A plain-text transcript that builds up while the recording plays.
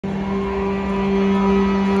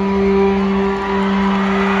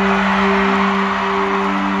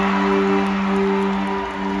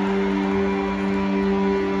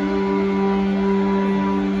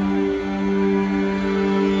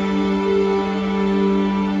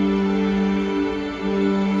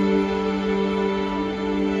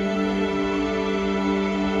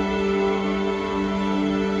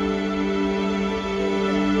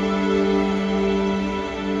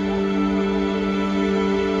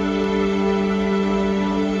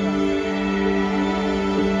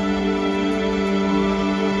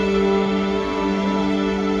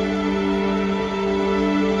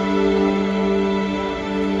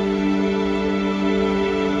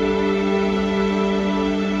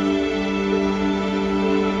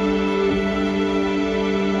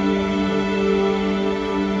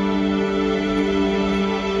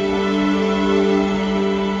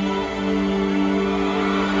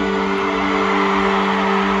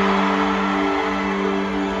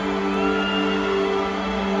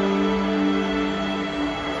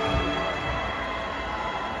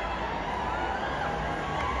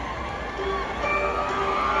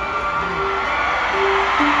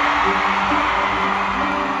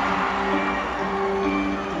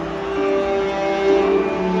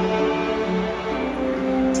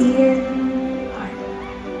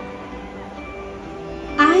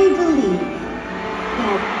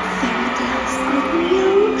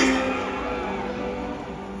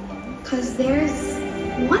'cause there's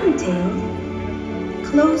one tale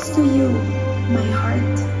close to you, my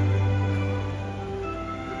heart,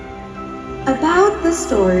 about the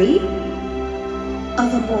story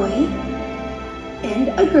of a boy and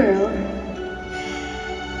a girl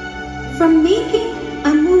from making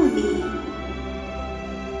a movie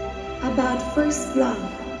about first love.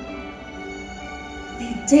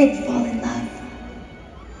 They did fall in love.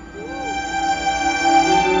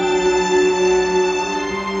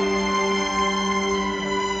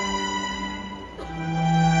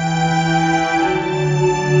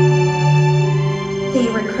 They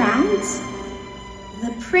were crowned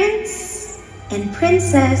the prince and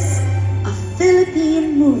princess of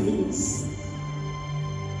Philippine movies.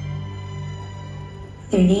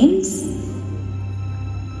 Their names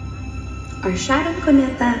are Sharon,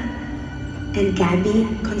 Cuneta, and Gabby,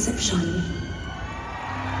 Concepcion.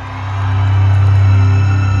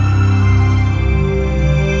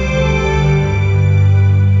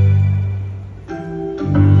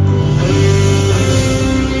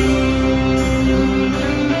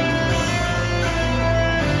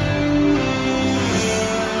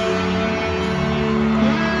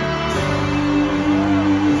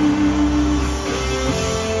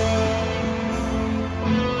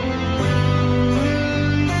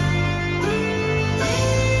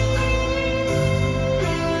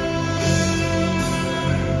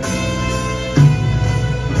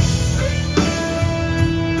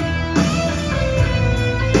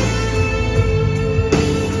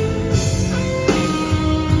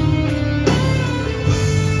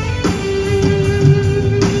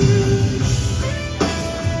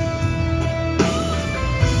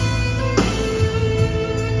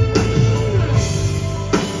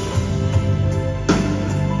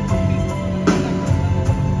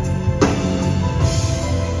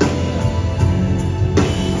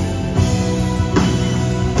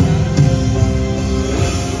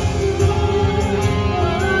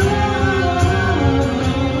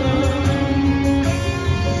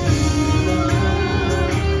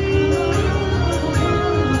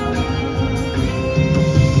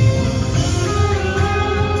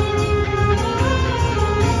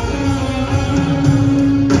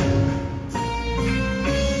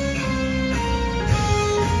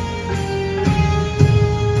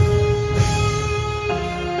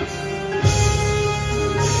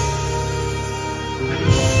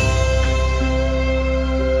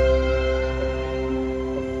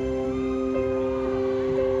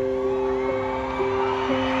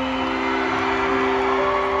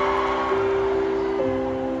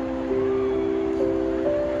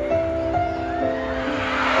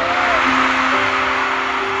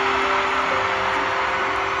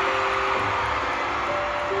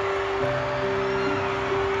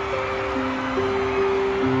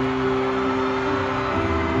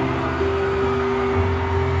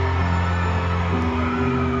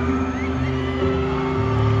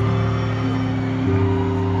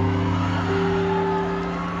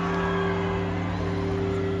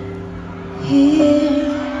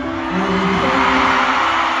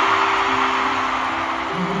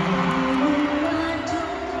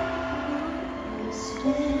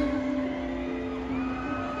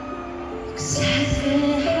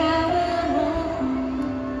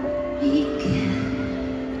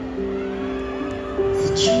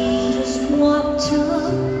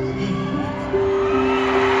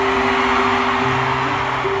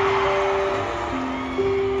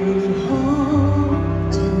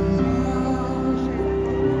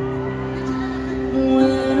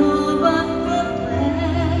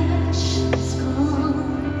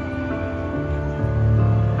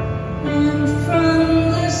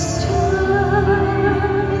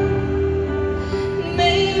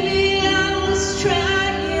 Maybe I was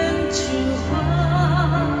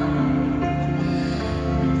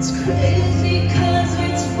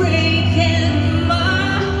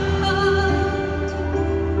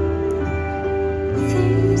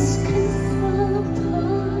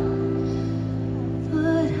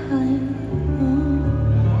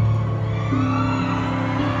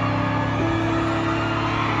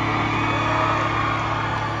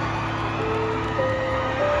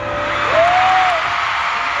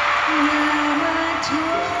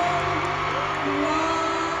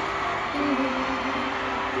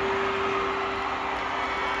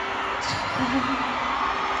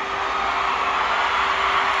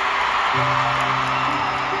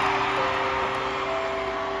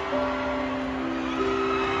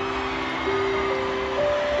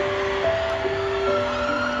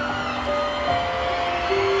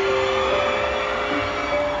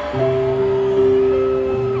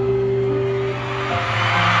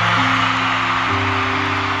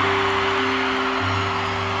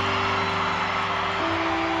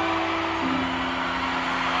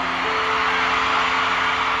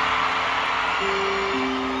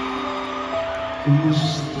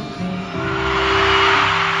Kumusta ka?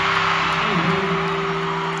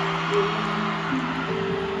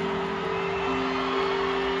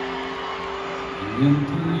 Ganyan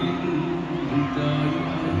pa rin tayo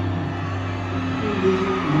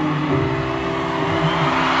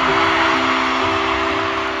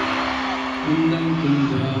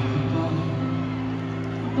tandang-tanda ko pa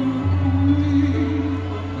habang ako'y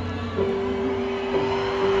papalayo.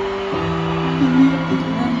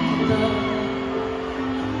 Tinitignan kita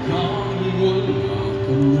hanggang wala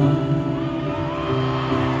ka na.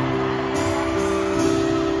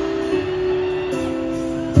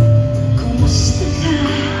 Kumusta ka?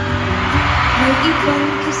 May ibang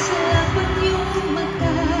kasalapan yung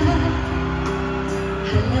mata.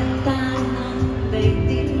 Halata ng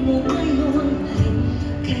daigdig mo ngayon ay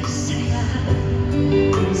kasaya.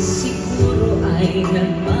 Siguro ay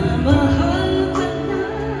nagmamahal ka na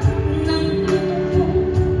ng totoo.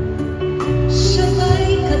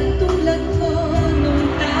 Sabay katulad ko nung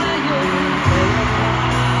tayo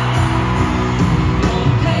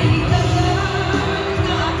okay tagal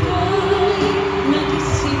na ako'y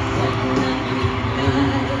nag-isip at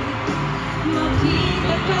naghintay.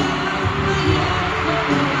 Makita ka kaya ko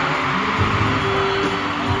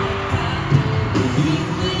hindi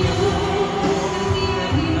ko yun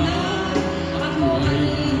nangyarihan. Ako ay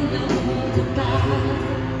namutan.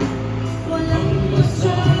 Walang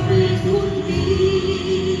masabi kundi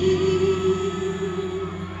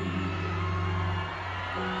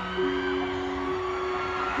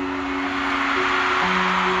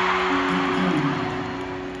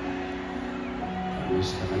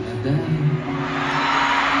Kumusta ka na, Dan?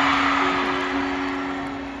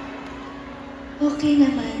 okay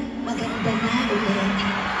naman, maganda na ulit.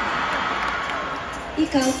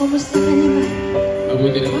 Ikaw, kumusta ka naman?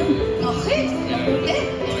 Mabuti naman. Okay, mabuti. Okay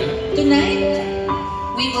lang. Tonight,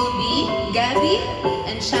 we will be Gabby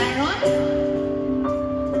and Sharon.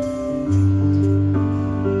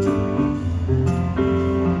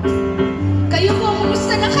 Kayo po,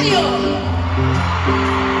 kumusta na kayo?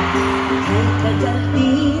 Ay, tagal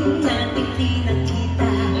din natin di nakita.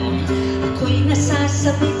 Ako'y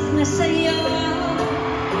nasasabik na sa'yo.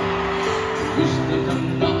 Gusto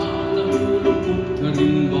kang ba? Nahulog ka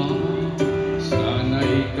rin ba?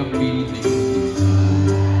 Sana'y kapiling kita.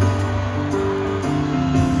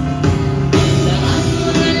 Saan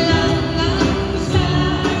mo na lang ang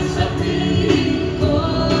sasabihin ko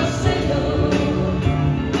sa'yo?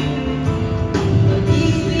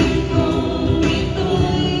 Pag-ibig kong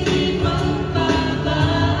ito'y magbabago.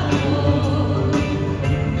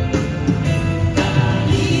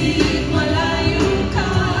 Kahit malayo ka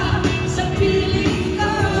sa piling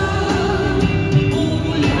ka,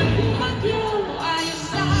 umulan bumagyo, ayos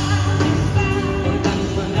lang. Walang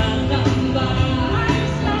manangamba,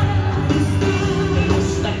 ayos lang.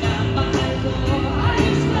 Kamusta ka, mahal ko,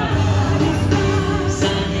 ayos lang.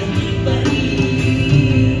 Sana di pa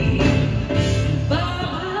rin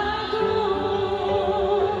bago.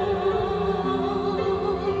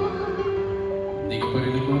 Hindi ka pa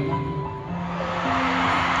rin nagbabago.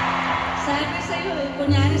 Sabi sa'yo,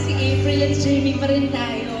 kunyari si April and Jamie pa rin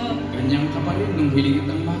tayo. Ganyan ka pa rin nung hiling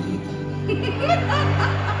kitang makita.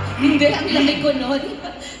 Hindi, ang laki ko nun.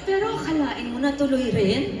 Pero akalain mo na tuloy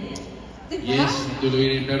rin. Diba? Yes, natuloy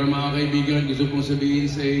rin. Pero mga kaibigan, gusto kong sabihin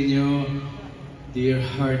sa inyo, dear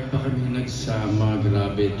heart pa kami nagsama.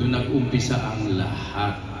 Grabe, doon nag-umpisa ang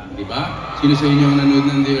lahat. Di ba? Sino sa inyo ang nanood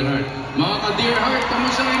ng Dear Heart? Mga ka-Dear Heart,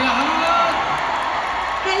 kamusta kayo lahat?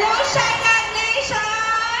 Hello, Sharon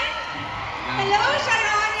Nation! Hello,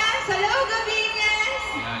 Sharonians! Hello, Gabinas!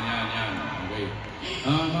 Yan. Okay.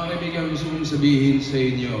 Mga kaibigan, gusto kong sabihin sa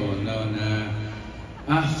inyo no, na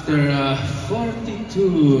after 42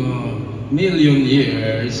 million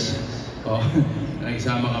years,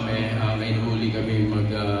 nagsama kami, nainuhuli kami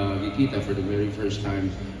magkikita for the very first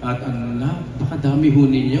time. At ang napakadami ho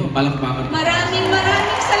ninyo. Palakpakan. Maraming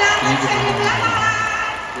salamat sa inyo lahat!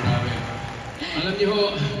 Grabe. Alam niyo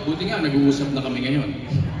ho, buti nga nag-uusap na kami ngayon.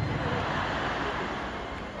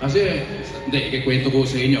 Kasi, hindi, ikikwento ko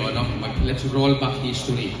sa inyo, no? Let's roll back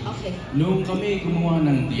history. Okay. Noong kami gumawa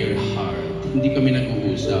ng Dear Heart, hindi kami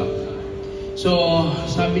nag-uusap. So,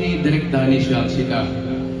 sabi ni Direk Danny sila,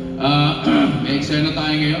 may eksena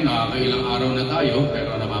tayo ngayon, nakakailang araw na tayo,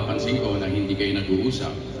 pero napapansin ko na hindi kayo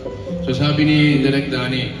nag-uusap. So sabi ni Direk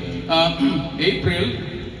Danny, April,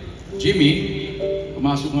 Jimmy,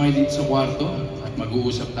 pumasok nga dito sa kwarto at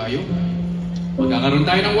mag-uusap tayo. Magkakaroon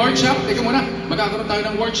tayo ng workshop. Teka muna, magkakaroon tayo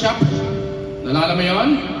ng workshop. Nalala mo yun?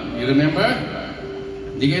 You remember?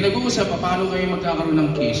 Hindi kayo nag-uusap, paano kayo magkakaroon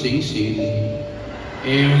ng kissing scene?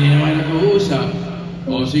 Eh, hindi naman nag-uusap.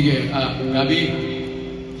 O sige, Gabby,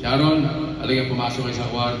 Sharon, halika pumasok kayo sa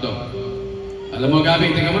kwarto. Alam mo, Gabby,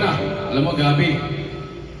 tingnan mo na. Alam mo, Gabby,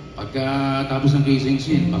 pagka tapos ng kissing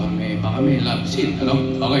scene, baka may love scene.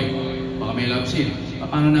 Ano? Okay, baka may love scene.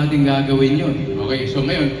 Paano natin gagawin yun? Okay, so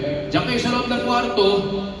ngayon, diyan kayo sa loob ng kwarto,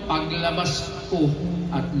 paglabas ko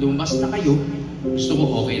at lumas na kayo, gusto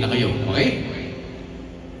ko okay na kayo. Okay?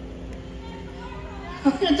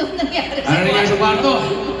 Ano itong nangyari Ano nangyari sa kwarto?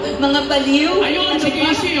 Mga baliw? Ayun, si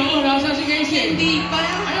Casey. Oo, nasa si Casey. Hindi pa.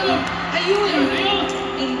 Ayun. Ayun.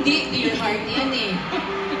 Hindi, dear heart yan eh.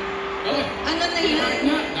 Okay. Ano na yan?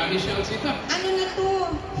 Dami siya ang sita. Ano na to?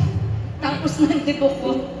 Tapos ng tibok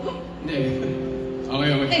ko. Hindi. Okay.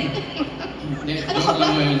 Hindi, Ano joke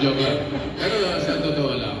lang mo yun, joke lang. Pero sa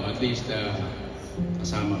totoo lang, at least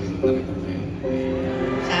kasama rin na kita ngayon.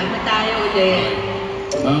 Sama tayo ulit.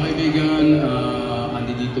 Okay. Mga kaibigan,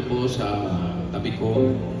 andi dito po sa tabi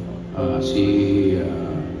ko si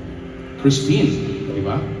Christine, di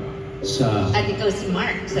ba? At ikaw si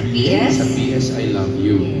Mark sa Yes, PS? sa PS I Love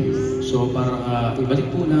You. Yes. So para ibalik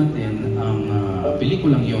po natin ang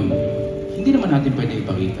pelikulang yon, hindi naman natin pwede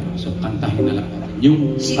ipakita. So kantahin na lang natin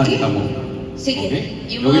yung kanta mo. Sige. Okay?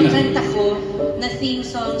 Yung mga kanta ko na theme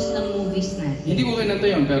songs ng movies natin. Hindi ko kinanta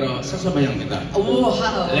yun, pero sasabayan kita. Oh,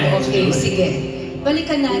 wow. Okay, sige.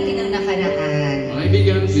 Balikan natin ang nakaraan. Mga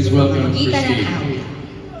kaibigan, please welcome Makita ng Christine. awit.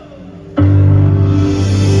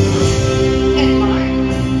 And Mark.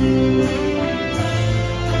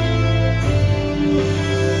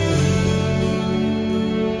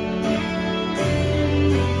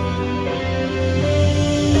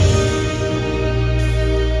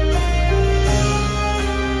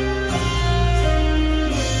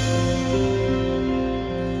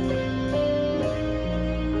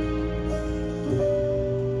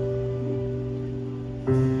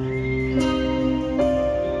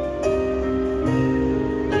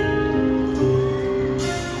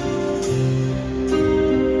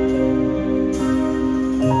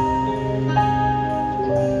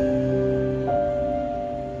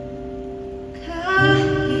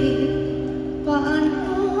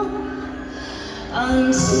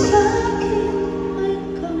 Ang sakit ay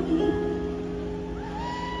kami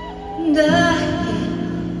dahil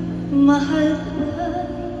mahal ka,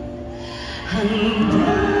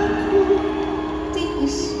 handa ko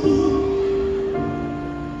tiisin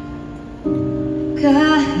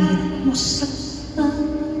kahit masaktan,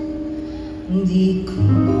 hindi ko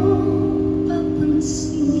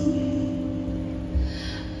papansin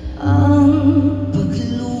ang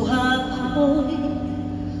pagluha ko'y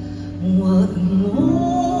huwag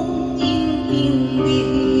mong intindihin.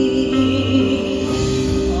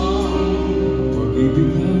 Ang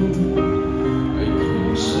pag-ibig ay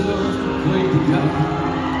kusla kay bigat.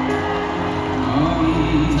 Ang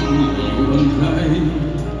iwan kay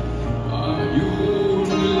ayun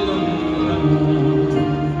lang.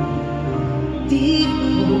 Di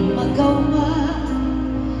ko magawa,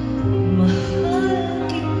 mahal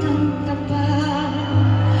kitang tapat.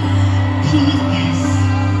 P.S.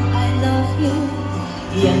 I love you,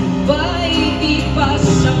 yan ba'y di pa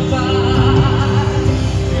sapat?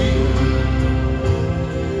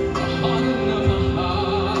 Mahal na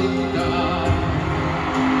mahal kita.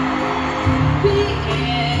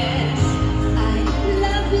 P.S. I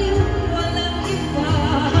love you, walang iba.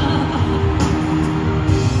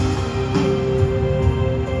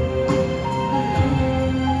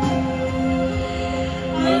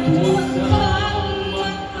 At huwag kang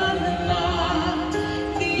mag-alala,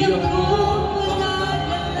 di ako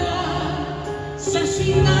magdadala sa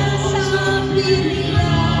sinasabi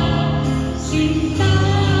nila, sinta.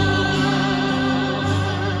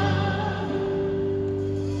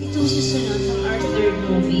 Ito susunod from our third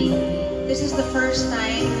movie. This is the first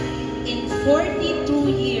time in 42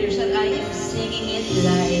 years that I am singing it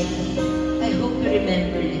live. I hope you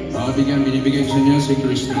remember this. Mga kaibigan, binibigay ko sa inyo si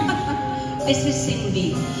Christine. This is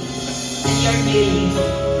Cindy, and you're Billy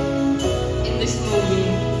in this movie.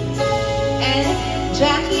 And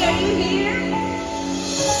Jackie, are you here?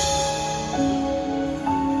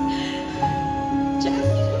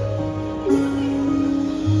 Jackie?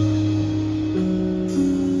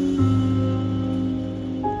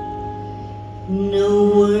 No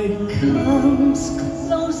word comes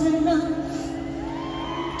close enough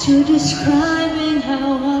to describing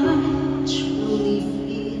how I truly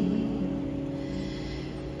feel.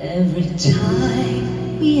 Every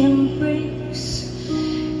time we embrace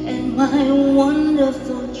and my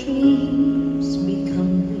wonderful dreams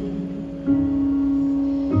become real.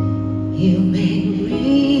 You may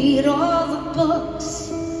read all the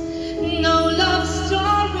books, no love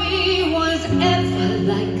story was ever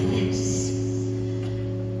like this.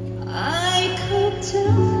 I could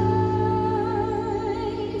tell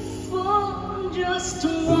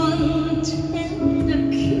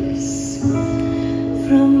tender kiss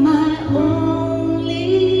from my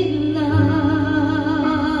only love.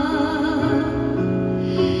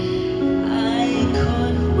 I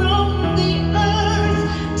could roam the earth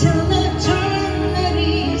till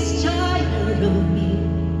eternity's tired of me.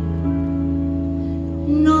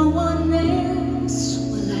 No one else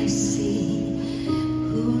will I see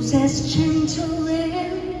who's as gentle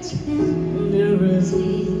and tender as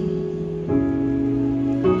he.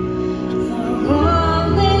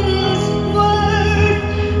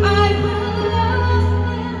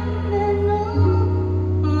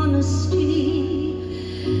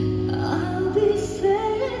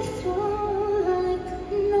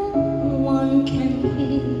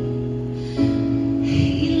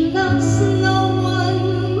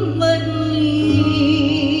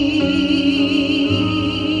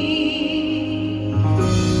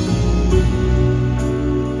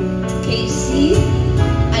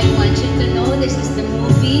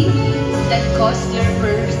 Caused your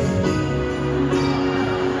birth.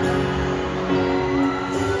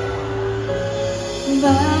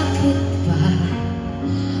 Bakit ba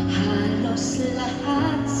halos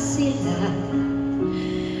lahat sila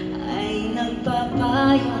ay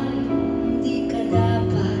nagpapayong di ka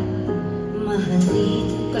dapat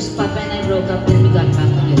mahalin? Because Papa and I broke up and we got back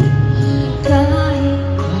again. Kahit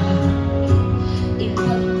pa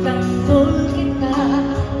ipagtanggol kita,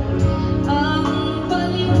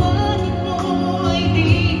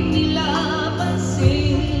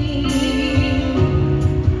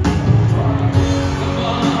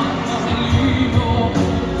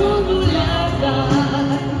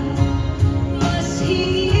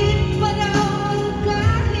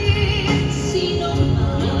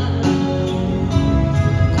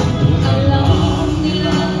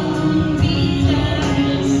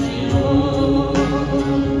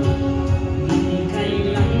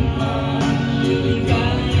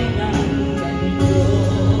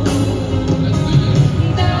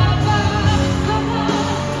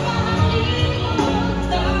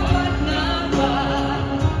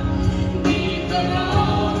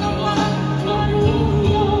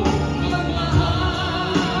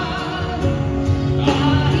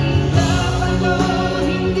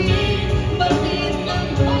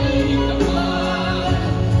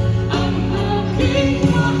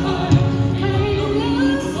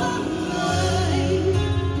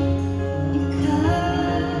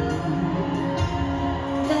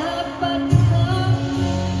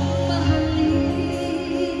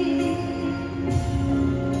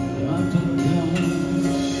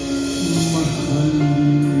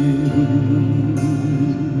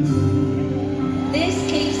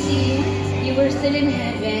 still in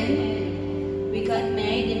heaven. We got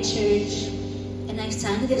married in church, and I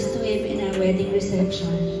sang this to him in our wedding reception.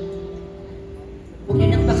 Huwag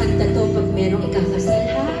na nang pakanta to pag merong ikakasal,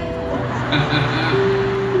 ha?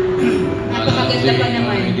 Napakaganda pa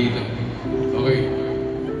naman. Okay.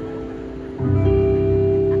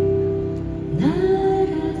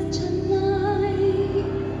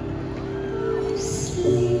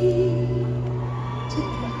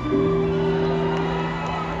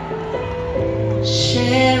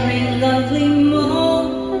 Sharing lovely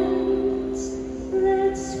moments,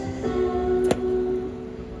 let's have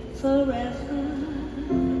forever.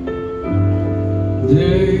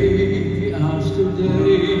 Day after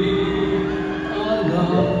day, our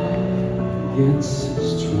love gets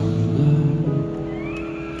stronger,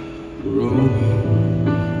 growing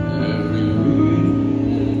every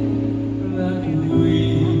minute that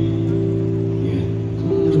we get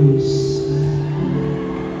closer.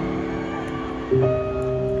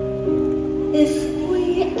 If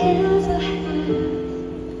we ever have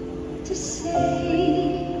to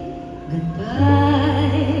say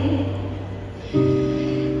goodbye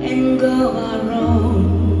and go our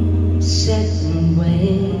own separate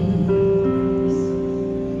ways,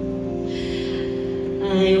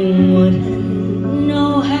 I wouldn't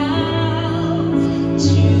know how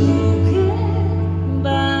to get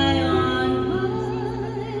by on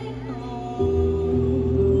my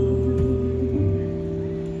own.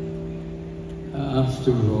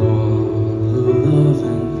 After all the love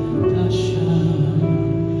and passion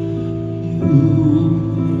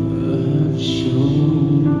you have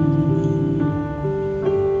shown,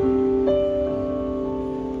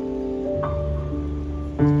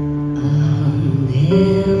 I'll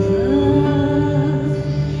never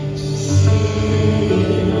say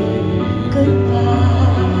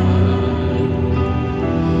goodbye,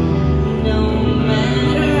 no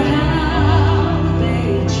matter how they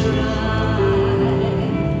try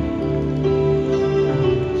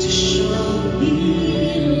to show me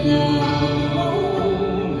love.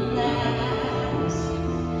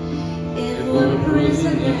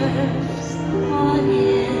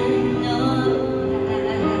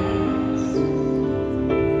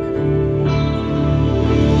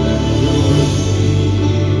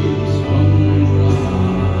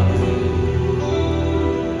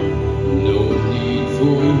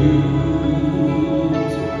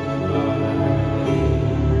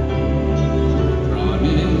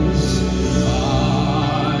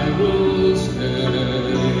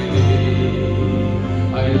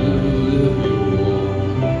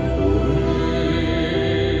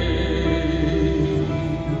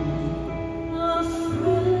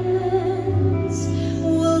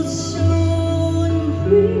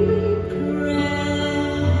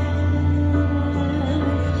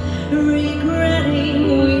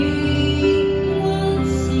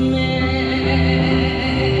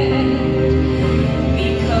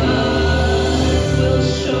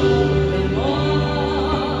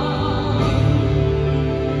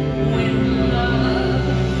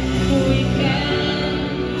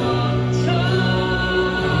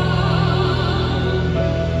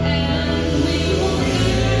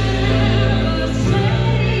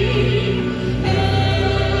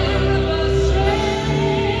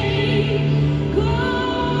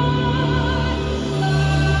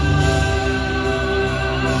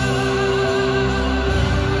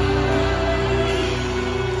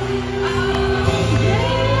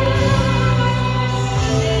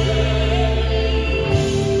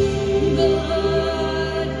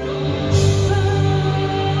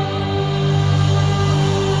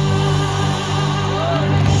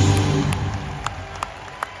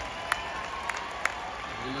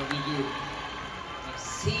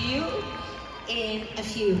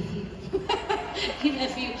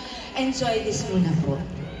 enjoy this muna po.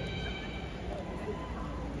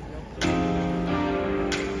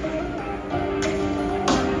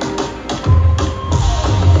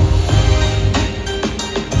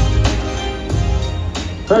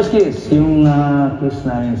 First kiss, yung kiss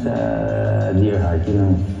namin sa Dear Heart, yun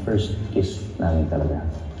ang first kiss namin talaga.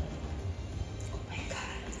 Oh my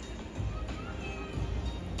God.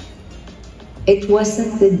 It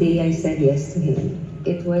wasn't the day I said yes to him.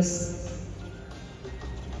 It was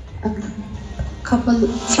a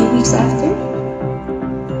few weeks after.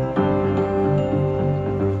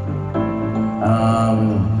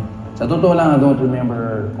 Sa totoo lang, I don't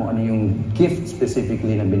remember kung ano yung gift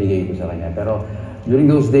specifically na binigay ko sa kanya. Pero during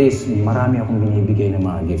those days, marami akong binibigay ng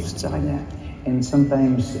mga gifts sa kanya. And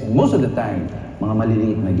sometimes, and most of the time, mga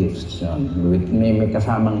maliliit na gifts yun. May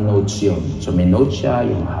kasamang notes yun. So may notes siya,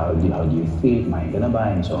 yung how do you feel, kumain ka na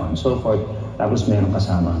ba, and so on and so forth. Tapos mayroong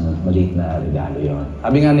kasamang maliit na regalo yun.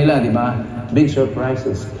 Sabi nga nila, di ba, big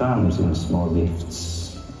surprises comes in small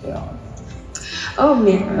gifts. Yeah. Oh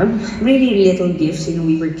man, really little gifts, you know,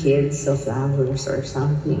 we were kids, so flowers or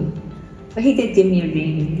something. But he did give me a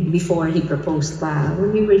ring before he proposed pa.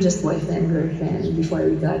 When we were just boyfriend, girlfriend, before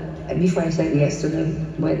I said yes to the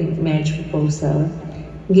marriage proposal,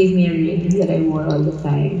 he gave me a ring that I wore all the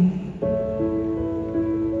time.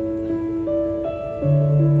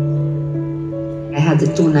 I had a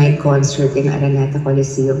 2-night concert in Araneta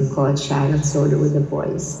Coliseum called Sharon Solo with the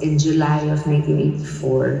Boys in July of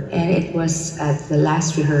 1984. And it was at the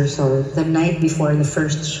last rehearsal, the night before the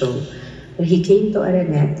first show. But he came to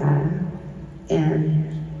Araneta and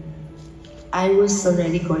I was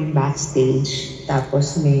already going backstage.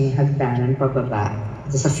 Tapos may hagdanan pababa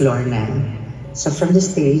sa floor na. So from the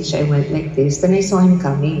stage, I went like this. Then I saw him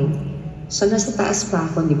coming. So nasa taas pa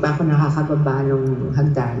ako, hindi pa ako nakakababa ng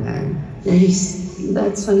hagdanan. And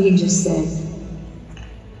that's when he just said,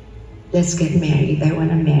 let's get married. I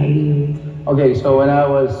want to marry you. Okay, so when I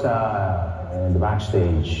was in the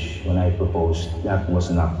backstage, when I proposed, that was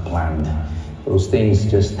not planned. Those things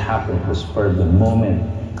just happened. It was for the moment.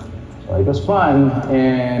 So it was fun,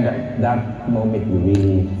 and at that moment we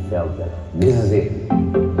really felt that this is it.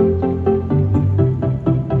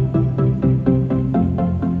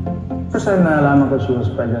 First time na nalaman ko she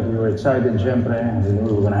was pregnant, we were excited, syempre. We knew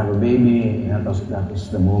we were gonna have a baby. And that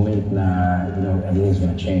was the moment na, you know, everything's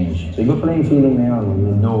gonna change. So iba pala yung feeling na yun when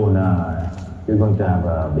you know na you're going to have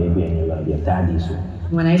a baby and you're gonna be a daddy soon.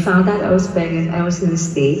 When I found out I was pregnant, I was in the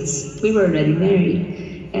States. We were already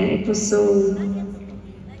married. And it was so...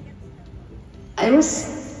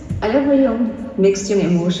 alam mo yung mixed yung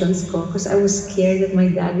emotions ko because I was scared that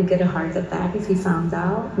my dad would get a heart attack if he found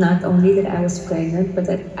out. Not only that I was pregnant, but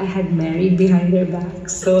that I had married behind their back.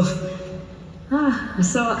 So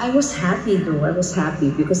I was happy though. I was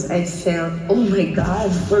happy because I felt, oh my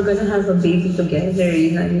God, we're gonna have a baby together.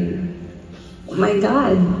 You know, I mean, oh my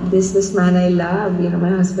God, this man I love, you know,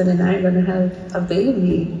 my husband and I are gonna have a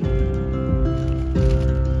baby.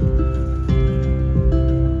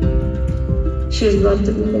 She was brought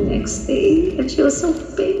to me the next day, and she was so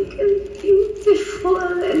pink and beautiful.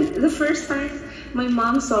 And the first time my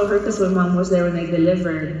mom saw her, because my mom was there when I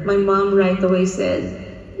delivered, my mom right away said,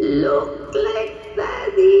 "Look like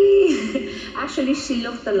Daddy." Actually, she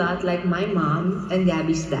looked a lot like my mom and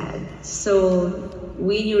Gabby's dad. So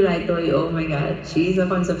we knew right away, oh my God, she's a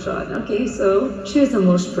Concepcion. Okay, so she was the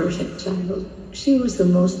most perfect child. She was the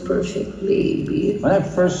most perfect baby. When I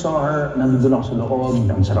first saw her, nandun ako sa loob,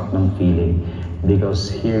 ang sarap ng feeling. Because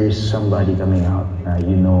here's somebody coming out na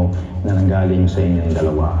you know na nanggaling sa inyong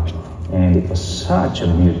dalawa. And it was such a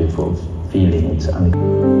beautiful feeling. It's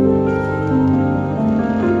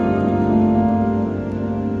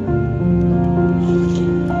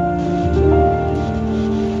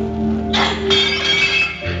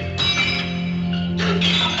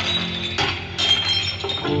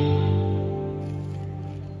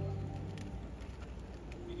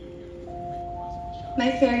My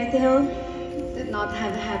fairy tale did not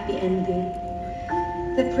have a happy ending.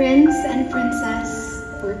 The prince and princess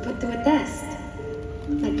were put to a test.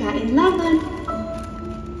 Nagkainlaban,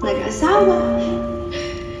 nag-asawa,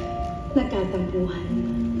 nagkatampuhan.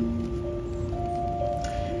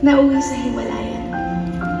 Nauwi sa hiwalayan.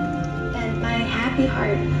 And my happy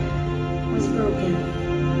heart was broken.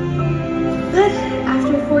 But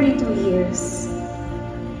after 42 years,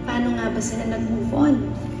 paano nga ba sila nag-move on?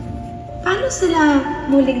 Paano sila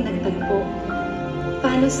muling nagtagpo?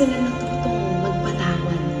 Paano sila natutong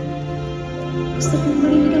magpatawad? Gusto kong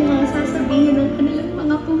marinig ang mga sasabihin ng kanilang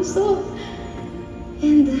mga puso.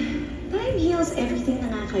 And time heals everything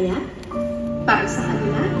na nga kaya? Para sa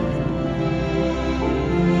kanila?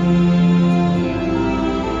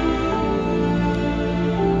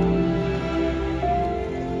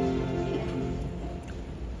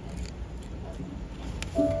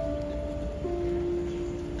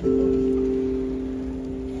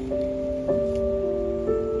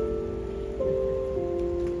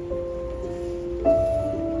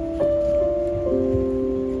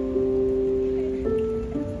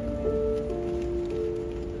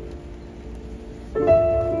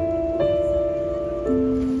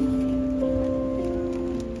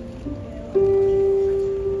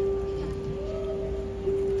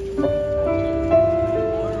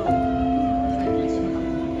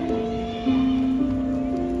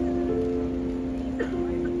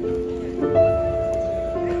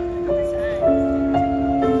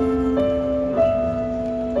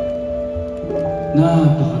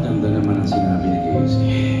 Napakaganda naman ang sinabi ni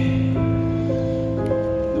Casey.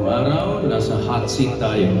 Noong araw, nasa hot seat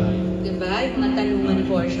tayo. Diba? Yung mga tanungan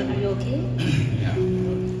portion. Are you okay? Yeah.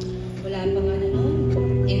 Wala pang ano nun?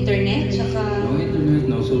 Internet, tsaka... No internet,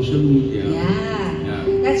 no social media. Yeah. Yeah.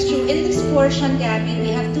 That's true. In this portion, Gabby,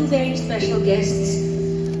 we have two very special guests.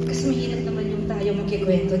 Kasi mahirap naman yung tayo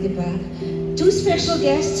magkikwento, di ba? Two special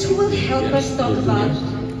guests who will help us talk about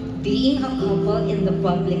being a couple in the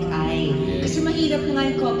public eye. Kasi mahirap na nga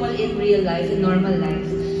yung couple in real life, in normal life.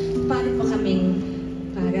 Paano pa kaming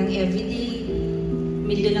parang everyday,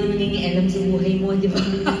 milyon ang nangingialam sa buhay mo, di ba?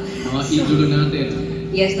 Mga idolo natin.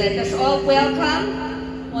 Yes, let us all welcome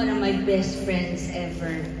one of my best friends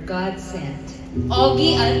ever, God sent,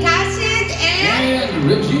 Ogie Alcacid and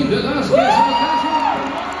Regine Velasquez Alcacid.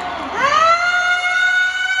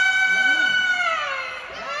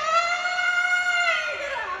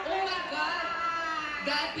 Oh my God!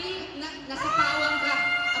 Gabby, nasa pawang ka.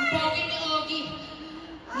 Ang pogi ni Ogie.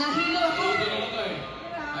 Nahilo ko.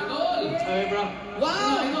 Idol! Hey, bro.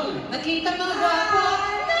 Wow! Idol! Nakita mo, gwapo.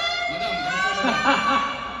 Madam,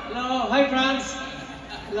 Hello. Hi, Franz.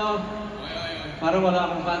 Hello. Parang wala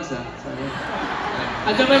akong fans, ha? Sorry.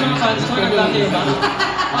 Andiyan ba yung mga fans ko? Nagdati ba?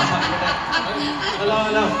 Hello,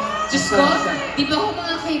 hello. Diyos ko, di ba ako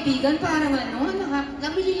mga kaibigan, parang ano,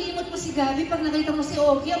 namililimot mo si Gabby pag nakita mo si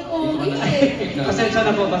Ogie, ang pogi eh. Pasensya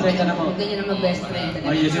na po, pasensya na po. Huwag ganyan naman best friend. Oh,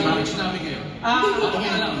 yes, ma'am. Reach namin kayo. Ah, Okay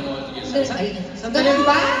na lang. Sige. sandali. Ganun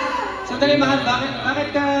ba? Sandali, mahal. Bakit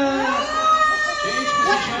ka... Change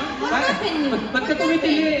position. What happened? Ba't ka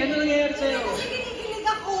tumitili? Ano nangyayari sa'yo? Kasi kinikilig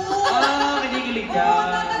ako. Kinikilig ka. Oo,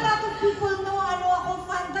 not a lot of people know ako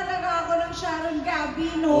fan talaga ako ng Sharon Gabby,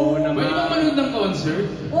 no? Oo naman. Pwede ba manood ng concert?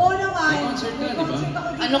 Oo naman. May concert ka, di ba? Concert ako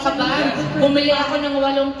dito Ano ka sa ba? Concepcion. Bumili ako ng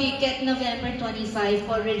 8 ticket November 25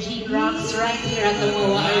 for Regine Rocks right here at the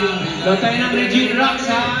Moa Arena. Daw tayo ng Regine Rocks,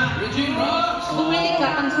 ha? Regine Rocks! Bumili ka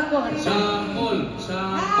pang support. Sa mall. Sa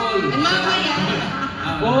mall. And mamaya,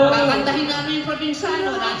 Oh. kakantahin namin yung probinsyano.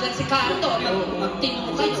 Nandyan si Cardo. Magtino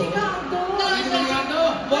kayo. Si Cardo. Nandyan si Cardo.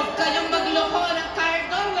 Huwag kayong magloko ng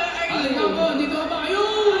Cardo. Where are Halika you? po, dito ba?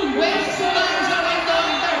 Ayun! Where's Sumanza, my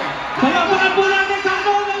daughter? Palapakan po natin,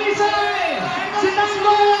 Cardo Nalisay! Si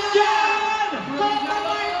Tango dyan! Coco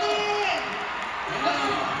Martin!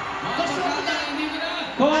 Gusto ko na.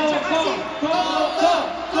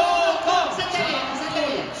 Coco! Sandali,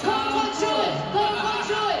 sandali. Coco Joy! Coco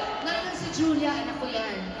Joy! Nandun si Julia, anak ko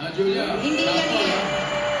yan. Julia. Hindi yan yan.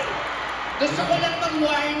 Gusto ko lang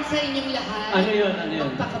mag-warn sa inyong lahat. Ano yun? Ano yun?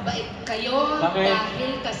 Magpakabait kayo Bakit?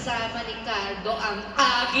 dahil kasama ni Cardo ang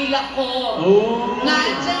agila ko. Oh!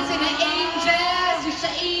 Nandyan si na Angel, si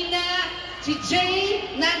Shaina, si Jay,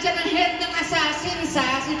 nandyan ang head ng assassins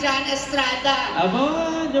ha, si John Estrada. Aba,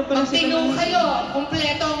 dyan pala Pag tinong kayo,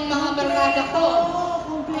 kumpleto ang mga barkada ko.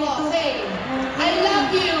 Kompleto. Okay. I love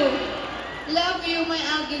you. Love you, my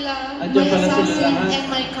Agila, Andiyan my pala sila assassin, lahat. and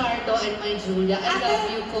my Cardo, and my Julia. I love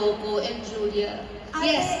you, Coco, and Julia. Ate,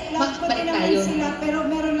 Yes, love ko balik din naman tayo. sila, pero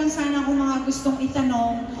meron lang sana ako mga gustong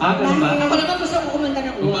itanong. Ganun ba? Ako naman gusto ko kumanta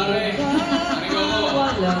ng Kumare. Pare ko.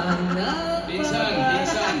 Wala na.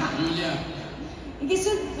 Pinsan, Julia. Gusto,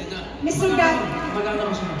 Mr. Gab, Maganda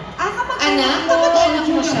ko siya. kapag Anak, kamag-anak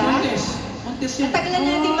mo siya? Montes yun. Matagal na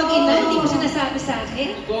natin mag-ina, hindi mo sinasabi sa akin.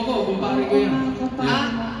 Coco, kumpare ko yan.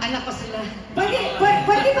 Anak ko sila. Pwede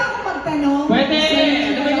ba ako magtanong? Pwede!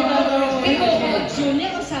 Ano ba yung tatanong? Kay Coco, Julia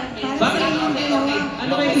o sa amin? Para Bakit? sa inyong dalawa.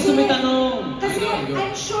 Ano kayo gusto may tanong? Kasi Go.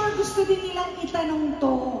 I'm sure gusto din nilang itanong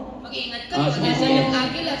to. Mag-ingat kayo. Sige. Nasa yung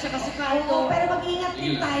Agila at saka si Cardo. Oo, pero mag-ingat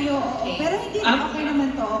din tayo. Oo. Okay. Pero hindi, okay naman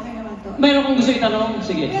to, okay naman to. Meron kong gusto itanong?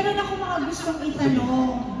 Sige. Meron ako mga gustong itanong.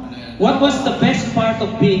 What was the best part of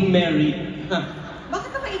being married?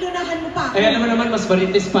 Bakit naman ilunahan mo pa ako? Eh, alam mo naman, mas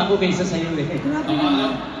marites pa ako kaysa sa'yo eh. Grabe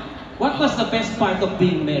naman. What was the best part of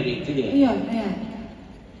being married? Sige. Ayan, ayan.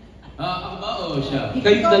 Ako ba o siya?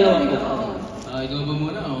 Kayong dalawa po. Ikaw ba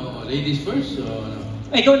muna o ladies first o ano?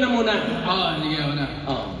 Ikaw na muna. Sige ako na.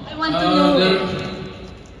 Oo. I want to know.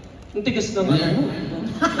 Ang tigas naman.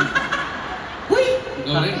 Uy!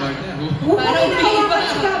 Ikaw rin, partner. Parang Huwag mo may iba. hinahawakan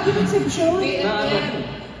si Gabby Concepcion.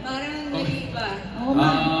 Parang may iba. Oo nga.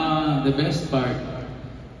 The best part,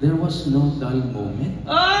 there was no dull moment.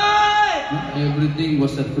 Ay! Everything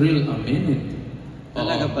was a thrill a minute.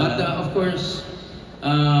 Talaga pala. But of course,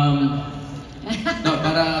 no,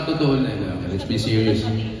 para totoo na yun. Let's be serious.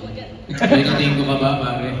 May katingko ka ba,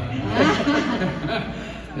 pare?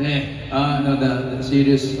 No, the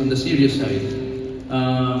serious, on the serious side,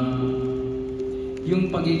 yung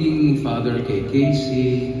pagiging father kay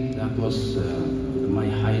Casey, that was my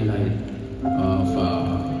highlight of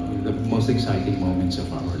the most exciting moments of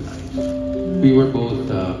our life. We were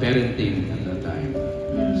both parenting at that time.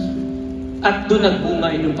 At doon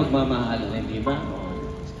nagbunga yung pagmamahalan, di ba?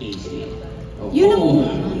 Casey. Yun ang Oo.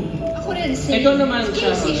 Ako rin, same. Ikaw naman,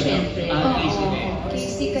 Casey, Sharon. syempre. Casey.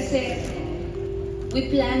 Casey kasi we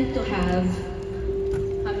plan to have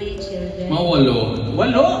how many children? Mga 8. 8?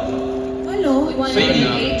 Hello? We want So, to hindi-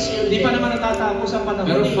 have 8 children. Hindi pa naman natatapos ang panahon.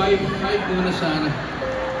 Pero eh. 5 muna sana.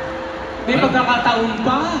 May pagkakataon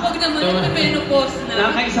pa. Huwag naman na menopause na.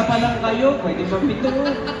 Nakaisa pa lang kayo, pwede pa 7.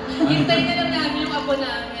 Hintayin na lang namin yung apo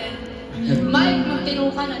namin. Mike,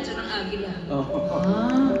 magtinong ka, nandiyan ang agi namin.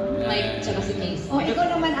 Mike, tsaka si Casey. Oh, ikaw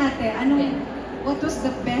naman ate, what was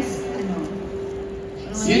the best,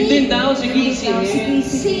 Yun din daw si Casey.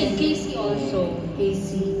 Same, Casey also.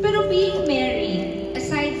 Casey. Pero being married,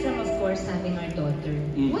 aside from of course having our daughter,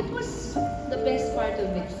 what was the best part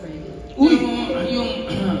of it for you? Uy, yung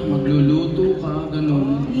magluluto ka,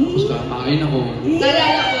 ganun. Tapos kakain ako.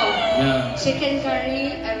 Nalala ko, Yeah. chicken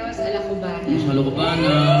curry, arroz ala cubana. Tapos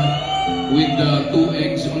halukubana with 2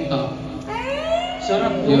 eggs on top.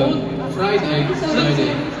 Sarap Yeah. doon. Fried egg. Fried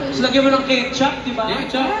egg. Tapos lagyan mo ng ketchup, di ba? Yeah,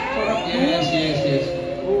 chop. Yes.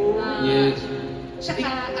 Yes. Tsaka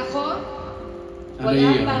ako, Ano wala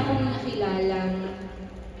yun? pa akong nakilalang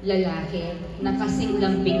lalaki na kasing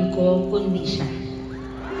lambing ko, kundi siya.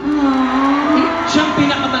 Siyang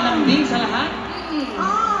pinakamalambing sa lahat.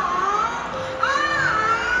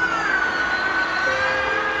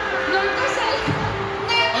 Nung kasal,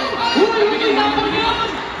 Nabigyan mo.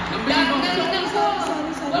 Nabigyan mo.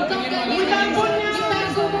 Huwag kang ganyan. Itago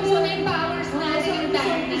mo muna yung powers natin yung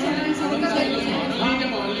dati. Huwag kang ganyan. Ang linya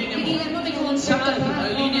mo. Tigilan mo, may concert ka pa.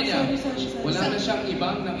 Ang linya niya. Wala na siyang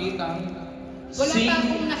ibang nakitang. Wala pa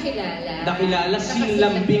akong nakilala. Nakilala si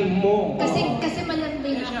lambing mo. Kasi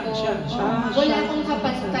malambing ako. Siya. Wala akong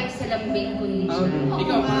kapantay sa lambing kundi siya.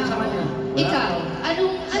 Ikaw, para sa kanya. Ikaw,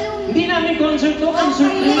 anong... Hindi namin concert to, concert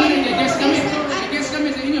to. Guess kami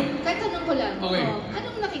sa inyo. Kahit tanong ko lang. Okay.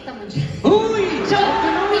 Anong nakita mo dyan? Uy!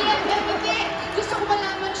 Hindi. Gusto ko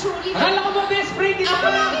malaman, truly. Akala ko ba best friend kita Ako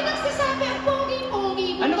ka? lagi nagsasabi, ang pogi-pogi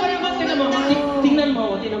mo. Ano ba naman, tingnan mo ako. Tingnan mo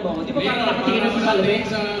ako. Di ba parang nakatingin ako sa lamig?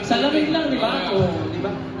 Sa lamig lang, di ba? Oo, di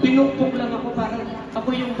ba? Pinukpok lang ako parang, ako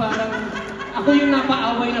yung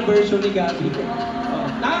napaaway na version ni Gabby. Oh.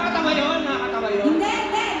 Nakakatawa yun. Hindi.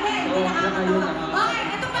 Oo, Nakakatawa. nakakatawa. Okay,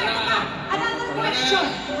 ito pa. Another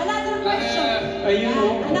question. Ayun,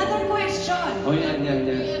 oh. Another question. Oh, yan.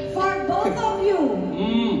 For both of you,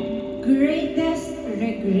 greatest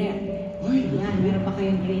regret. Uy, Yan, meron pa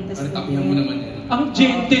kayong greatest Ano, tabihan mo naman yan. ang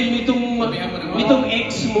gentle nitong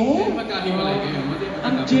ex mo. Magkahiwalay kayo.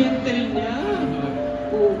 Ang gentle niya.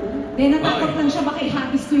 Oo. Then natakot lang siya, baka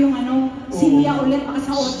i-habis ko yung Silya ulit baka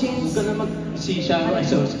sa Huwag audience. ka na si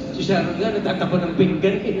Sharon nga, nagtatapon ng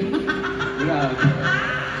pinggan eh. Grabe.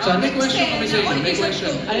 So, may question kami sa inyo. May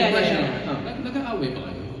question. Ayan. Nag-aaway ba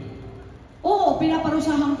kayo? Oo,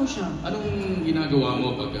 pinaparusahan ko siya. Anong ginagawa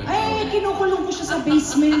mo pag... Kinukulong ko siya sa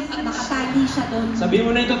basement. Nakatali siya doon. Sabi mo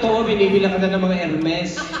na yung totoo, binibila ka na ng mga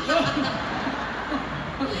Hermes.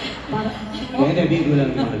 Kaya bigo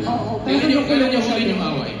lang. Oo, pero Kailan yung kinukulong ko siya huli doon. yung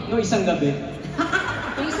away? No, isang gabi.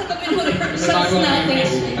 Yung isa kami mo rehearsals natin.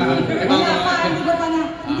 Wala pa, hindi ko pa na,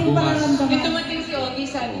 hindi ko pa naramdaman. Ito dumating si Ogie,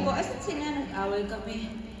 sabi ko, asan sila? Nag-away kami.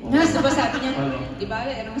 Nasa ba sabi niya, di ba,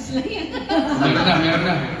 ano mo sila yan? Meron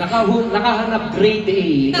na. Nakahanap grade A.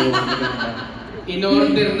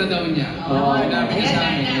 In-order na daw niya. Oo. Sinabi niya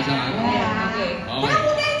sa akin. Okay.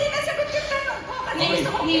 Okay. Hindi nasagot yung tanong ko. Kanina Okay. gusto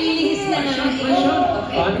ko Nililihis na namin.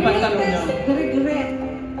 Okay. Ano pa tanong niyo? Regret.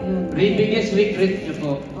 Biggest regret niyo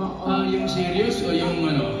po. Yung serious o yung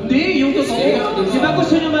ano? Hindi, yung totoo. Totoo. Di ba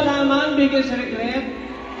gusto niyo malaman, biggest regret?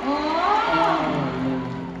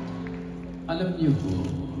 Alam niyo po,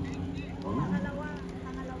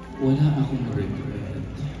 wala akong regret.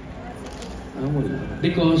 Wala.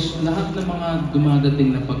 Because lahat ng mga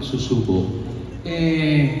dumadating na pagsusubok,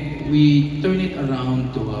 we turn it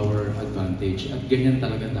around to our advantage. At ganyan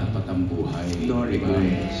talaga dapat ang buhay. No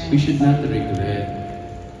regrets. We should not regret.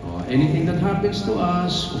 Anything that happens to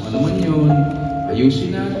us, kung ano man yun,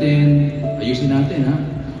 ayusin natin ha?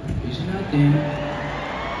 Ayusin natin.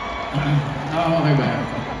 Okay ba?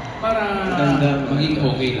 Para maging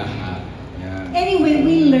okay lahat. Yan. Anyway,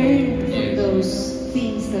 we learn from Yes. those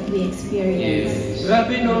things that we experience. Yes.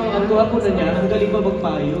 Grabe no, ang gwapo na niya, ang galing ba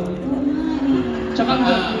magpayo? Tsaka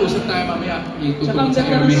usap tayo mamaya. Tsaka ang Itutulog sa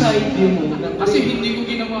ganda ng Hermes. side view mo. Kasi hindi ko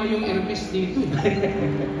ginawa yung Hermes dito.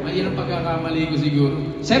 Mali ang pagkakamali ko siguro.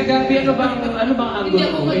 Sir Gabby, ano bang Hindi angulo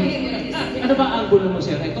ako mo? mag-Hermes. Ano ba ang angulo mo,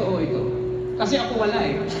 sir? Ito o ito? Kasi ako wala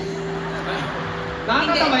eh.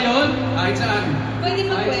 Nakakatawa yun? Kahit saan. Pwede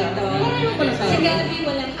magkwento. Pareho pala sa Si akin. Gabby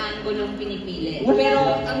walang angulo walang pinipili. Wala. Pero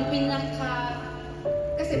ang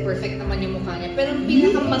kasi perfect naman yung mukha niya, pero ang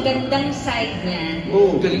pinakamagandang side niya,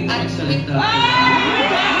 Galing na at magsalita.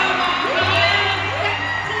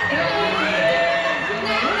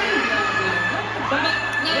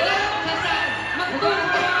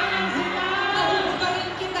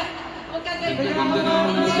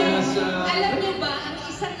 Alam niyo ba, ang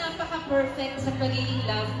isang napaka-perfect sa pagiging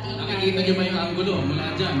love team Nakikita niyo ba yung angulo mula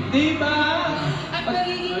dyan? Di ba?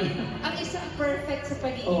 ang isang perfect sa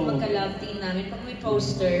pagiging magka-love team namin, pag may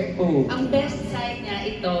poster, ang best side niya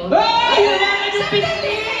ito.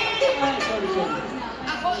 Sandali! Sorry.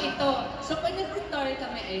 Ako ito. So pag nag-story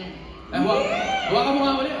kami, ayan. Hawakan mo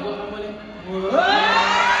nga ulit.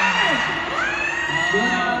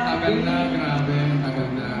 Tagal na, grabe. Tagal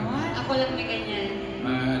na. Ako lang may ganyan.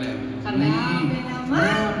 Mahalin. Kami.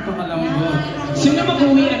 Napakalambot. Sino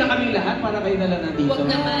mag-uwian na kami lahat para kayo na lang nandito? Huwag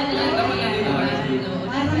naman.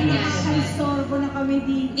 Parang nakaka-istorbo na kami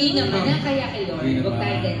dito. Hindi naman na kaya kay Lord. Huwag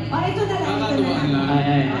tayo ganyan. Ito na lang. Kakatuwaan lang.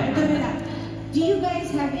 Ito na lang. Do you guys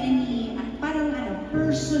have any, parang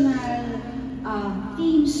personal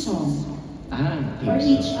theme song for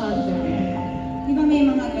each other? Di ba may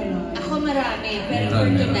mga gano'n? Ako marami. Pero for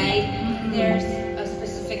tonight, there's a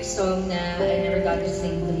specific song na I never got to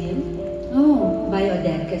sing to him. By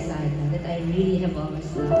Odette Quesada that I really have always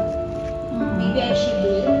loved. Maybe I should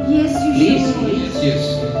do it. Yes, you should. Yes.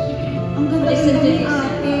 Ang ganda-ganda ni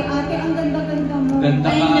ate. Ate, ang ganda-ganda mo. Ganda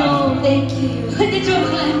I ka. know, thank you. Hindi,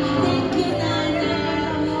 joke lang. Thank you, Nana.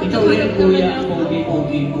 Ikaw rin, kuya,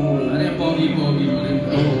 pogi-pogi mo. Ano yung pogi-pogi mo rin?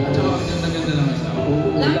 At saka ang ganda-ganda ng asawa.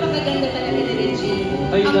 Napakaganda talaga ni Regine.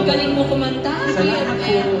 Ay, Ang galing mo kumanta. Salamat po.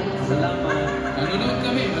 BFF. Salamat. Manonood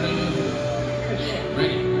kami.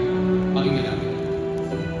 Ready? Pakinggan natin.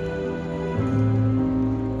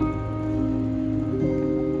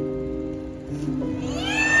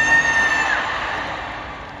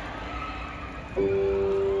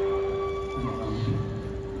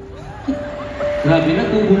 Grabe,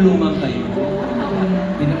 nagugulungan kayo.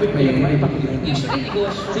 Pinapit pa yung may pakinggan. Usually,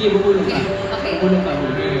 negosyo. Sige, bubulong ka. Okay. Bubulong ka.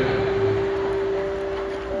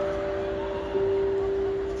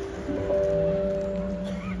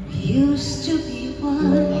 We used to be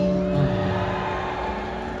one.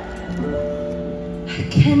 I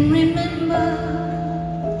can remember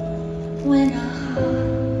when our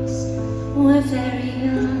hearts were very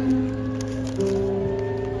young.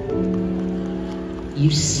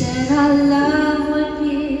 You said our love would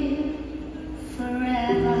be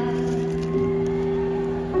forever,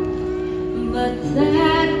 but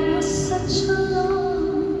that was such a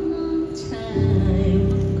long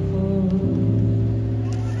time ago.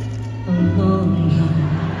 A long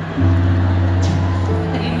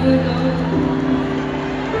time ago.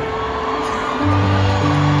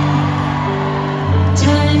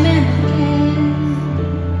 Time and again,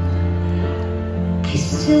 I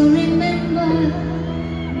still remember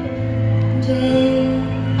day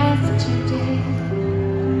after day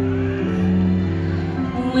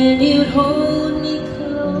when you'd hold me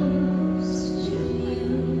close to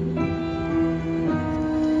you,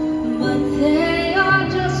 but they are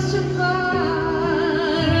just a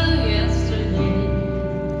part of yesterday.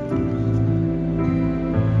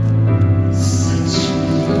 Such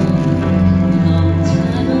a long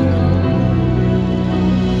time ago.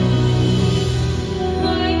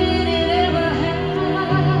 Why did it ever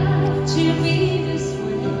have to be this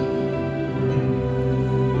way?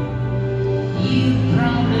 You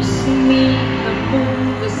promised me the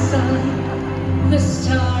moon, the sun, the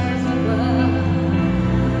stars above.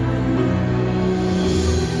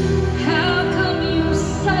 How come you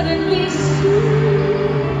suddenly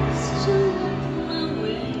ceased to look my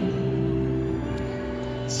way?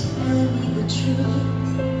 Tell me the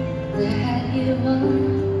truth that you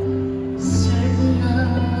are certain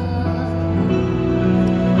of.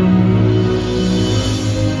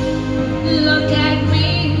 Look at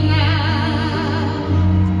me now,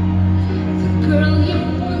 the girl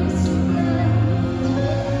you once loved.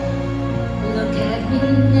 Look at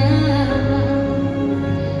me now,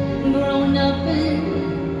 grown up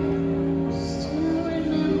and still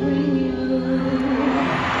remembering you.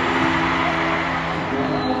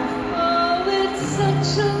 Oh, it's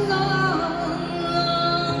such a long,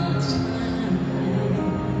 long time.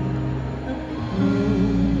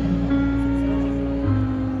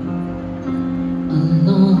 A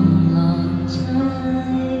long, long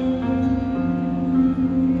time.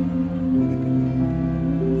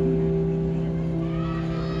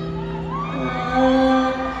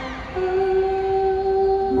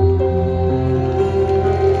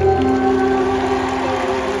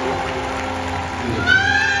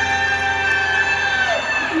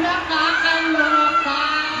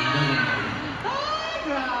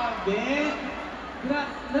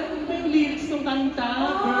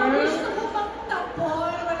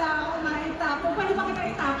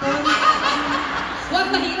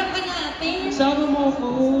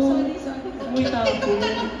 ko.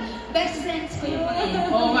 Best friends ko yung mga yan.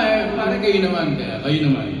 Oo nga eh, pare kayo naman. Kayo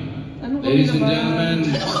naman. Ano kami Ladies and naman? gentlemen.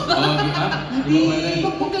 Di ba pwede?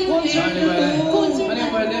 Huwag po kayo Concert na to. Ano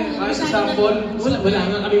yung pwede? Kahit sa sample? Wala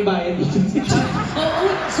nga kaming bayad dito. Oo,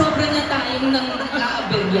 sobra na tayong nang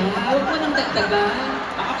aaberya. Huwag mo nang dagdagan.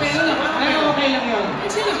 Akapela lang. Pero okay lang yun.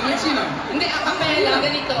 Exi lang. Hindi, akapela,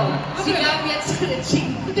 ganito. Si Gabby at si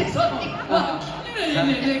Regine. Hindi, sorry.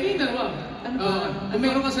 Hindi, dalawa. Kung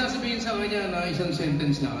meron ka sasabihin sa kanya na isang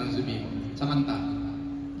sentence lang, ano sabihin mo? Sa kanta.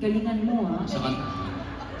 Galingan mo, ha? Sa kanta.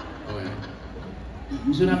 Okay.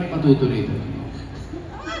 Gusto namin matuto rito.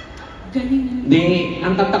 Galingan mo. Hindi,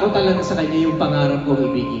 ang kanta ko talaga sa kanya yung pangarap kong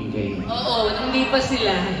ibigin kay. Oo, nung di pa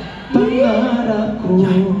sila. Pangarap ko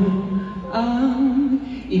ang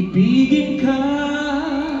ibigin ka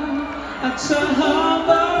at sa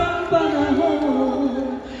habang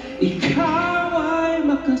panahon ikaw ay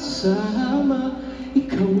makasama.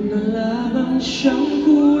 Ikaw na lamang siyang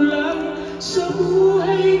kulang sa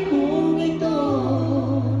buhay kong ito.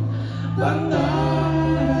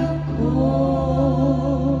 Pangarap ko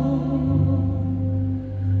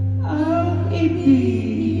ang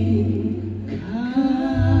ibigin ka.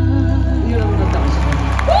 Yun ang kanta ko sa kanya.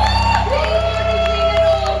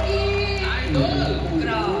 Idol!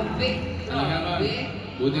 Grabe. Talaga ba? Grabe.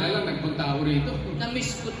 Buti na lang, nagpunta ako rito.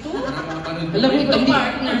 Na-miss ko to. Para makapanood ko. Alam mo, Ito,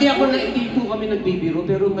 partner. hindi po kami nagbibiro,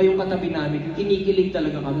 pero ngayong katabi namin, kinikilig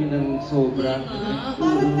talaga kami ng sobra.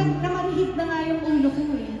 Parang namanhit na nga yung ulo ko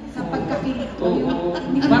eh. Sa pagkakilig ko. Oo.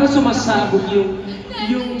 Para sumasabog yung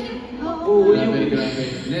oo, yung Grabe.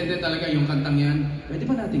 Hindi talaga yung kantang yan. Pwede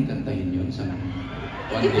ba natin kantahin yun sa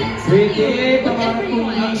one day? pwede, Whatever you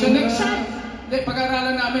want. Sa next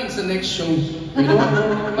pag-aaralan namin sa next show. Pwede ba?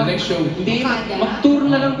 Sa next show. Hindi, mag-tour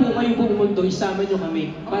na lang po kayo buong mundo, isama nyo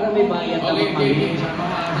kami para may bayad Okay, naman okay. kami. Sama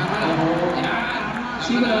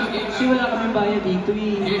ka. Kasi wala kaming bayad dito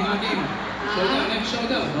eh. Game. So, next show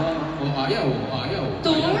daw. Ayaw.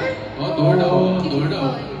 Tour? Tour daw.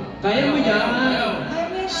 Kaya mo yan. Ayaw.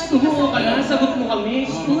 Gusto ka na, sagot mo kami.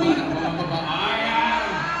 Uy, Ayaw.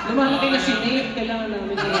 lumalaki na si Nate, kailangan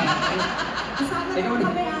namin na. Ikaw na.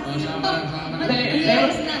 Sama.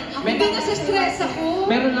 Hindi nasa-stress ako.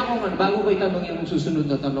 Meron akong bago ko itanong yung susunod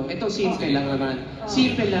na tanong. Ito simple lang naman.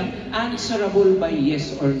 Simple lang. Answerable by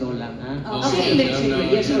yes or no lang, ha? Okay. Simple.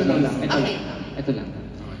 Yes or no lang. Ito Okay. lang. Ito lang.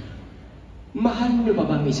 Mahal niyo pa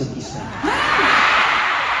ba ang isa't isa?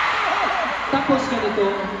 Tapos ganito,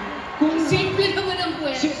 kung... Simple naman ang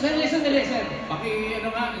kwento. Sandali, sir.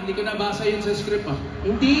 Hindi ko nabasa yun sa script ah.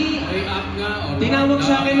 Hindi. May app nga or Tinawag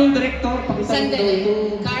sa akin ng director. Pakita mo Sandali. daw ito.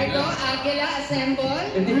 Cardo, Aguila, Assemble.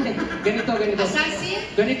 Hindi. Ganito. Assassin.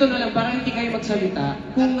 Ganito na lang, para hindi kayo magsalita.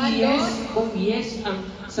 Kung yes ang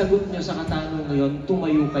sagot nyo sa katanong ngayon,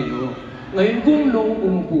 tumayo kayo. Ngayon, kung no,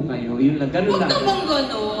 umupo kayo. Yun lang, ganun Huwag lang. namang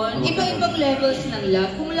ganon. Iba-ibang levels ng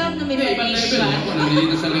love. Kung love na may Hindi, ibang level. siya. Ako,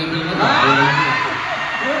 nandito sa level na.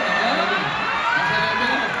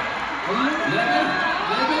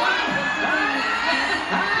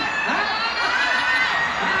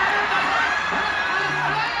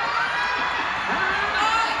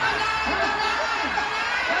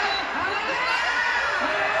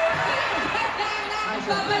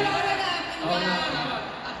 Babalaran namin yan.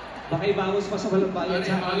 Baka ibawas pa sa walang bayan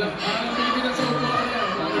sa akin. Alam, Pilipinas sa upo.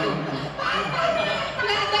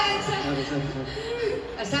 Nadaan sa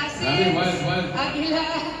Assassin. Wild. Aguila.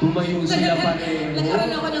 Tumayo sila pa rin.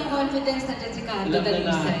 Nagkaroon ako ng confidence na dyan si Cardo Alam na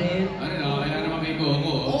Dalisay. natin. Kaya naman kay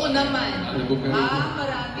Coco. Oo naman. Marami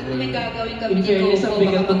kung may gagawin kami In fairness, ang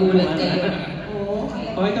bigat ng magulat ulan. kayo.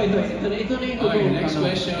 Oh, ito na yung Okay, tutuong next tanong.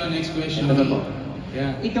 question. Ito po.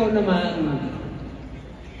 Yeah. Ikaw naman,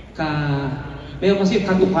 meron kasi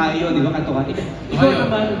katukayo, di ba katukayo? Ikaw Kayo.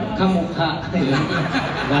 naman, kamukha. Diba?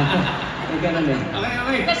 May ganun eh.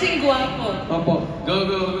 Okay. Kasing gwapo. Opo. Go.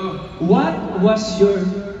 What was your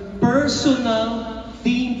personal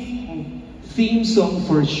theme song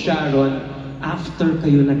for Sharon after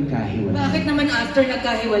kayo nagkahiwalay? Bakit naman after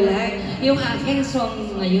nagkahiwalay? Yung aking song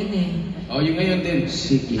ngayon eh. Oh, yung ngayon din.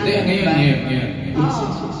 Sige. Hindi, ngayon. Yes.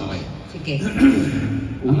 Okay. Sige.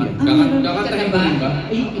 Kakantahin ko rin ba?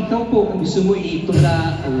 Ikaw po, kung gusto mo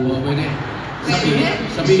itula Oo, o pwede.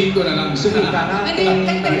 Sabihin ko na lang. gusto mo ikarate. Hindi,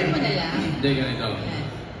 kantahin mo na lang. Hindi, ganito.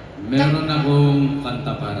 Meron akong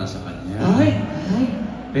kanta para sa kanya. Ay!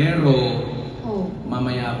 Pero, Oh.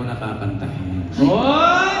 mamaya ako nakakantahin.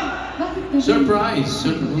 Oy! Bakit ba? Surprise!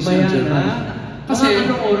 Mamaya na. Kasi,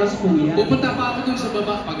 Anong oras po yan? pupunta pa ako dun sa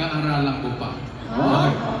baba, pag-aaralan ko pa.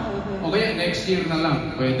 Okay. O kaya next year na lang,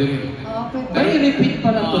 pwede rin. Ay, repeat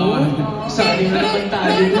pala to. Sabi na naman tayo.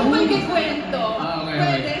 Meron akong ikikwento. Okay.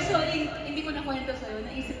 Pwede, so hindi ko na kwento sa'yo.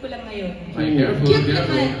 Naisip ko lang na ngayon. Ay, careful, Cute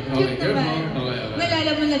careful. naman. Okay, Cute careful. naman. Okay, okay. Nalala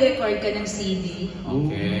mo nag-record ka ng CD.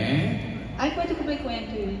 Okay. Ay, pwede ko ba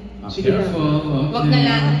ikwento yun? Sige, careful. Okay. Huwag na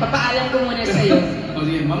lang. Papaalam ko muna sa'yo. O,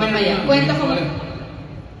 sige, Mamaya. Kwento ko.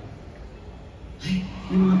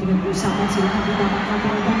 May mga pinag-uusapan sila hindi dapat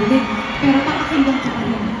magpapagdamili. Pero pakakinggan ko pa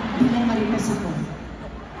rin. Bilang maripas ako.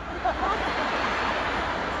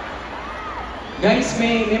 Guys,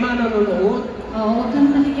 may mga nanonood. Oo, huwag kang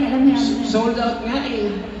nakikialam yan. Sold out nga eh.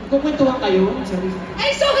 Kukwentuhan kayo. Sorry.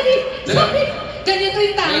 Ay, sorry! Sorry! Ganito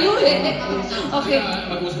yung tayo eh. Okay.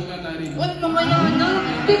 Mag-usap na tayo rin. Huwag mamaya na.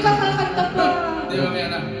 Di ka kakanta pa. Di ba, meron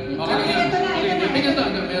na? Okay, Okay, ito na, ito na. May kanta,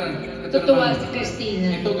 meron. Ito Tutuwa naman. si Christina.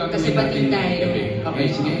 Ito gagawin Kasi natin. bating tayo. Okay,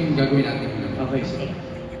 sige, gagawin natin. Okay, sige.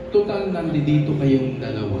 Total, nandito kayong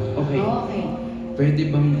dalawa. Okay. Okay. Pwede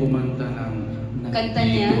bang kumanta ng Kanta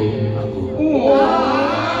niya? Nandito Ako?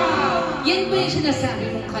 Wow! Yan ba yung sinasabi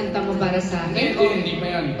mong kanta mo para sa akin? Hindi pa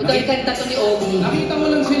yan. O dahil kanta to ni Ogie? Nakita mo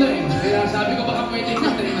lang sila eh. Kaya sabi ko baka pwede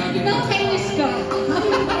hintayin natin. Nakakainis ka.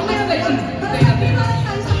 Okay na ba yun? Hintayin natin.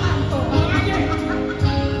 Tayo sa kanto.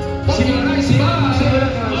 Simula na.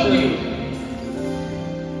 Okay.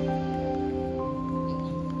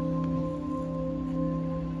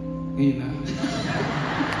 Ngayon na.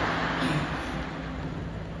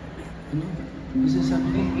 Ano? Masasabi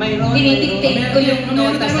ko? Mayroon. Dinidictate ko yung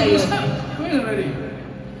nota sa'yo. Kaya ready.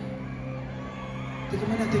 Teka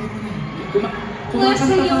muna. Kumakanta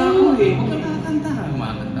Nasa'yo. pa ako eh. Huwag kang kakanta.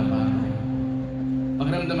 Kumakanta pa ako.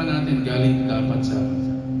 Pakiramdaman natin, galing dapat sa...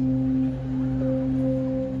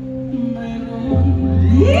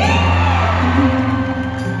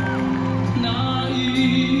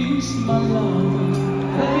 Nais malaman.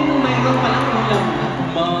 Sabi nung mayroon palang ulam na.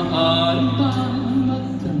 Maaari bang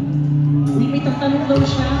magtanong? Uy, may tatanong daw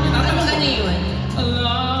siya. Ano yun?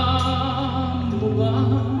 Alam mo ba?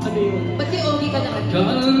 Ano yun? Ba't yung Ogie ka nakanta?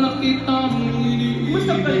 Tagal na kitang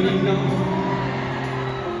Matagal na. iniibig.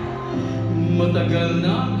 Matagal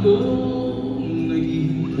na akong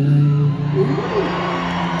naghihintay.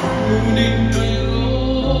 Ngunit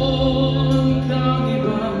mayroon kang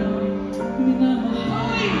ibang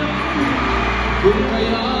minamahal. Kung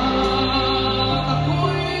kaya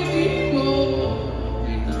ako'y di mo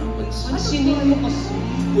pinapansin. Sinin mo kasi.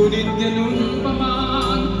 Ngunit ganun pa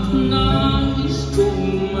man, nais kong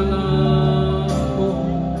malaman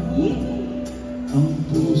ang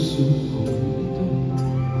puso ko ito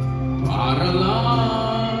para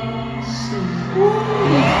lang sa'yo.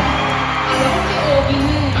 Alam ko kay Ogie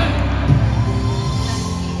na eh.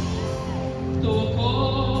 Ito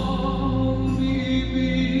akong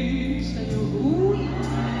umiibig sa'yo.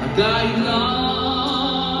 Agad na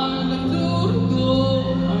nagdurugo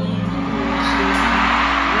ang puso.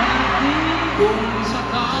 Kung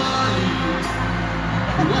sakali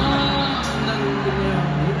iwanan ko na,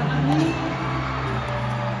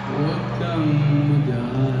 huwag kang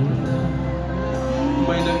mag-alala.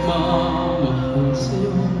 May nagmamahal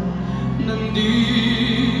sa'yo,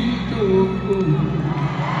 nandito ako.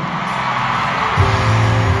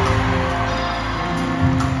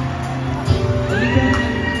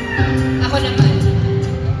 Ako naman.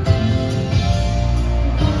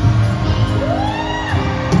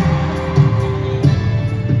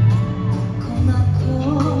 Kung ako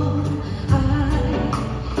ay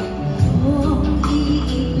iyong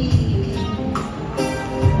iibigin,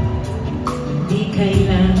 di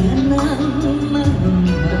kailangan ng mangamba.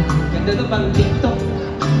 Ganda to pang TikTok.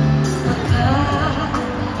 Baka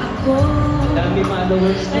ako Dami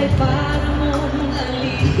followers ay to. para mong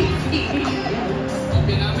alipin.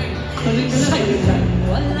 Okay namin. Tuloy ka na kayo.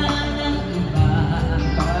 Wala nang iba.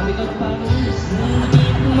 Marami kang followers.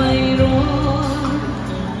 Ngunit mayroon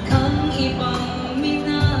kang ibang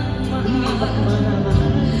minamahal.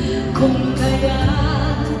 Kung kaya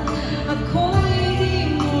ako'y di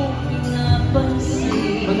mo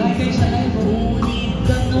pinapansin. Mag-hi kayo sa live. Ngunit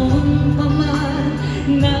ganun pa man,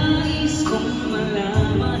 nais kong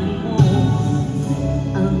malaman mo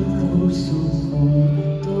ang puso kong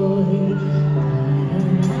ito'y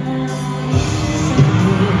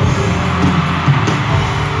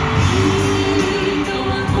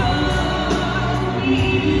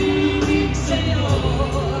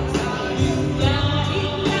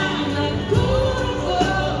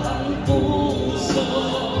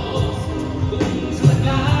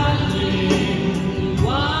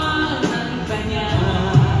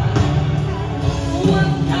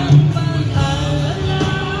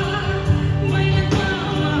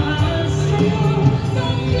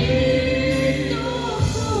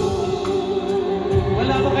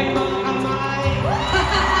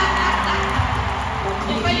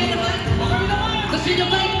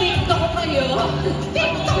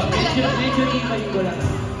medyo ibahin ko lang.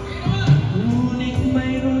 Ngunit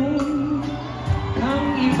mayroon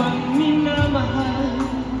kang ibang minamahal.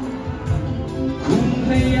 Kung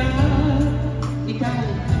kaya ikaw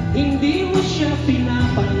hindi mo siya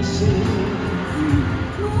pinapansin.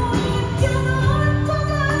 Ngunit gano'n pa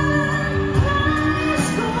man, nais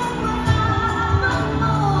kong malaman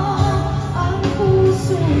mo ang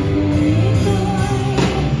puso ko ito'y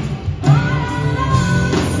para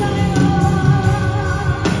lang sa'yo.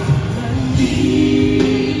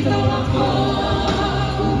 Nandito ako,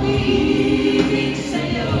 umiibig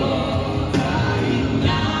sa'yo. Kahit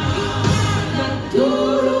na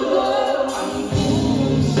nagdurugo ang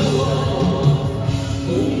puso,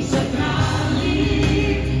 kung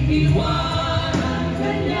sakaling iwanan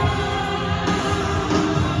ka niya,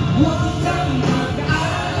 huwag kang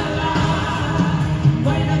mag-alala,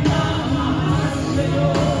 may nagmamahal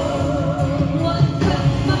sa'yo. Huwag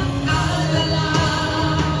kang mag-alala,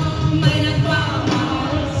 may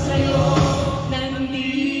nagmamahal sa'yo.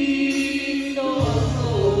 Nandito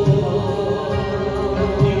ako.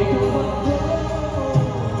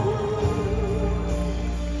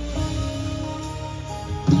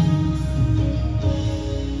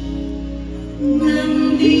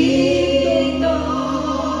 Nandito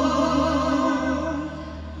ako.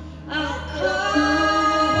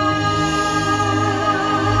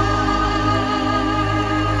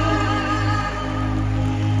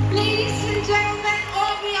 Ladies and gentlemen,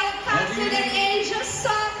 Aubrey Alcacid and Angel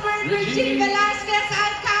Songbird, Regine Velasquez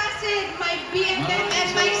Alcacid, my BFF and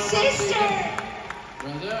my sister.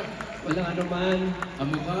 Brother, Walang ano man.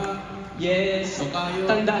 kamukha, Yes. Tokayo.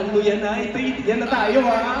 Tandaan mo yan ha. Yan na tayo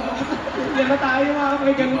ha. Yan na tayo ha.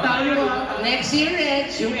 May ganun tayo ha. Next year, Reg,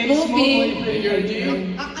 Yung ex mo, movie. boyfriend yun.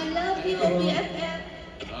 I love you, BFF.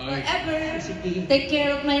 Forever. Sige. Take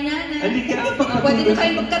care of my nana. Halika. Pwede na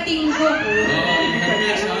kayo magkatingko.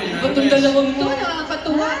 Itong dalawang to,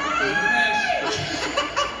 nakakatuwa.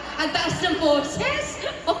 Ang taas ng boses.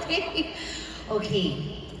 Okay. Okay.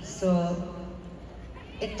 So,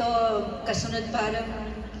 ito, kasunod parang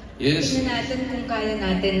Yes. tignan natin kung kaya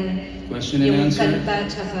natin Question and yung answer. kanta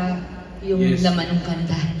tsaka yung Yes. laman ng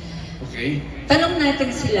kanta. Okay. Tanong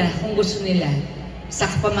natin sila kung gusto nila sa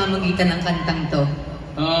pamamagitan ng kantang to.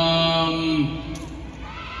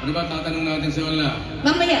 Ano ba tatanong natin sa wala?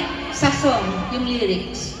 Mamaya, sa song, yung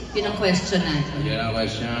lyrics, yun ang question natin. Yan ang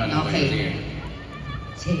question. Okay. Sige.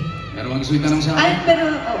 Sige. Meron kang gusto itanong sa Ay, akin?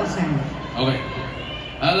 pero, oo, sana. Okay.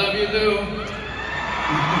 I love you too.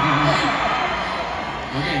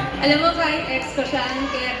 Okay. Alam mo, kahit ex ko siya,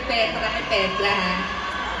 kaya Petra, ha?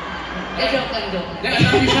 Joke lang, joke lang. I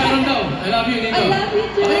love you, Sharon daw. I love you dito. I love you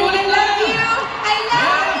too. Okay, I love you. I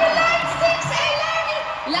love you. Light sticks. I love you.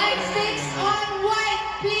 Light sticks on white,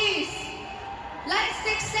 please. Light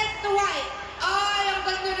sticks set to white. Ay, ang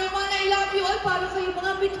ganda naman. I love you. Ay, parang kayo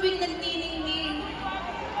mga between nagniningning.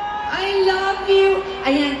 I love you.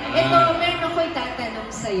 Ayan. Ito, meron ako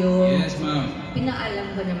itatanong sa'yo. Yes, ma'am.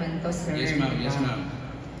 Pinaalam ko naman to, sir. Yes, ma'am. Yes, ma'am.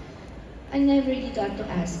 I never really got to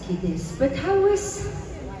ask you this, but how was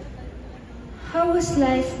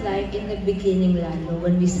life like in the beginning, Lalo,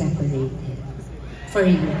 when we separated? For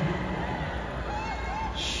you?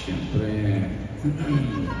 Siyempre,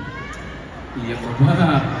 iyak ka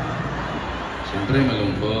ba? Siyempre,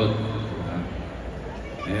 malungkot. Diba?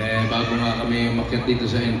 Bago nga kami umakyat dito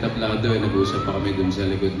sa entablado, nag-uusap pa kami dun sa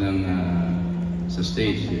likod ng sa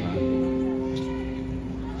stage, di ba?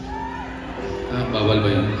 Bawal ba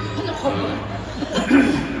yun? Ano ka ba?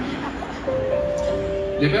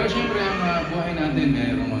 Pero siyempre, ang buhay natin,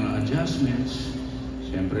 mayroong mga adjustments.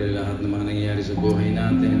 Siyempre, lahat ng mga nangyayari sa buhay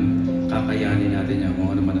natin, kakayanin natin yan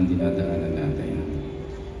kung ano man ang dinadaanan natin.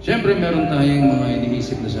 Siyempre, meron tayong mga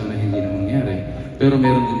iniisip na sana hindi na mangyari, pero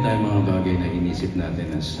meron din tayong mga bagay na inisip natin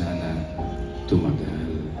na sana tumagal.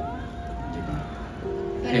 Diba?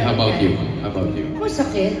 How about you? How about you?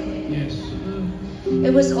 Masakit. Yes.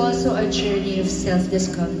 It was also a journey of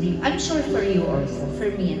self-discovery. I'm sure for you also, for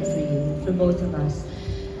me and for you, for both of us.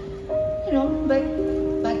 You know, but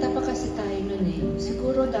bata pa kasi tayo nun eh.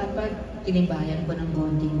 Siguro dapat tinibayan ko ng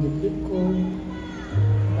konting dibdib ko.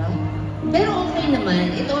 Diba? Pero okay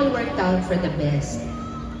naman. It all worked out for the best.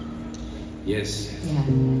 Yes. Yeah.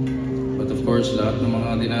 But of course, lahat ng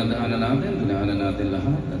mga dinaanan natin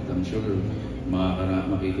lahat. At I'm sure,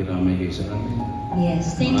 makikiramay kayo sa amin.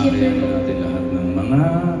 Yes, thank you for... Makakayanan natin lahat ng mga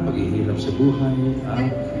paghihirap sa buhay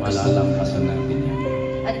at malalampasan natin yan.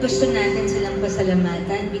 At gusto natin silang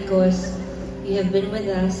pasalamatan because you have been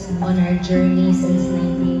with us on our journey since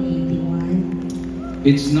 1981.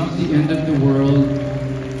 It's not the end of the world.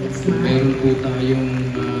 It's not. Meron po tayong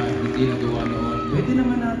hindi nagawa noon. Pwede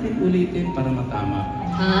naman natin ulitin para matama.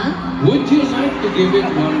 Huh? Would you like to give it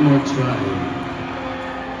one more try?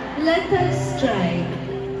 Let us try.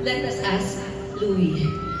 Let us ask Louie.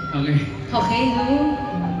 Okay. Okay, Lou?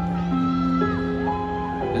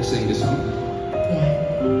 Let's sing the song. Yeah.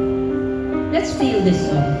 Let's feel this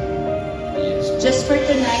song. Yes. Just for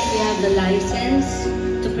tonight, we have the license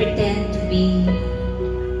to pretend to be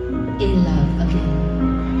in love again.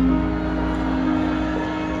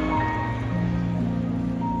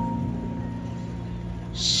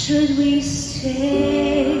 Should we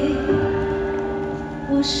stay,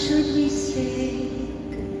 or should we say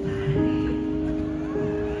goodbye?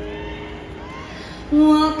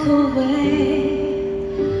 Walk away,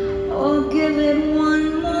 or give it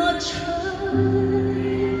one more try?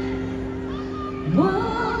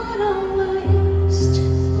 What a waste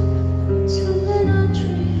to let our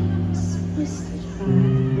dreams miss the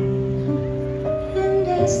fire. And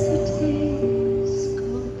as the days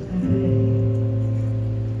go by,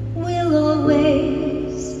 we'll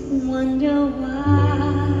always wonder why.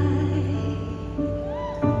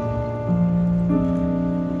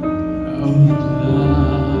 I would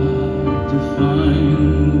love to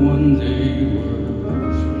find one day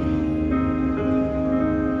we're free.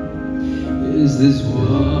 Is this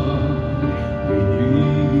what we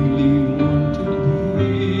really want to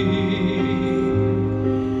be?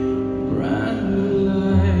 Brand new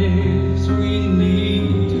lives we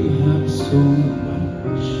need to have so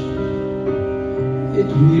much. It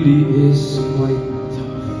really is quite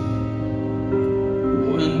tough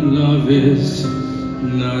when love is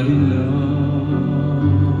not enough.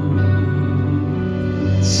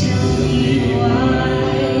 Tell me why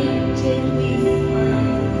did we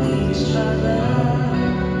find each other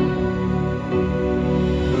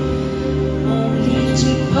only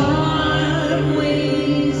to part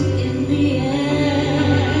ways in the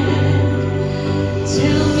end?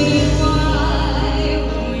 Tell me why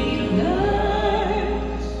we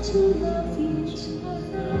learned to love each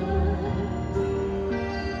other,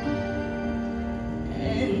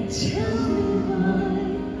 and tell me why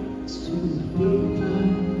two people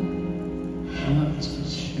Have to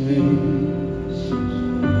change.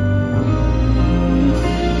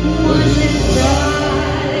 Was it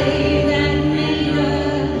pride that made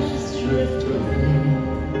us drift away?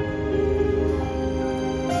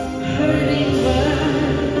 Hurting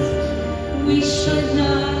words we should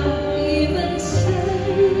not even say.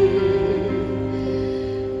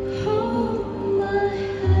 Hold my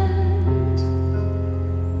hand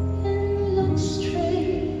and look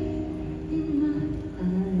straight in my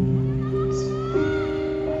eyes.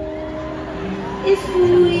 If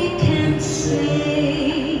we can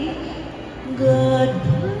say goodbye,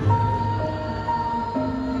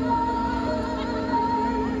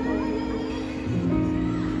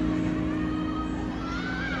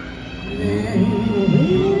 then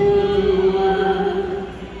we'll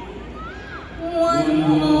one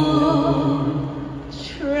more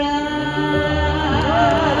try.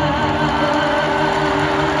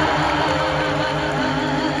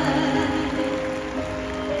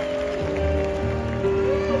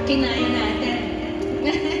 Kinaya natin.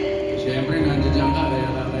 Siyempre, nandiyan ka, kaya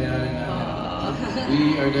kakayanin natin.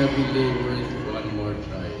 We are definitely worth one more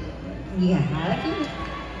try. Right? Yeah.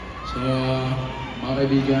 So, mga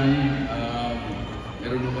kaibigan,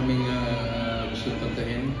 meron mo kaming gusto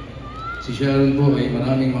kantahin. Si Sharon po ay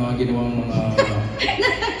maraming mga ginawang mga...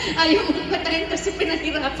 Ayaw mo patayin kasi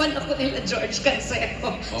pinahirapan ako nila George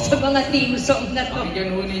Concepcion sa mga theme song na to.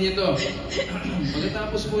 Pakinggan ho ninyo to.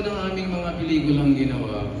 Pagkatapos po ng aming mga pelikulang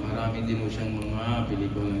ginawa, marami din po siyang mga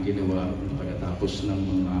pelikulang ginawa pagkatapos ng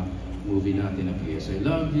mga movie natin na PS I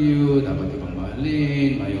Love You, Dapat Ibang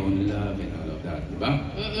Mahalin, My Own Love, and all of that, di ba?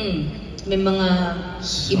 May mga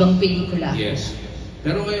ibang pelikula. Yes.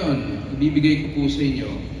 Pero ngayon, ibibigay ko po sa inyo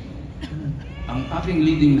ang aking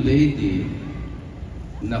leading lady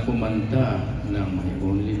na kumanta ng My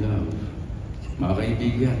Only Love. Mga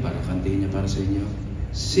kaibigan, para kantahin niya para sa inyo,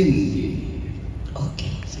 Cindy. Okay.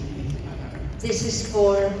 This is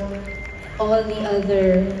for all the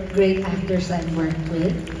other great actors I've worked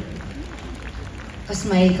with.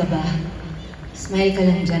 Smile ka ba? Smile ka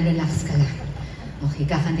lang dyan, relax ka lang. Okay,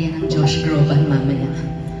 kakantayan ng Josh Groban mamaya.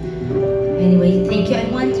 Anyway, thank you. I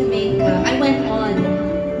went on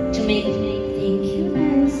to make, thank you,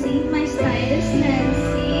 Nancy, my stylist,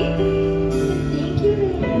 Nancy. Thank you,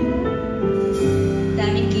 Ren.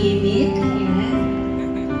 Daming gimmick, ayan.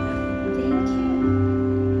 Thank you.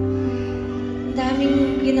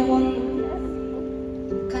 Daming ginawang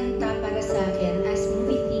kanta para sa akin as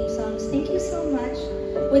movie theme songs. Thank you so much.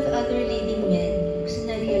 With other leading men, kasi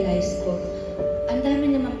na-realize ko, ang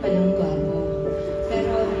dami naman palang gwapo.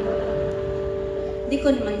 Pero, di ko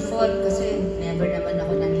naman fault kasi never naman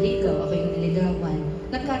ako nanligaw. Ako yung niligawan.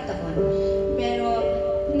 Nagkataon. Pero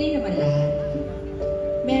hindi naman lahat.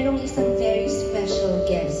 Merong isang very special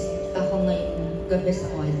guest ako ngayong gabi sa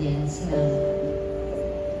audience na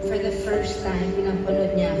for the first time,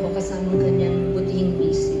 pinapanood niya ako kasama ng kanyang butihing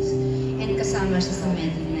misis. And kasama siya sa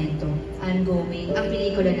medley na ito. Ang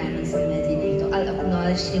pelikula namin sa medley na ito. I'll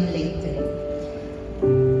acknowledge him later.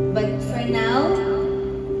 But for now,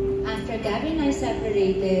 after Gabby and I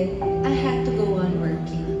separated, I had to go on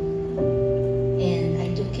working. And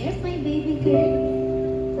I took care of my baby girl,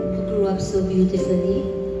 who grew up so beautifully.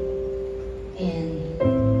 And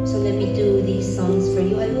so let me do these songs for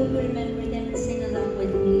you. I hope you remember them and sing along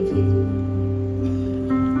with me if you do.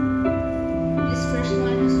 This first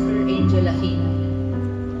one is for Angel Aquino.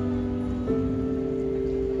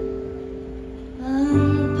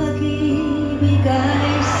 Ang pag-ibig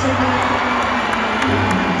ay sabihin,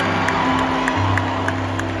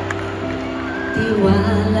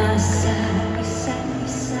 tiwala sa isa't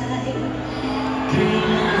isa'y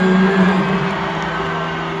kailangan.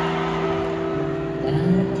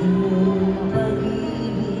 Dati mong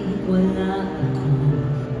pag-ibig, wala akong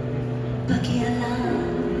pakialam.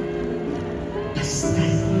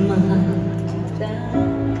 Basta't mahal kita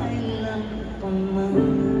kailan pa man.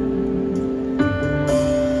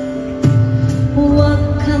 Huwag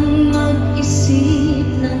kang mag-isip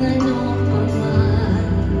ng ano pa man.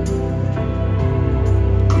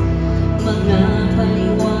 Mga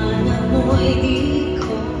paliwanag mo'y di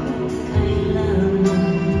ko kailangan.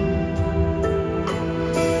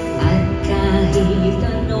 At kahit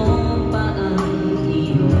ano pa ang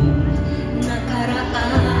iyong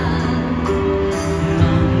nakaraan,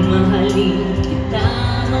 mamahalin kita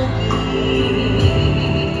maging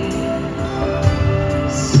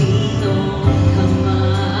sino ka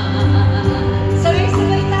man.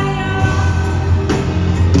 Sabay-sabay tayo!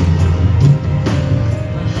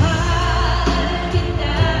 Mahal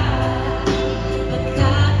kita,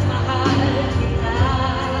 pagkat mahal kita.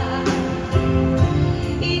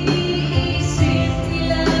 Iniisip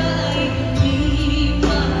nila ay hindi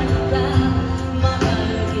mata, mahal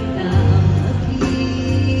kita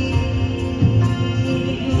maging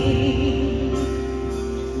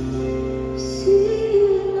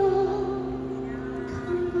sino ka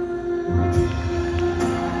man.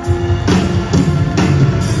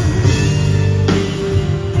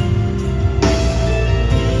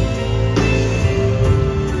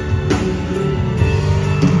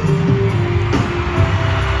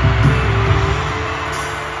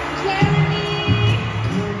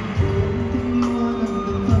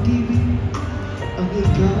 Ang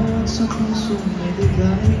ikaw sa pusong may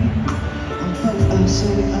ligay, ang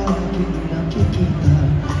pag-asa'y aking nakikita,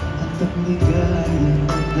 at ang ligayang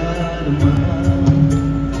nadarama.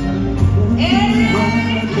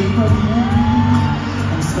 Iwan kay Maman,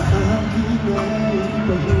 ang sa akin ay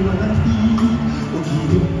pahiwati, o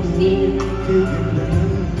hirap ko kay ganda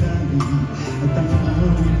ng gabi, at ang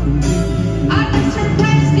awit kong hindi. At ang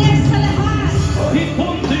surprise guest sa lahat! Kahit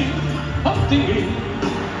konti ang tingin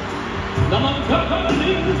na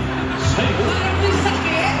magkakaling sa'yo Parang may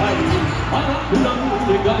sakit. ay para kulang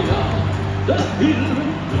ligaya dahil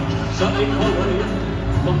sa ikaw ay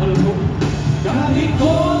mahal mo. Kahit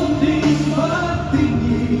konting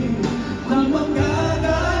pagtingin na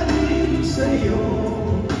magkagaling sa'yo,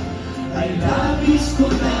 ay labis ko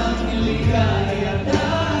ng ligaya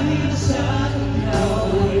dahil sa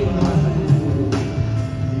ikaw ay mahal mo.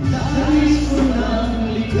 Labis ko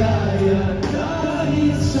ng ligaya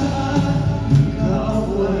dahil sa ikaw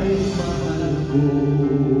ay mahal ko.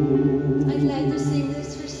 I'd like to sing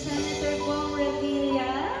this for Senator Bong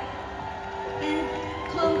Revilla and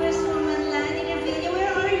Congresswoman Lani Revilla.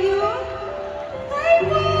 Where are you? Hi,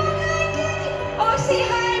 Bong! Hi, Daddy! Oh, say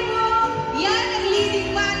hi, Bong! Yan ang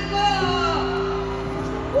leading man ko!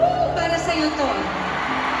 Woo! Para sa'yo to.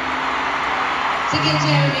 Sige,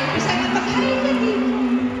 Jeremy. Bisa na mag-hi, Daddy.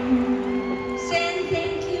 Sen,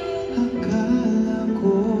 thank you. Akala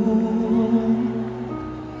ko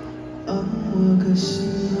ang wagas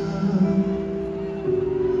ng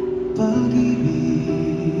pag-ibig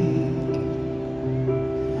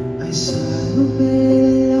ay sa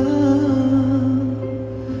nobela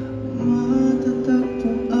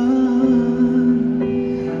matatagpuan,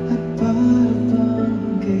 at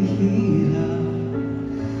parang kahirap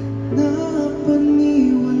na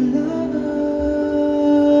paniwalaan.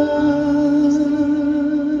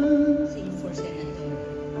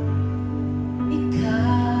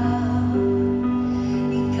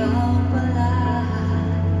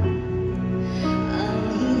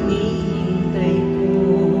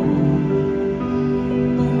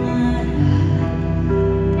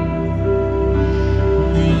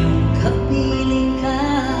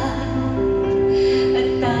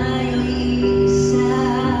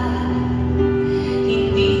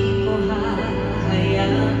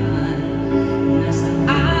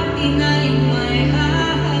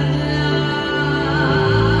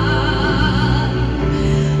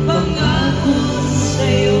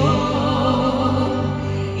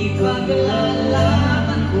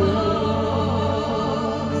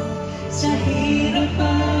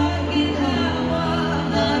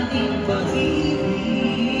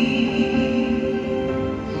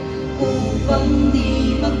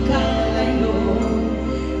 magkalayo.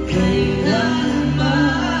 Kailan ba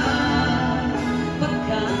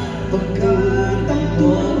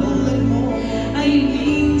pagkatagpuan mo ay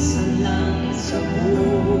minsan lang sa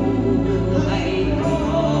buhay ko.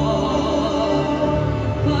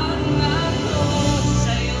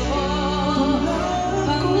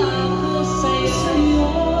 Pangako sa'yo,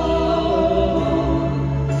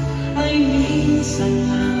 ay minsan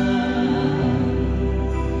lang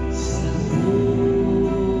sa buhay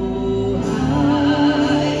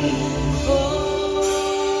ko.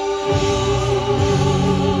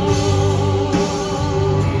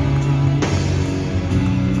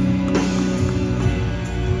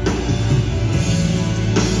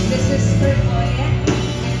 This is for Boya,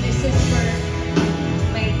 and this is for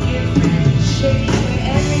my dear friend Sharon,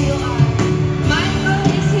 wherever you are. Michael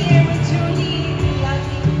is here with Julie. We love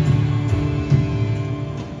you.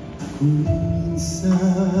 Minsan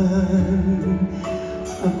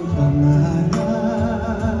ang pangarap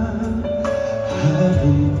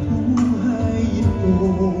habang buhay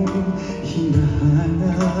mong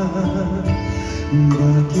hinahanap.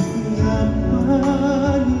 Bakit nga ba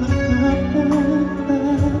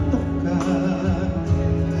nakapagtatak ka?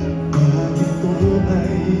 Bakit ito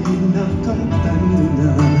ay nakamtan mo na?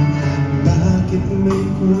 Bakit may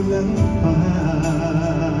kulang pa?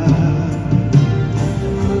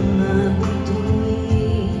 Mga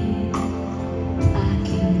bituin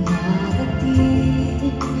aking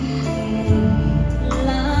narating,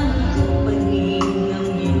 lang paning ang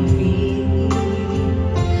ibig.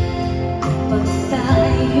 Kapag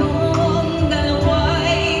tayong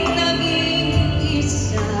dalawa'y naging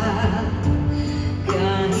isa,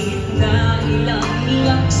 kahit na ilang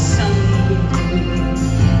laksang bituin,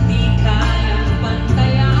 di kayang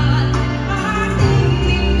pantayan ating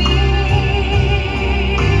bibig.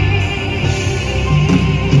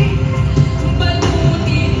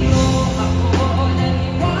 Balutin mo ako ng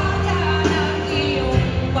iwala ng iyong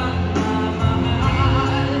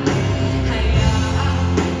pagmamahal. Hayaan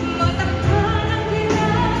matakpan ang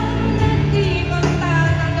hirap na di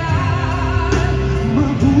magtatagal.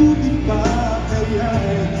 Mabuti pa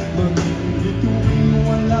kaya'y maging bituin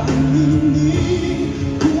walang ningning.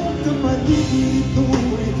 Kung kapalit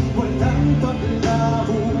nito'y walang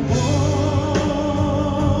paglahong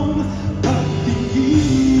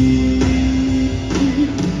pagtingin.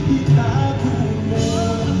 Itago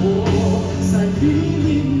mo ako sa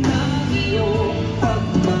lilim ng iyong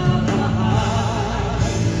pagmamahal.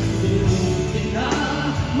 Birutin na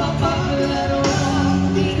mapaglaro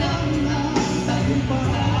ang tinangang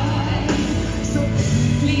tagumpay. Sa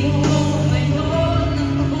piling mo ngayon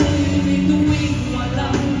ako'y bituin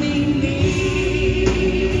walang tingin.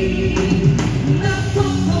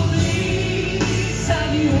 Nagtutuli sa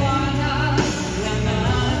liwanag ng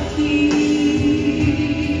ating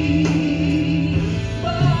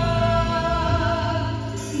pag-ibig.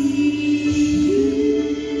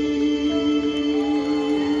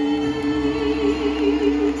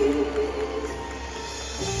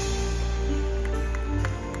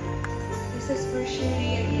 This is for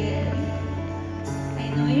Sherry again. I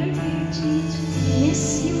know you're here, Gigi.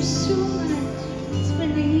 Miss you so much. It's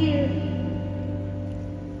been a year.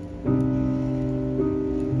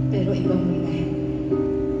 Pero iba muna.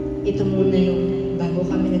 Ito muna yung bago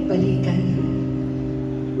kami nagbalikan.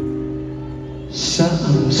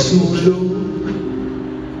 Saang sulok?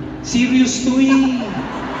 Serious to eh.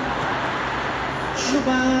 Ano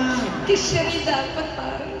ba? Kay Sherry dapat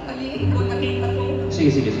parang mali ko nakita ko.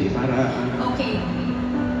 Sige. Para Okay.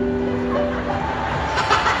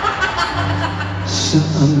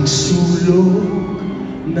 saang sulok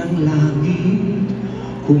ng langit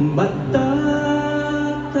kung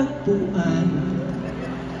matatagpuan,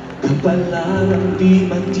 kapalarang di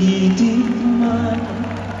matitikman,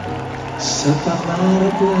 sa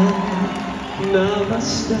pangarap lang na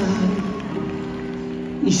masdan,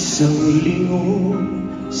 isang lingon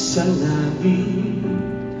sa langit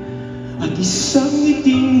at isang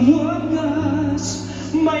iting wagas,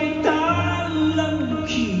 may talang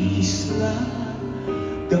kisla,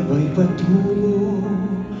 gabay patungo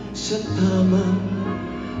sa tamang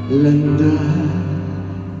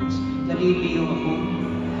landas. Naliliw ako.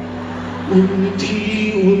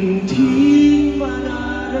 Unti-unting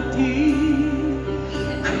mararating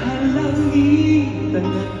kalangitan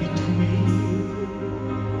at bituin.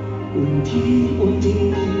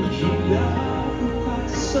 Unti-unting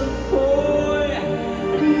kinabukas ako'y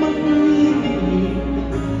magnilig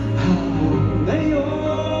hapon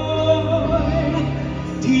ngayon.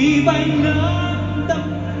 Tibay ng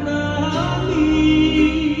damdamin,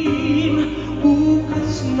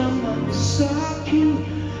 bukas naman sa'king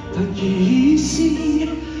pag-iisip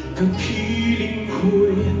kapiling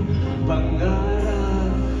ko'y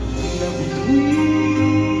pangarap na bituin.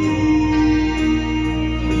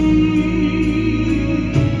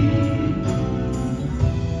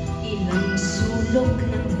 Ilang sulok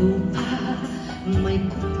ng lupa, may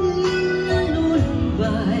kutling na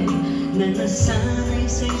lulumbay na nasanay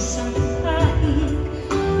sa isang kahit,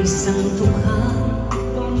 isang tukhang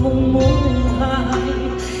pamumuhay,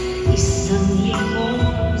 isang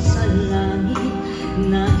limong sa langit,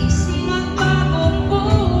 nais magbagong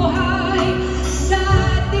buhay sa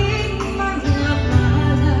ating mga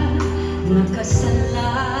palad,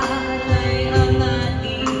 nakasalalay ang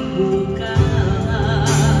ating bukas.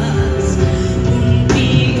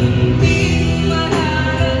 Unti-unting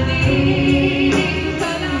mararating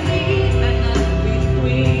kalangitan at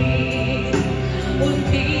bituin,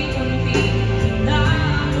 unti-unting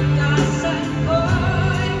kinabukasan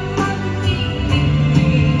ko'y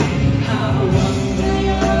magtitingin. Hawak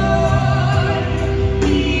ngayon,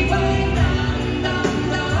 tibay ng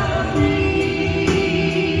damdamin.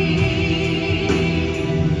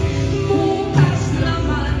 Bukas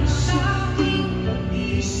naman sa'king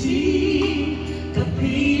pag-isip,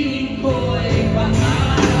 kapiling ko'y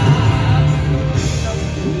pangarap na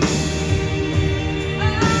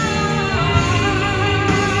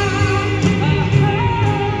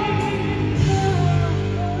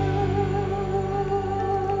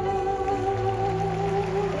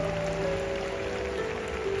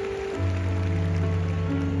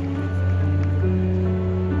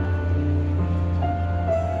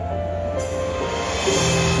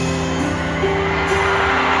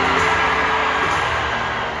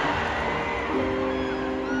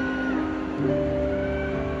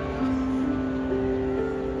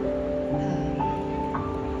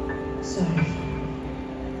Sorry.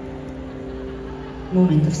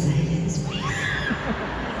 Moment of silence, please.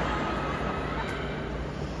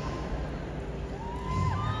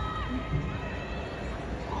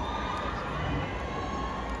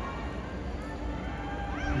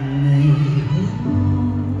 Ngayon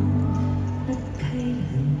at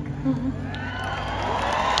kailan ka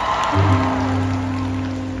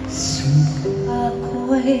suka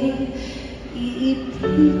ko'y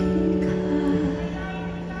iibigin ka.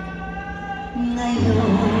 Ngayon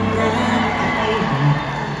na kailan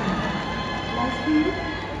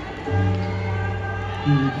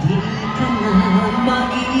hindi ka na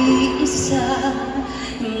mag-iisa.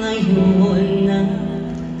 Ngayon na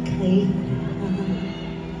kailan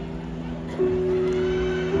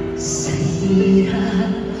sa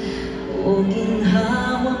hirap o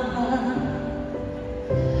ginhawa ka,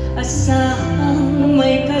 asahang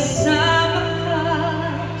may kasama ka,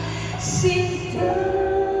 sinta.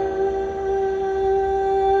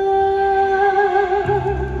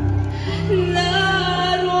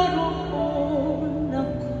 Naroroon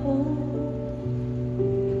ako,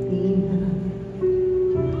 Nina.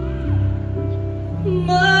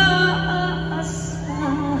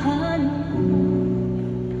 Maaasahan mo,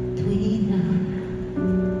 tuwina.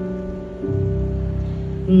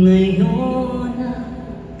 Ngayon at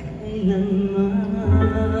kailanman,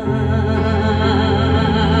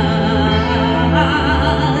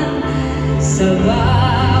 sa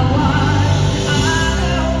bawat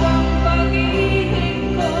araw ang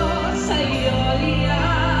pag-ibig ko sa'yo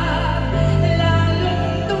liyak,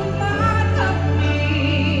 lalong tumatamis,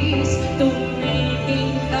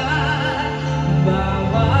 tumitingkat.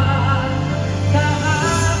 Bawat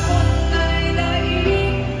kahapon ay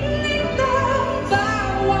daig nitong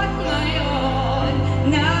bawat ngayon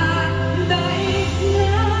na daig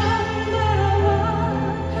ng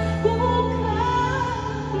bawat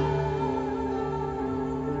bukas.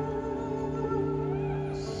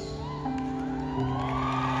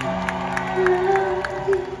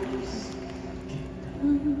 Labis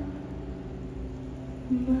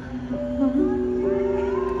kitang mahal.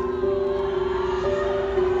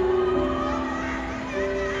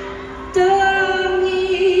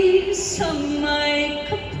 Tangis ang may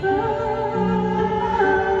kapal.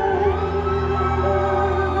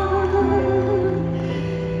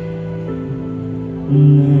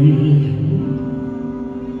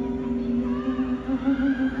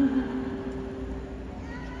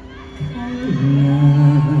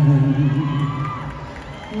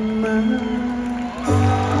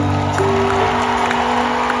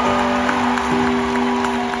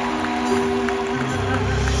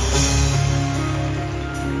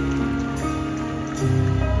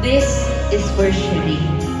 This is for Sharon.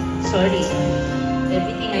 Sorry.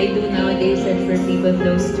 Everything I do nowadays is for people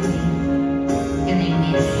close to me. And I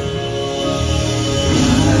miss.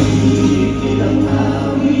 Ang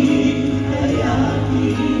awit ay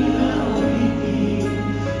aking awitin,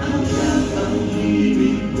 ang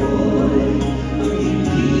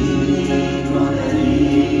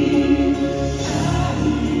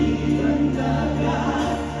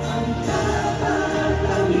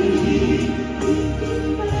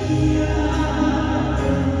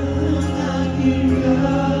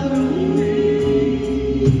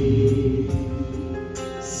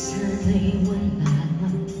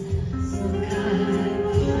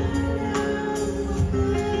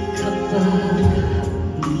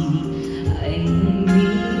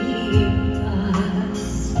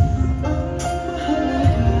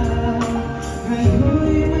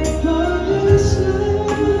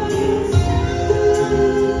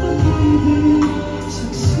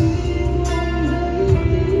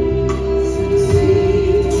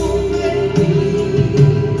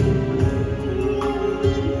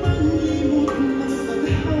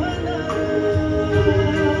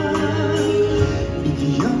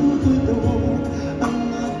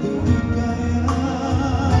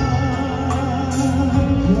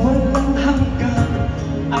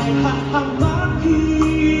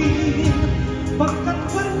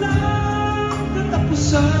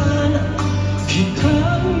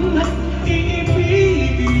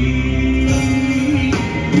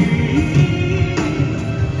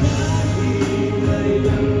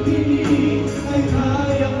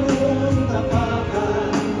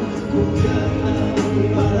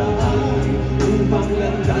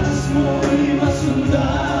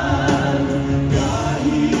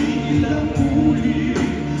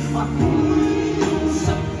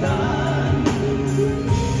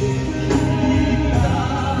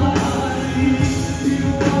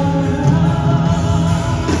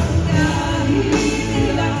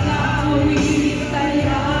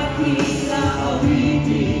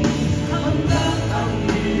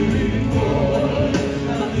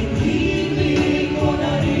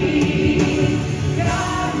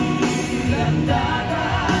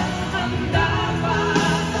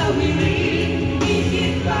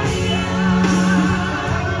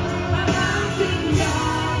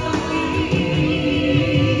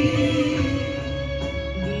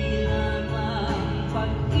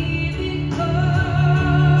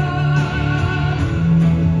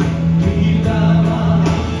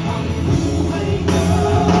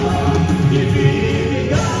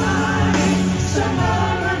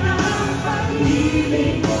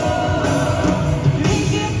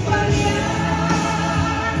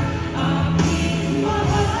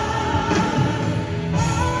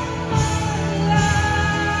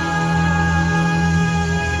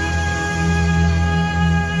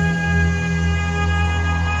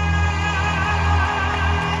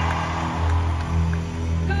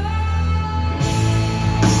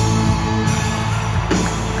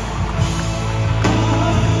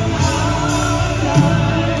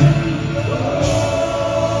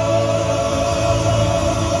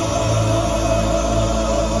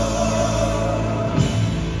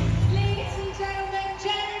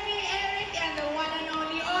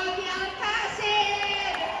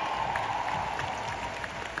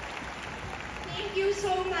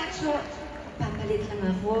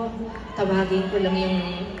tawagin ko lang yung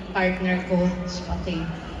partner ko. Okay.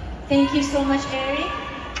 Thank you so much, Eric.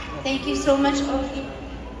 Thank you so much, Ovi.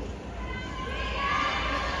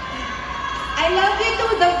 I love you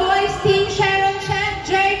too, the voice team, Sharon,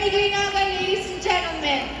 Jeremy Grinaga, ladies and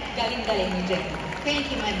gentlemen. Galing-galing ni Jen.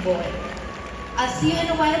 Thank you, my boy. I'll see you in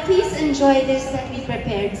a while. Please enjoy this that we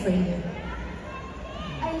prepared for you.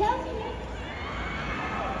 I love you.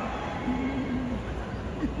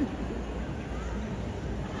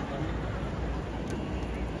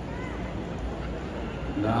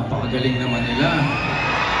 Napakagaling naman nila.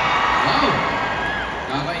 Wow!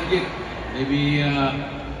 Kakaingit. Maybe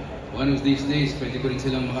one of these days, pwede ko rin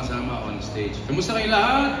silang makasama on stage. Kamusta kayo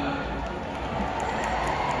lahat?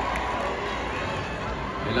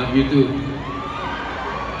 I love you too.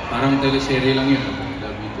 Parang teleserye lang yun. I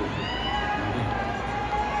love you too. Okay.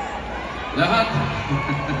 Lahat.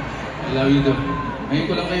 I love you too. Ngayon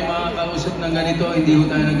ko lang kayo makakausap ng ganito. Hindi ko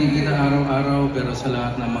tayo nagkikita araw-araw. Pero sa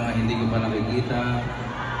lahat ng mga hindi ko pa nakikita,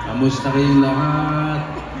 kamusta kayong lahat?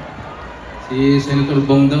 Si Senator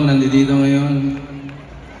Bong daw nandito ngayon.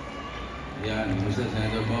 Ayan, kamusta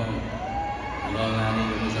Senator Bong? Hello, Nani,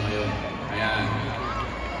 kamusta kayo? Ayan.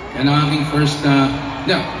 Yan ang aking first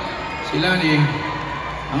si Lani,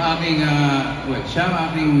 ang aking, siya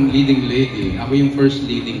ang aking leading lady. Ako yung first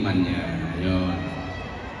leading man niya. Ayun.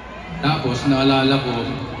 Tapos, naalala ko,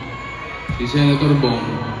 si Senator Bong,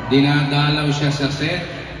 dinadalaw siya sa set.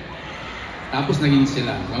 Tapos, naging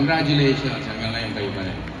sila. Congratulations. Hanggang ngayon kayo pa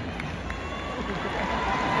rin.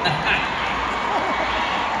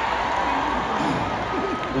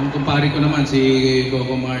 Kung kumpare ko naman, si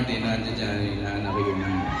Coco Martin, nandiyan dyan,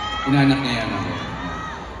 inanak niya yan ako.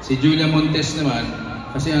 Si Julia Montes naman,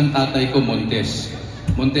 kasi ang tatay ko Montes.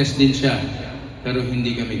 Montes din siya, pero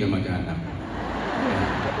hindi kami kamag-anak.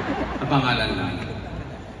 Kapangalan lang.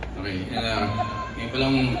 Okay, ngayon pa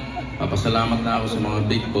lang papasalamat na ako sa mga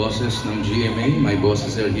big bosses ng GMA. My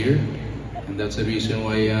bosses are here. And that's the reason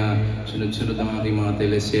why sunod-sunod ang ating mga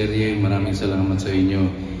teleserye. Maraming salamat sa inyo.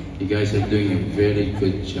 You guys are doing a very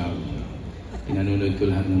good job. Pinanonood ko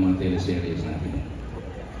lahat ng mga teleseries natin.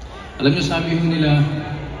 Alam niyo, sabi ko nila,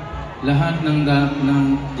 lahat ng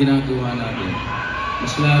ginagawa natin,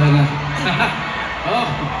 mas lara na. Oh!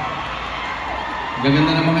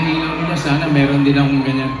 Gaganda ng mga ilaw nila. Sana meron din akong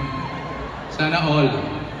ganyan. Sana all.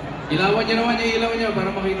 Ilawan niyo naman yung ilaw niyo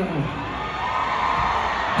para makita ko.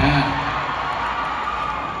 Ayan.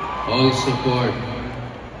 All support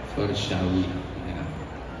for Shawi. Ayan.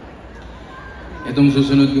 Itong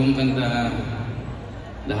susunod kong kanta,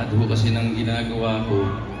 lahat ho kasi ng ginagawa ko,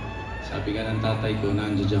 sabi nga ng tatay ko,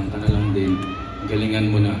 nandiyan ka na lang din,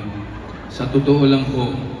 galingan mo na. Sa totoo lang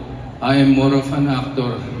po, I am more of an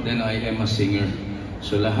actor than I am a singer.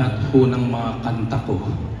 So lahat po ng mga kanta ko,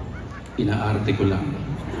 inaarte ko lang.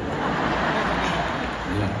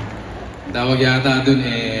 Ayan. Tawag yata dun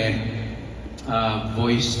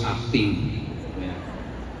voice acting. Ayan.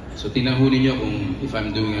 So tinahunin niyo kung if I'm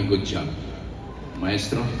doing a good job.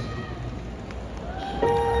 Maestro?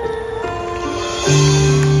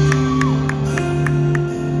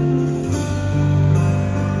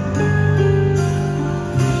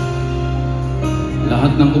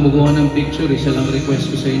 Lahat ng kumukuha ng picture, isa lang request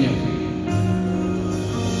ko sa inyo.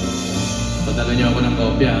 Padala niyo ako ng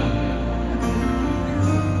kopya.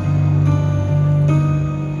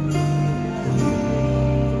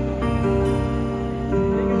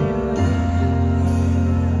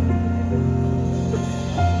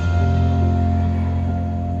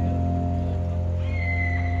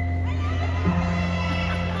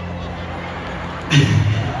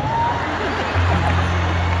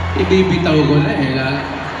 Ibibitaw ko na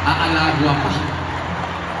aalagwa pa.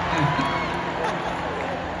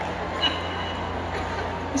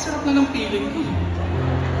 Masarap na ng feeling ko.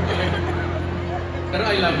 Pero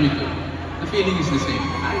I love you too. The feeling is the same.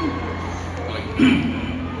 Okay.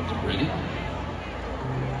 Ready?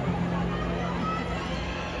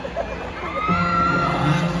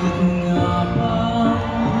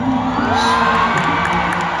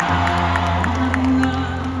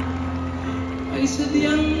 Ay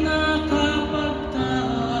sadyang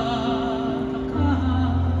nakapagtataka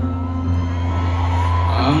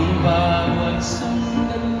ang bawat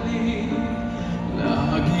sandali,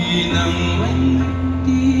 lagi nang may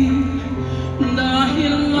ngiti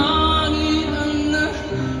dahil lagi ang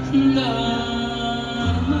nadarama.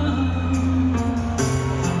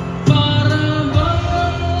 Para bang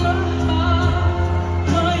ang lahat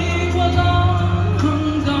ay walang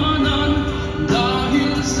hangganan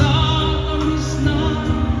dahil sa tamis na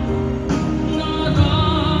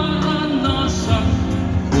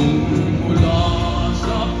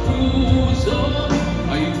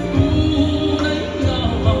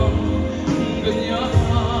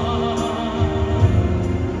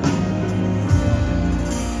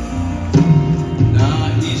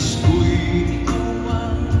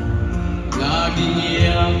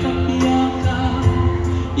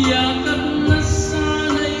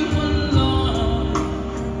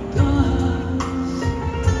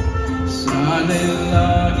Sana'y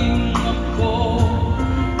laging ako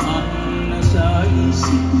ang nasa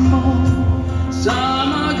isip mo, sa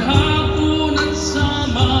maghapon at sa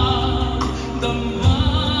magdamag.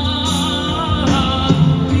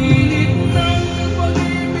 Pilit ng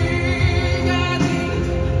pag-ibig ating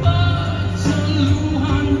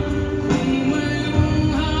pagsaluhan, kung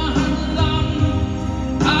mayroong hahalang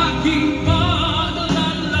aking paglalaban.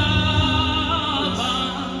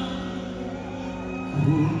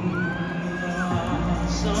 Kung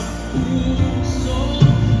nasa puso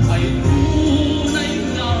ay tunay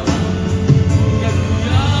na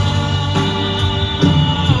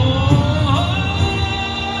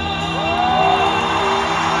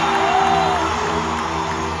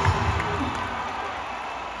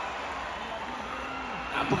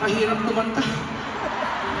napakahirap kumanta.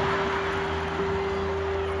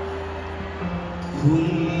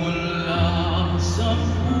 Kung wala sa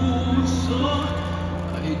puso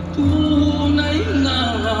ay tunay na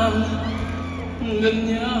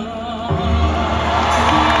ganyan.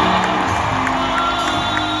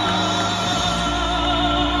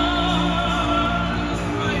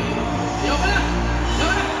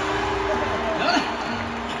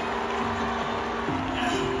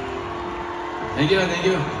 Thank you, thank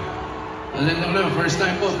you. First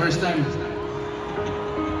time po, first time.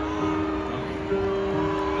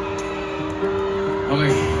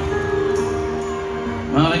 Okay.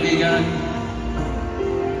 Mga kaibigan,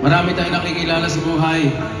 marami tayong nakikilala sa buhay.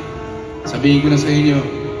 Sabihin ko na sa inyo,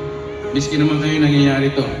 miski naman kayo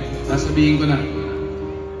nangyayari to, sasabihin ko na,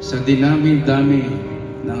 sa dinami-dami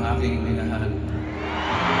ng aking minahal.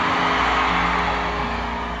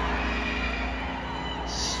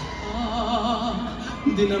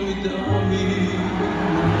 Dinami-dami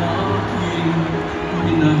ng aking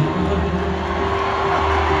minahal,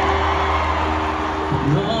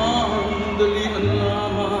 nang dalian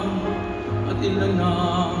lamang at ilan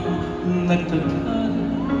ang nagtagal.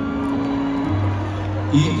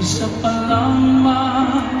 Iisa pa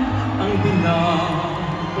lamang ang binabalikan,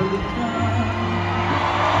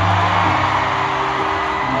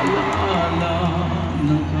 alaala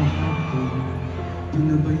ng kahapon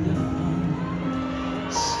pinabayaan.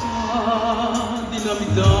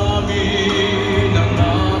 Dinami-dami ng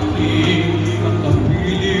aking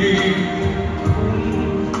kakapiling, kung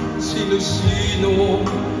sino-sino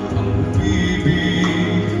ang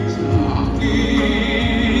bibig sa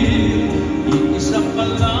akin. Iisa pa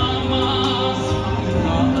lamang ang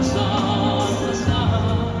inaasal-asal,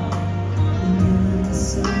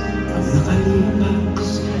 ang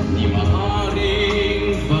nakalipas di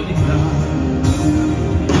maaaring balikan.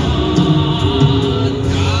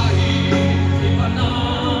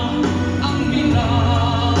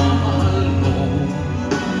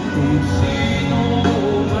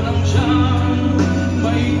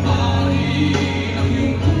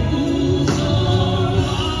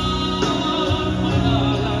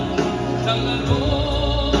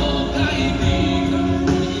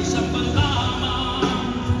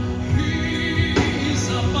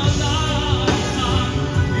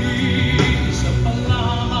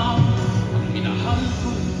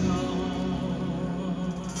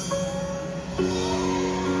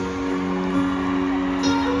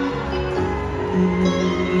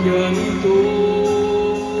 Ganito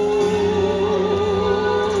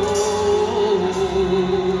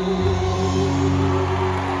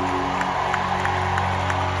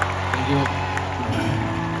thank you.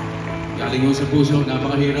 Galing mo sa puso,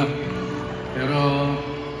 napakahirap. Pero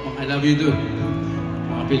I love you too.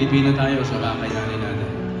 Mga Pilipino tayo sa kakayanin natin.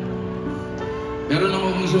 Pero lang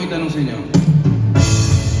akong gusto itanong sa inyo.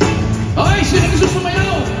 Okay, sino gusto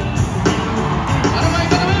sumayaw? Para may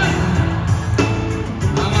iba naman.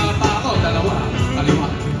 Mga pako, dalawa, kaliwa.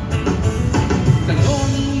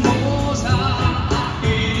 Tanong mo sa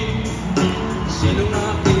akin, sinong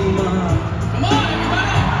aking mahal? Come on,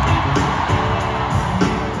 everybody!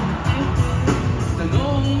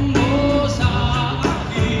 Tanong mo sa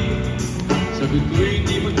akin, sabi ko'y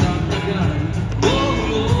di magtatagal. Oh,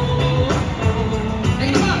 oh, oh.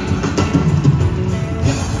 Hey, naman!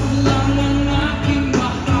 Yan lang ang aking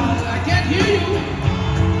mahal. I can't hear you.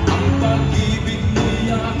 Ang pag-ibig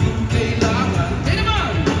mo'y aking kailangan. Hey,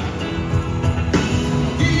 naman!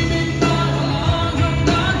 Pag-ibig na walang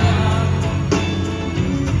hangganan,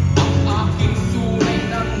 ang aking tunay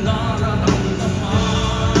na nararamdaman.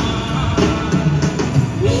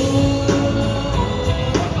 Oh, oh, oh.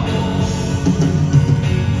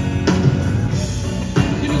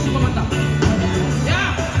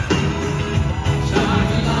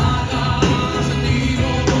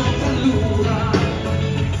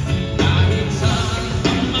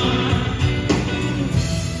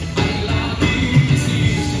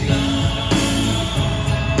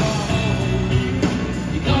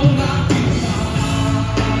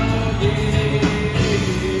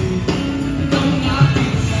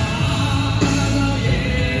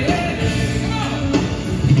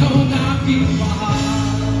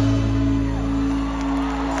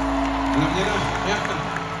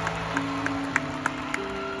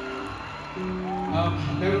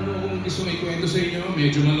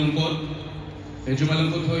 medyo malungkot. Medyo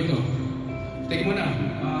malungkot po ito. Tingin mo na.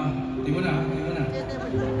 Tingin mo na.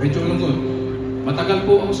 Medyo malungkot. Matagal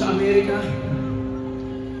po ako sa Amerika.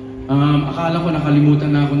 Akala ko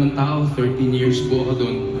nakalimutan na ako ng tao. 13 years po ako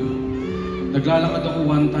doon. Naglalakad ako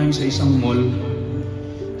one time sa isang mall.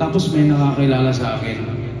 Tapos may nakakilala sa akin.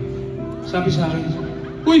 Sabi sa akin,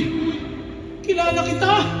 "Uy! Kilala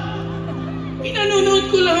kita! Pinanonood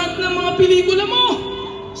ko lahat ng mga pelikula mo!"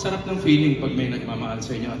 Sarap ng feeling pag may nagmamahal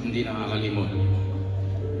sa inyo at hindi nakakalimot.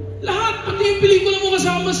 Lahat, pati yung pelikula mo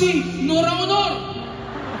kasama si Nora Honor,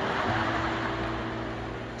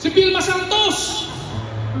 si Vilma Santos.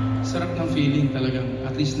 Sarap ng feeling talagang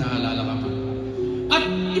at least naalala ka pa. At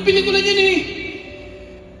yung pelikula niya ni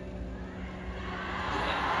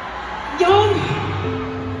yan!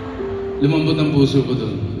 Lumambot ang puso ko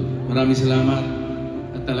doon. Maraming salamat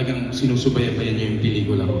at talagang sinusubayan niyo yung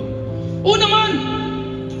pelikula ko. Oo naman!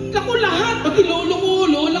 Ako lahat, pati lolo ko,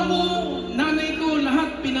 lola ko, nanay ko,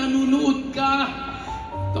 lahat pinanunood ka.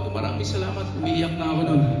 Ako, maraming salamat. Umiiyak na ako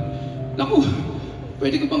nun. Naku,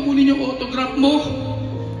 pwede ko bang kunin yung autograph mo?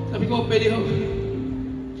 Sabi ko, pwede ho.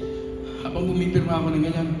 Habang bumipirma ako ng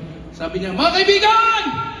ganyan, sabi niya, "Mga kaibigan!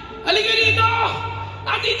 Halika dito!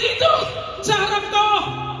 Ati dito! Sa harap ko!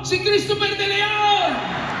 Si Christopher De Leon!"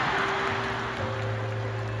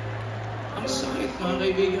 Ang sakit, mga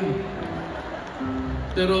kaibigan.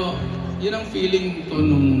 Pero, yun ang feeling ko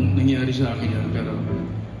nung nangyari sa akin yan. Pero,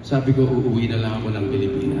 sabi ko, uuwi na lang ako ng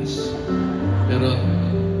Pilipinas. Pero,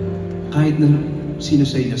 kahit na sino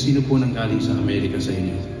sa inyo, sino po nang galing sa Amerika sa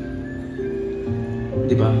inyo?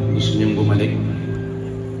 Di ba? Gusto niyong bumalik?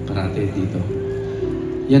 Parate dito.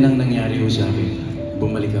 Yan ang nangyari ko sa akin.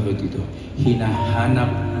 Bumalik ako dito.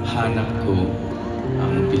 Hinahanap ko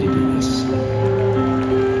ang Pilipinas.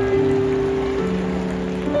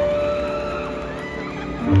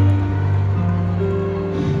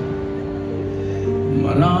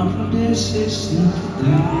 Maraming beses na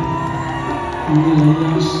kita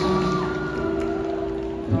nilayasan,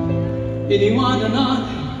 iniwanan at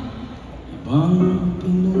ibang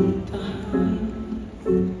pinuntahan.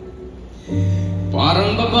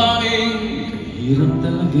 Parang babaeng kahirap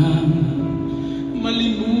talagang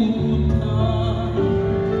malimutan.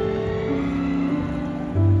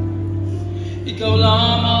 Ikaw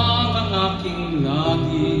lamang ang aking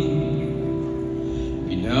laging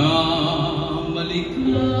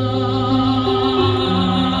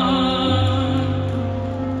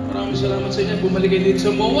Maraming salamat sa inyo. Bumalik kayo dito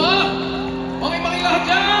sa MOA. Okay, makilahat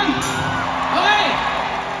dyan. Okay.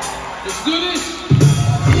 Let's do this.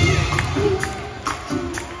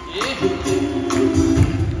 Yeah.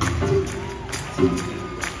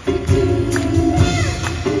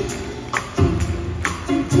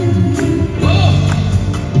 Whoa.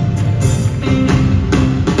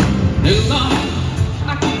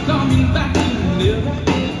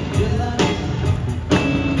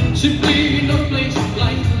 Simply no place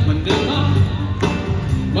like Manila,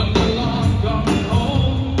 Manila, come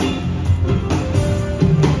home.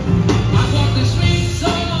 I walk the street.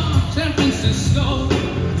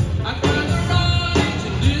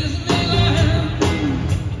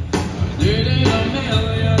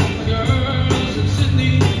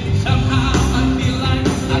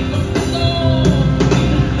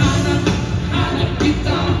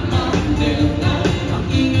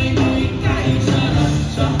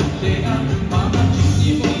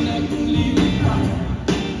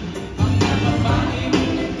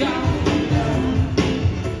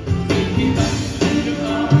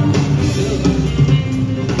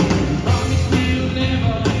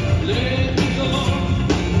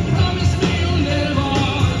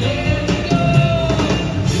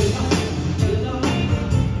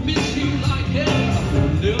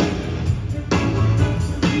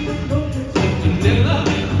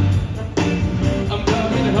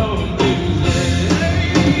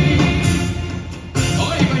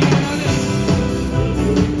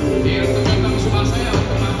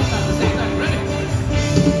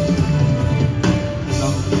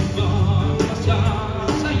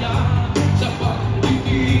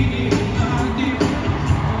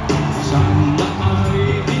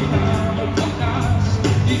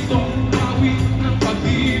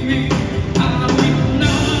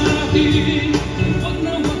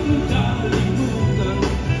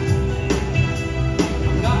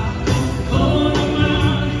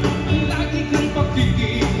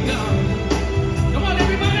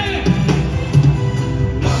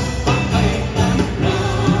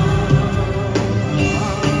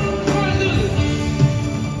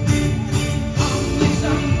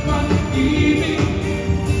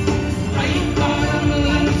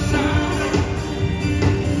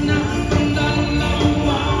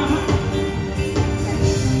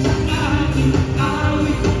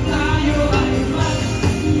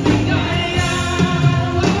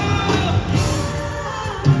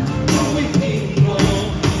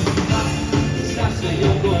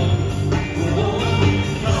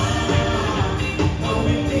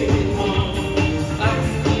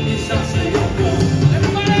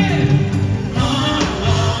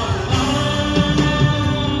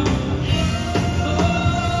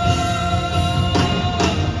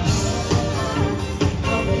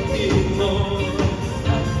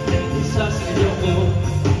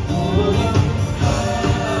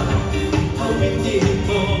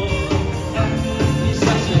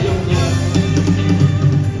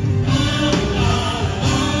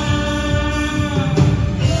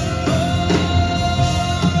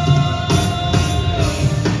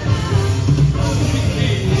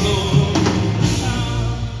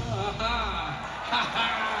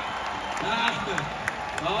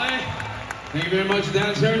 Okay. Thank you very much,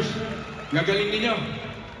 dancers. Gagaling ninyo.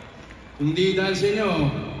 Kung di dahil sa inyo,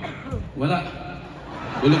 wala.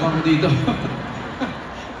 Bulok ako dito.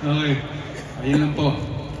 Okay. Ayun lang po.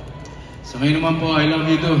 Sa ngayon naman po, I love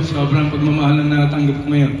you too. Sobrang pagmamahal na natanggap ko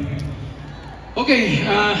ngayon. Okay,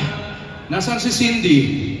 nasaan si Cindy?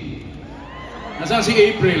 Nasaan si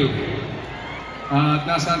April? At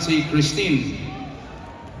nasaan si Christine?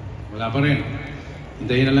 Wala pa rin.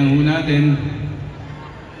 Hintayin na lang ho natin.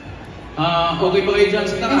 Okay ba kayo dyan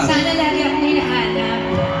sa taas? Sana lagi akong hinahanap.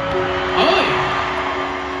 Oy!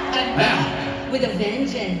 With a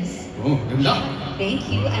vengeance. Oh, ganda. Thank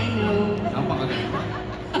you, I know. Napakaganda.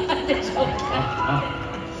 Joke lang.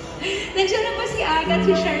 Nandiyan na ba si Aga at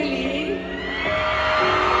si Charlene?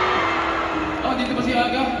 Dito ba si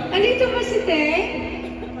Aga? Andito ba si Te?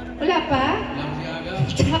 Wala pa? Wala ba si Aga?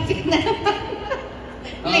 Traffic na naman.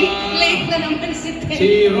 Late na naman si Te.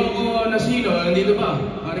 Si Rocco Nasino, nandito ba?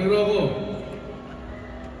 Maring Rocco.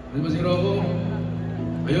 Ano ba si Rocco?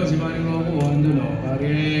 Ayun, si Maring Rocco. Andun o.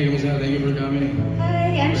 Pare, kamusta? Thank you for coming.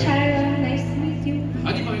 Hi, I'm Sharon. Nice to meet you.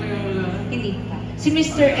 Di pa kinakawala? Hindi pa. Si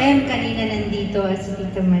Mr. M kanina nandito at si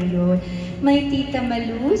Tita Malu. May Tita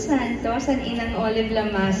Malu Santos and Inang Olive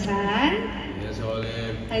Lamasan. Yes,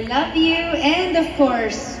 Olive. I love you. And of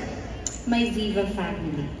course, my Viva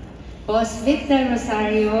family. Boss Vic Del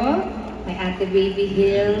Rosario, my Ate Baby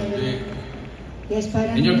Hill. Yes,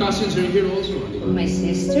 parang... And your cousins are here also. My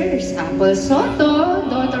sisters, Apple Soto,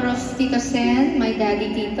 daughter of Tito Sen, my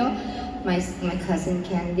daddy Tito, my cousin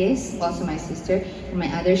Candice, also my sister, and my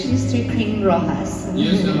other sister, Cream Rojas.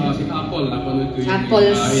 Yes, si Apple, napanood ko yung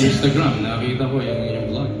Instagram, nakita ko yung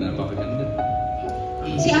vlog, napakaganda.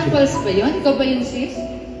 Si Apples ba yun? Ikaw ba yun, sis?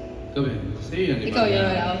 Ikaw ba? Say yan. Ikaw yun,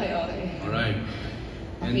 okay. Alright.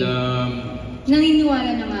 And,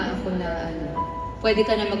 naniniwala na nga ako na pwede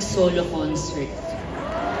ka na mag-solo concert.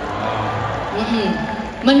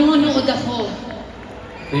 Manunood ako.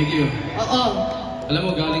 Thank you. Oo. Alam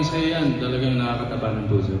mo, galing sa'yo yan, talagang nakakataba ng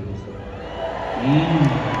puso.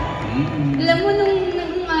 Alam mo,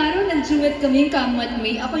 nung araw, nag-duet kami, Come What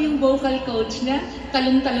May. Ako yung vocal coach niya.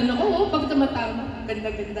 Talon-talon ako, pag tumatama.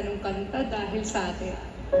 Ganda-ganda ng kanta dahil sa akin.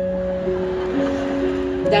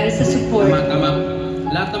 Dahil sa support. Tama.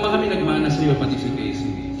 Lahat naman kami nagmana sa'yo, pati si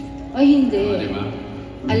Casey. Ay, hindi. Diba?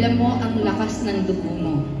 Alam mo, ang lakas ng dugo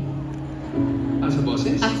mo. Sa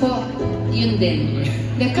boses? Ako, yun din.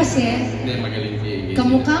 Kasi, Hindi, magaling si Casey.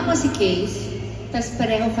 kamukha mo si Case, tas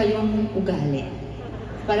pareho kayong ugali.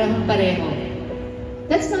 Parehong-pareho.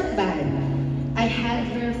 That's not bad. I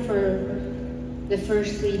had her for the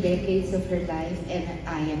first 3 decades of her life, and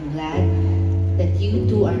I am glad that you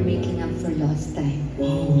two are making up for lost time.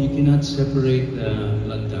 Oh, you cannot separate the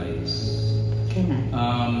blood ties. Cannot.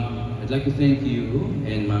 I'd like to thank you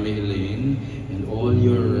and Mami Elaine and all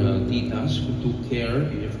your titas who took care,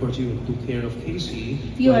 and of course you took care of Casey.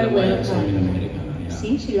 You are welcome. In America. Yeah.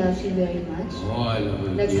 See, she loves you very much. Oh, I love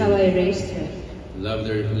her. That's dearly. how I raised her. Love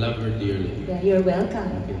her dearly. Yeah, you're welcome.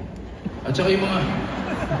 Okay. At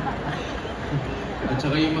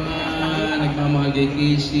saka yung mga nagmamahal kay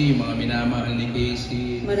Casey, yung mga minamahal ni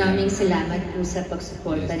Casey. Maraming salamat po sa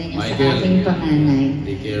pagsuporta ninyo sa Michael, aking panganay.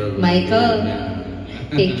 Take care of Michael, yeah.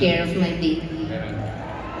 take care of my baby.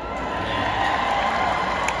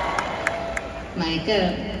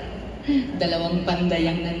 Michael, 2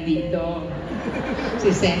 pandayang nandito.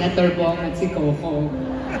 Si Senator Bong at si Coco.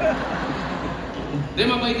 Hindi,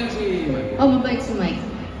 mabait yan si Mike. Oh, mabait si Mike.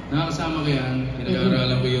 Nakakasama ko yan.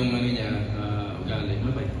 Pinag-aaralan ko yung ugali.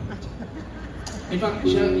 Mabait. In fact,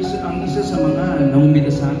 siya ang isa sa mga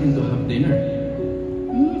nangumbita sa akin to have dinner.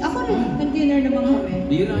 Ako rin, nag-dinner naman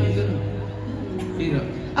kami. Bira yung gano'n. Bira.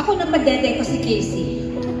 Ako napadede ko si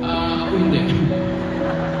Casey. Ako hindi.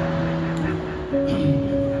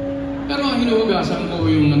 Pero hinuhugasan ko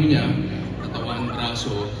yung niya, katawan,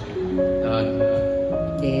 braso, at...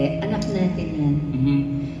 Hindi, anak natin yan.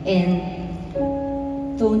 And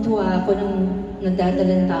tuwan-tuwa ako nung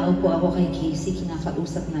nagdadalang tao po ako kay Casey,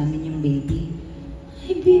 kinakausap namin yung baby.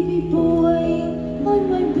 Hi, baby boy! Oh,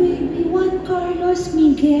 my baby! Juan Carlos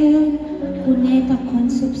Miguel! Cuneta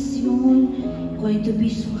Concepcion! Going to be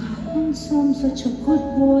so handsome, such a good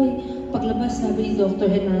boy! Paglabas, sabi ni Dr.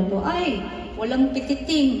 Renato, ay! Walang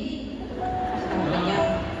tikiting! Sabi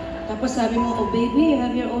niya. Tapos sabi mo, oh baby,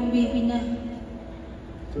 have your own baby na.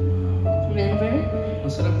 Remember?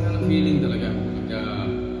 Masarap nga ng feeling talaga.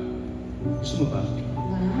 Gusto mo ba?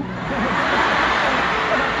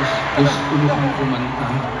 Gusto mo kang kumanta?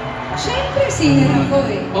 Siyempre, singer ako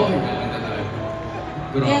eh. Okay, kanta tayo.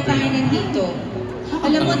 Kaya tayo nandito.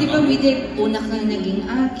 Alam mo, di ba, una kang naging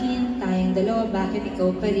akin, tayong dalawa, bakit ikaw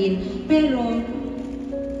pa rin? Pero,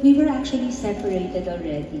 we were actually separated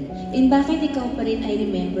already. In Bakit Ikaw Pa Rin, I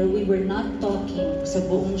remember we were not talking sa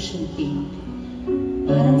buong shooting.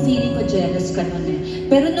 Parang feeling ko jealous ka nun eh.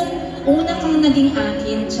 Pero nung una kang naging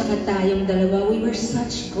akin, tsaka tayong dalawa, we were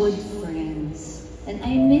such good friends. And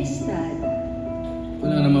I miss that.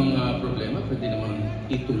 Wala namang problema, pwede namang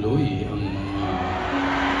ituloy ang mga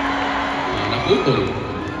naputol.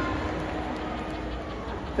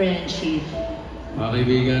 Friendship. Mga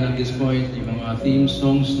kaibigan, at this point, yung mga theme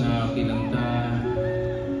songs na kinanta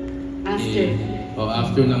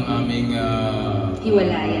after ng aming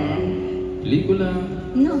hiwalayan. Pelikula.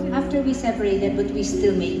 No, after we separated, but we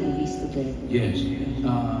still make movies together. Yes.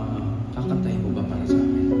 Kakantahin mo ba para sa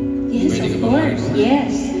amin? Yes, Pwede of ka ba course.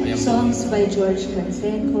 Yes. Ayan. Songs by George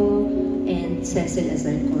Canseco and Cecil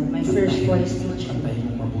Azarcor, my first voice teacher. Kantahin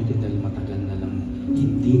mo mabuti dahil matagal na lang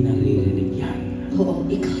hindi naririnig yan. Oo,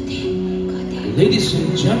 ikaw din. Ikaw din. Ladies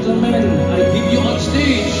and gentlemen, I give you on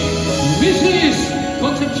stage, Mrs.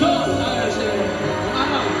 Concepcion.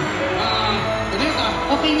 Cuneta.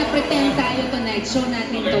 Okay, na-pretend tayo tonight. Show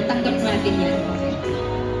natin to. Tanggap natin yan. Okay.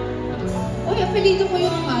 Uy, apelido ko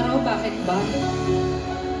yung araw. Bakit ba?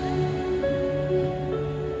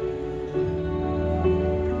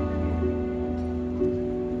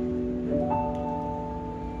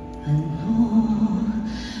 Ano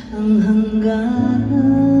ang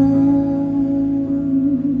hangganan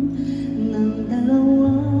ng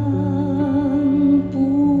dalawang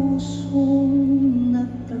pusong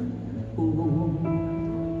nagtagpo?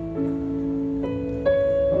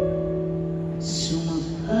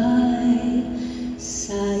 Sumabay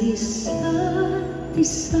sa isa't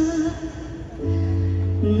isa,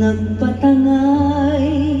 nagpatangay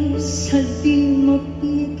sa di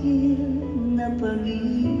mapigil na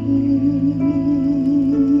pag-ibig.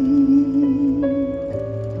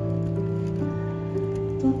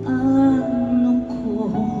 Paano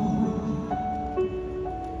ko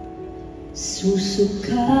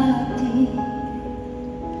susukatin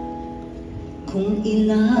kung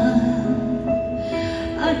ilan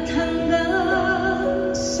at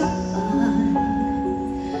hanggang saan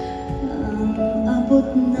ang abot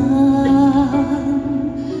ng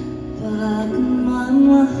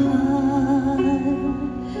pagmamahal?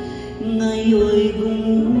 Ngayon'y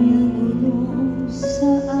gumugulo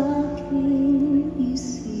sa aking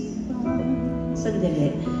isipan.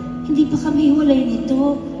 Sandali. Hindi pa kami hiwalay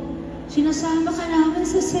nito. Sinasama ka namin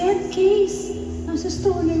sa set case. Nasa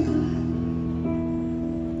story ka.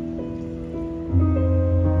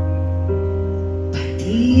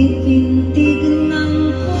 Titintig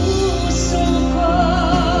ng puso ko,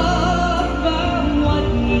 bawat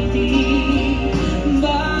ngiti,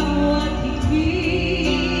 bawat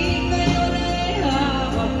ibig, ngayon ay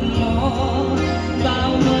hawak mo.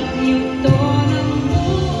 Bawat yugto ng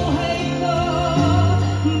buhay ko,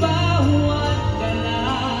 bawat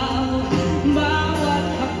galaw, bawat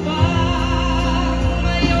hakbang,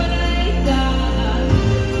 ngayon ay daan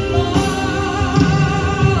mo.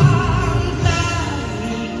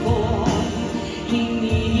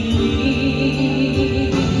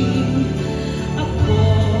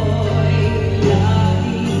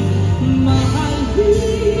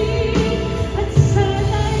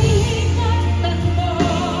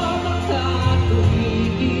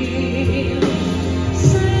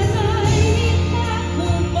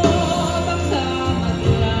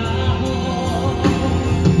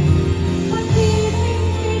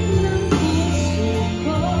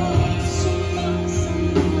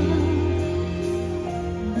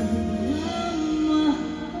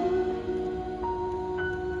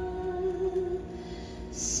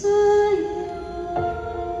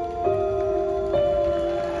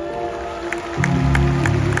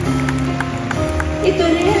 Ito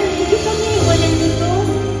rin, hindi kami iwanan nito.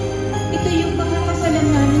 Ito yung pakakasalan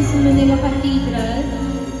namin sa Manila Cathedral.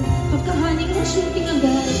 Pagkahaning ng shooting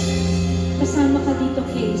agad, kasama ka dito,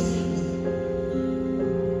 Casey.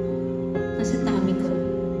 Nasa tummy ko.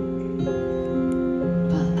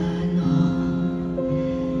 Paano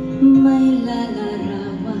may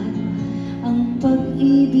lalarawan ang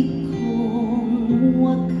pag-ibig kong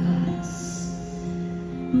wakas?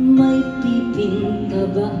 May pipinta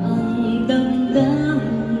ba ang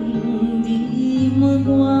damdamin di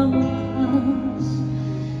magwawakas?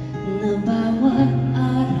 Na bawat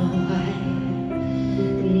araw ay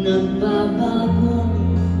nagbabagong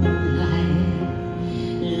kulay,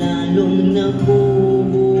 lalong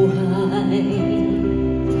nabubuhay.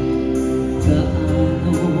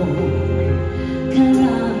 Gaano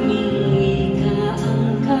karaming ika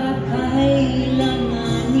ang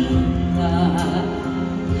kakailanganin ka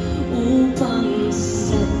upang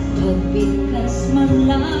sa pagbigkas man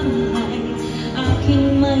lang ay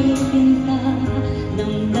aking may pinta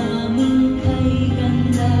ng daming kay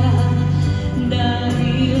ganda.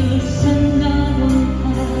 Dahil sa naroon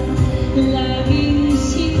ka, laging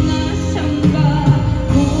sinasamba.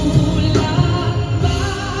 Kulang ba?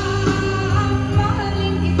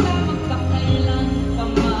 Mahalin kita magpakailan pa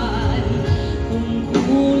man. Kung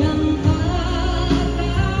kulang ka,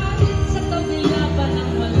 kahit sa kabila pa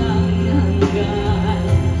ng walang hanggan.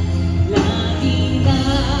 Lagi na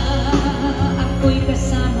ako'y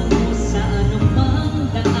kasama mo sa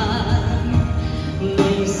anumang daan.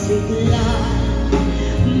 May sigla,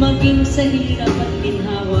 maging sa hirap at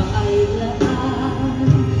ginhawa ay laan.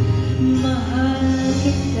 Mahal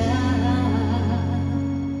kita,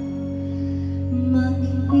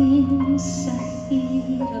 maging sa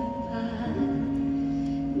hirap at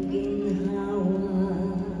ginhawa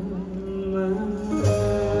man.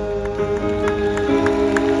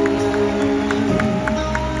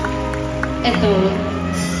 Eto,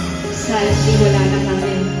 sa wala na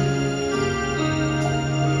kami.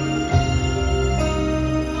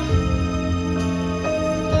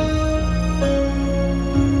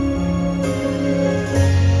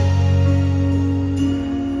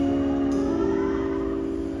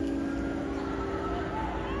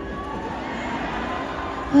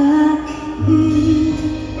 Bakit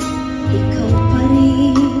ikaw pa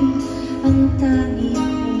rin ang tanging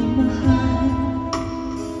kong mahal?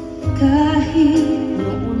 Kahit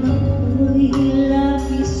noon ako'y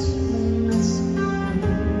labis mong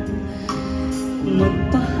nasaktan,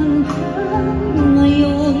 magpahanghang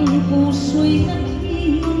ngayon puso'y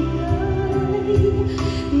naghihintay,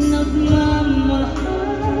 nagmamahal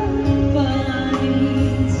pa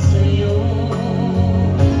rin sa'yo.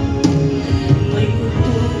 May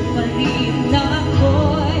kutob pa rin na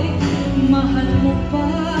ako'y mahal mo pa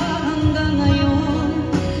hanggang ngayon,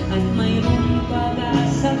 at mayroong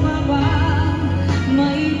pag-asa pa ba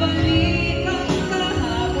may balik ang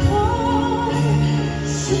kahapon?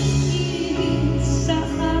 Sabihin sa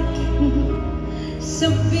akin,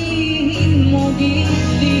 sabihin mo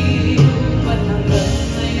giliw, ba't hanggang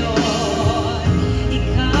ngayon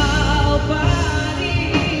ikaw pa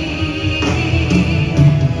rin?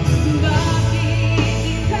 Bakit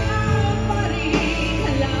ikaw pa rin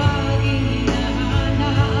laging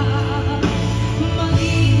hinahanap?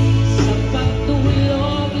 Maging sa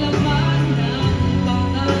pagtulog laman ng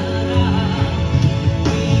pangarap,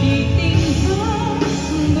 pilitin mong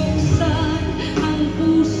buksan ang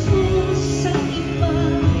puso sa iba.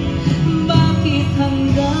 Bakit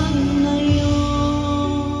hanggang ngayon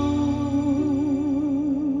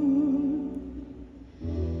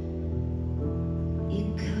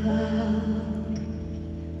ikaw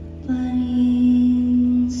pa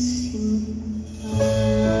rin sinta?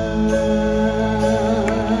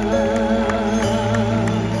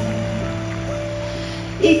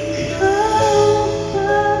 Ikaw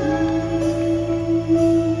pa rin,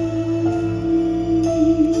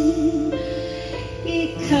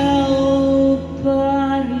 ikaw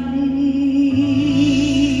pa rin.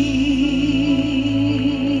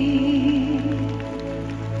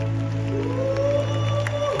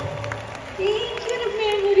 Thank you, the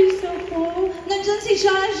memories ako. Nandyan si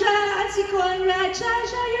Jaja at si Conrad.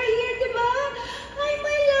 Jaja, you're here, diba? Hi,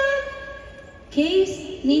 my love. Case,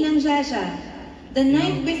 Ninang Jaja. The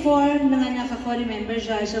night before nanganak ako, remember,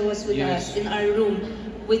 Jaja was with Yes. us in our room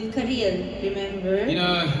with Karil, remember? You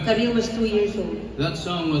know, Karil was 2 years old. that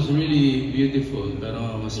song was really beautiful,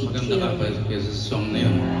 pero mas Thank maganda you. ka pa kaysa sa song na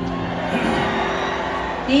yun.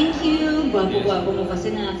 Thank you. Gwapo-gwapo mo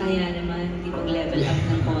kasi nakakaya naman. Hindi mag-level up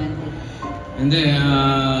ng konti. Hindi,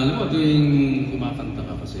 alam mo, tuwing kumakanta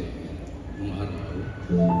ka kasi nung araw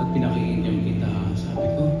at pinakinggan kita, sabi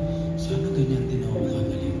ko, sana ganyan din ako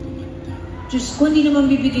kagaling kumanta. Diyos ko, hindi naman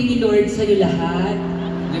bibigay ni Lord sa'yo lahat.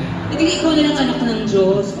 Hindi ikaw na lang anak ng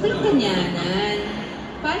Diyos. Walang ganyanan.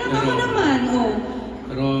 Parang ako naman, oh.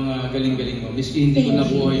 Pero ang galing-galing mo. Miski hindi ko Thank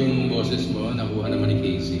nakuha yung boses mo, nakuha naman ni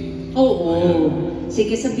Casey. Oo.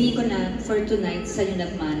 Sige, sabihin ko na, for tonight, sa'yo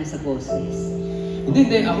nagmana sa boses.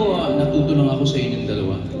 Hindi. Ako, natuto lang ako sa inyong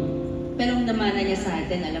dalawa. Pero ang namana niya sa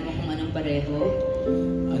atin, alam mo kung anong pareho?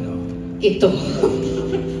 Ano? Ito.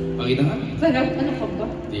 Pakita nga. Pero ano ka ba?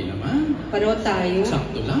 Hindi naman. Pareho tayo.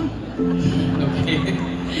 Sakto lang. Okay.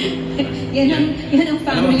 yan ang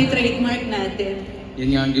family trademark natin.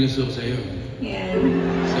 Yan nga ang ginusto ko sa'yo. Yan.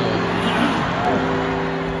 So,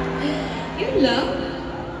 Yun lang.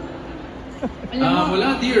 Alam mo,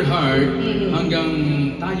 mula Dear Heart hanggang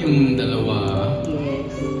tayong dalawa,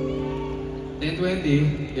 yes.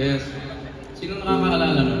 10:20, yes. Sino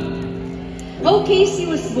nakakaalala nun? Oh, Casey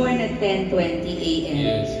was born at 10:20 a.m.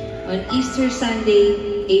 Yes. on Easter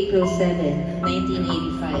Sunday, April 7,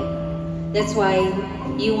 1985. That's why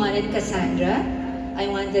you wanted Cassandra, I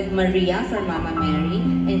wanted Maria for Mama Mary,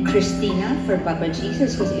 and Christina for Papa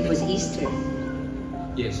Jesus because it was Easter.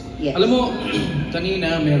 Yes. Yes. Alam mo,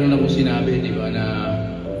 kanina meron akong sinabi, di ba, na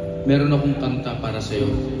meron akong kanta para sa'yo.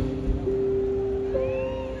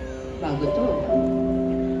 Bago to.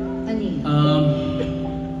 Ano yun?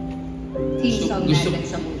 Theme song gusto- natin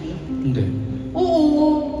sa movie? Hindi. Oo.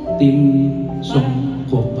 Team song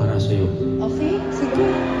ko para sa'yo. Okay, sige.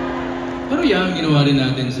 Pero yan, ginawa rin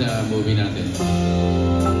natin sa movie natin.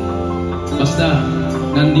 Basta,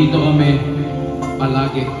 nandito kami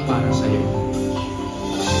palagi para sa'yo.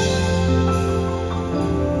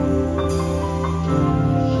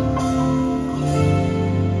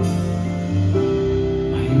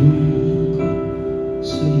 Mayroon ko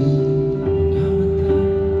sa'yo namatay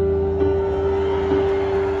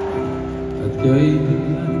at kay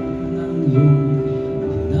bigla ng iyong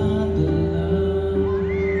dinadala.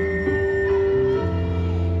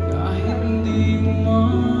 Kahit hindi mo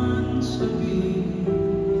man sabihin,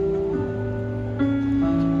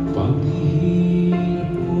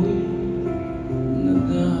 paghihirap ko'y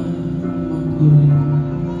nadama ko rin.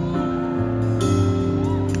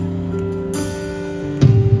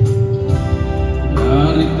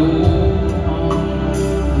 Narito ang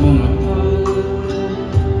mga palad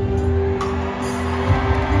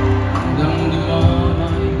hanggang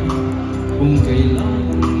dumamay kung kailangan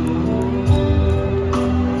mo.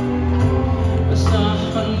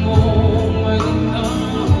 Asahan mo mayroon kang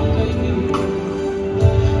kaibigan,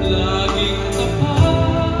 laging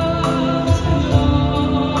tapat sa'yo.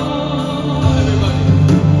 Everybody!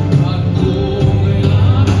 At kung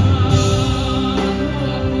kailangan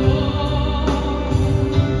mo ako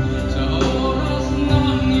sa oras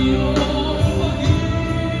ng iyong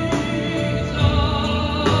pag-iisa,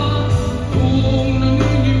 kung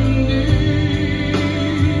nanginginig,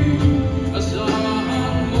 asahan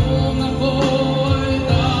mong ako'y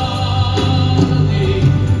darating.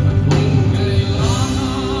 At kung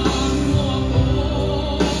kailangan mo ako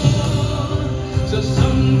sa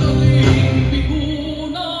sandaling bigo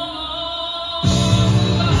na ang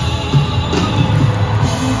lahat,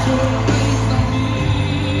 kung may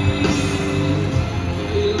sabihin,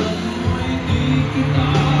 kailan mo'y di kita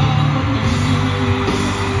mapipili.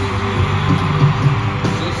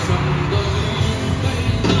 Sa sandaling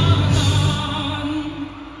kailangan.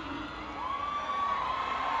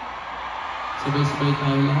 Sabay-sabay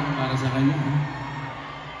tayo lahat para sa kanya.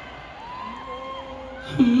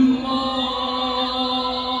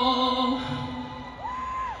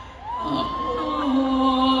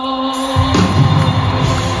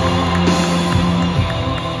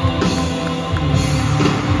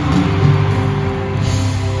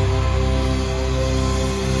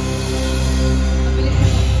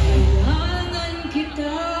 Kailangan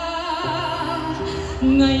kita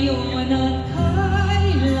ngayon at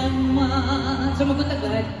kailanman. Sumagot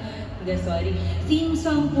agad. Hindi, sorry. Theme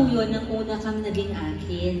song po yun ng una kang naging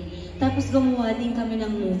akin. Tapos gumawa din kami ng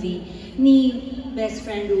movie ni best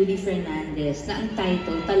friend Rudy Fernandez na ang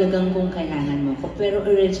title talagang Kung Kailangan Mo Ko. Pero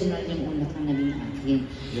original yung una kang naging akin.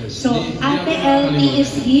 Yes. So, Hindi Ate ako LT nakakalimutan.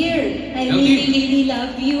 is here. I LT. really, really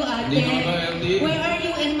love you, Ate. Hindi ka ba, LT? Where are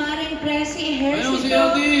you? And Maring Presi, hair Ayaw si Hi,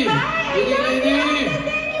 LT. I Hindi, love hindi. you, Ate.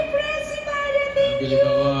 Thank you, Presi, Mare. Thank Bili you.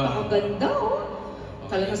 ka ba? Pakaganda, oh.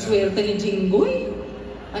 Talagang swerte ni Jinggoy.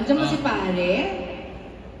 Andiyan mo si pare.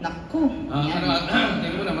 Naku. Tingnan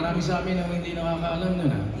mo na, marami sa amin ang hindi nakakaalam nun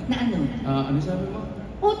Na ano? ano sabi mo?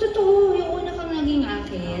 Oh, totoo. Yung una kang naging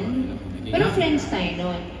akin. Naging Pero akin. friends tayo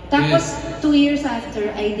nun. Tapos, 2 years after,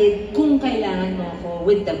 I did Kung Kailangan Mo Ko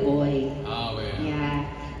with the boy. Okay. Yeah.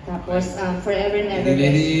 Tapos, Forever and Ever.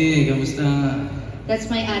 Lady, kamusta? That's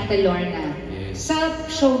my Ate Lorna. Yes. Sa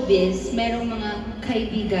showbiz, merong mga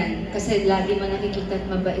kaibigan kasi lagi mo nakikita at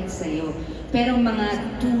mabait sa'yo. Pero mga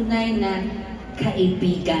tunay na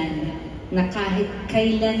kaibigan na kahit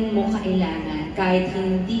kailan mo kailangan, kahit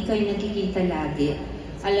hindi kayo nakikita lagi,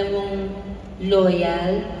 alam mong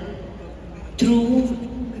loyal, true,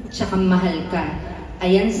 tsaka mahal ka.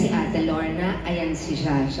 Ayan si Ate Lorna, ayan si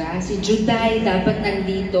Shasha. Si Juday dapat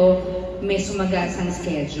nandito, may sumagasang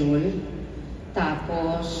schedule.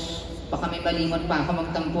 Tapos, baka may malimot pa ako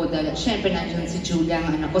magtampo dahil syempre nandiyan si Julia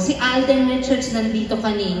ang anak ko. Si Alden Richards nandito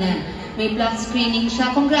kanina. May black screening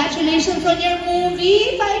siya. Congratulations on your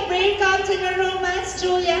movie! 5 breakouts in a romance,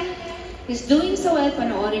 Julia! He's doing so well.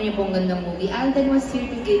 Panoorin niyo po ang gandang movie. Alden was here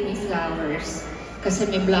to give me flowers. Kasi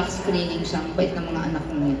may black screening siya. Ang bait ng mga anak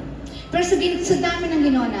ko ngayon. Pero sa dami ng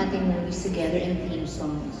ginawa nating movies together and theme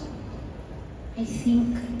songs, I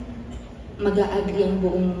think mag-a-agree ang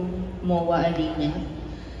buong MOA Arena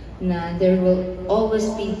na there will always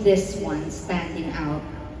be this one standing out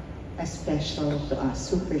as special to us,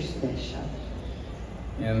 super special.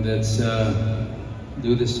 And let's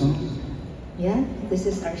do this song. Yeah, this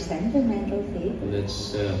is our sentimental favorite.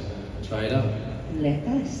 Let's try it out. Let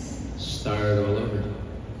us. Start all over.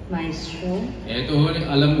 Maestro. Ito,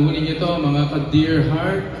 alam mo niyo ito, mga ka-dear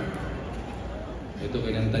heart. Ito,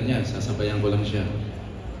 kinanta niya. Sasabayan ko lang siya.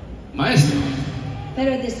 Maestro!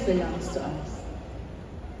 Pero this belongs to us.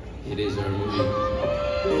 It is our movie.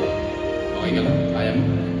 Okay ka lang? Kaya mo?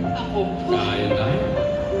 Ako. Kaya tayo.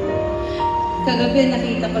 Kagabi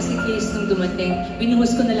nakita ko si Chris nung dumating.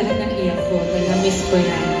 Binuhos ko na lahat ng iyak ko. Na-miss ko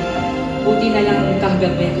yan. Buti na lang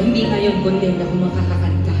kagabi. Hindi ngayon kundi hindi ako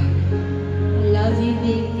makakakanta. I love you,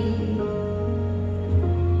 baby.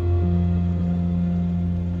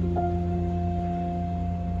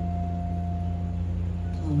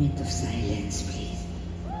 Moment of silence, please.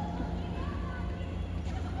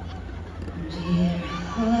 Dear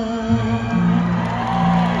heart,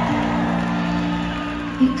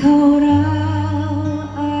 ikaw raw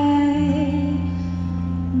ay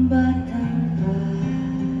batang-bata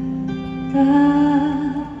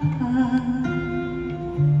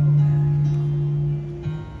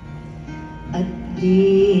at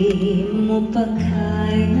di mo pa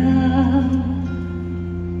kayang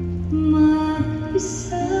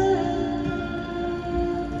mag-isa.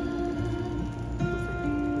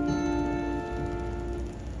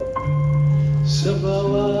 Sa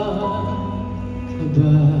bawat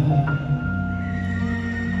kaba,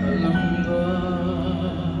 alam ba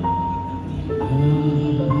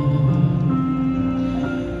nila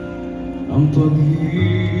ang pag-ibig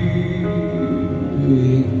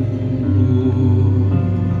mo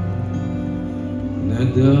na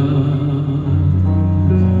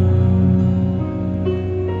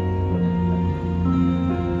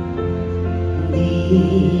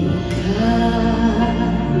Di ka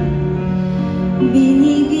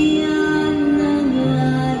binigyan ng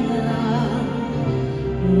layang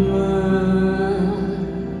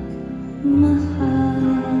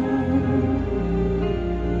magmahal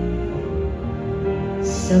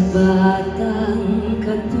sa batang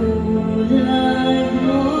katulad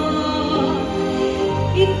mo.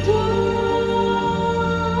 Ito'y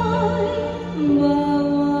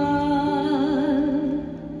bawal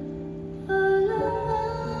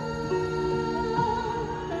alangang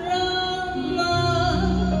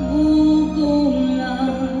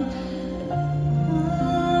magugulang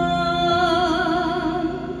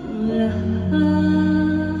ang lahat.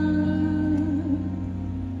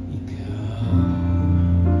 ikaw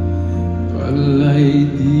pala'y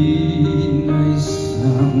di na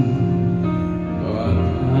isang bata.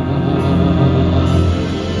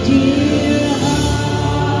 Dear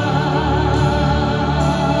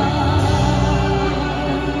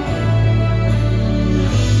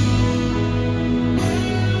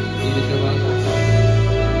Hindi siya bata.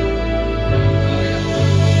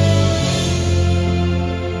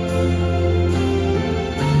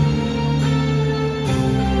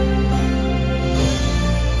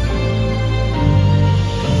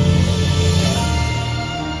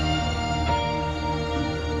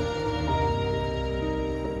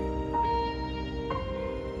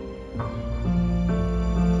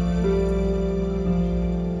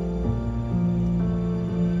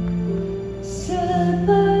 sa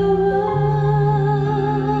bawat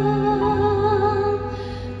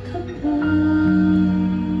kaba,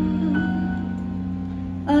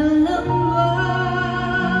 alam ba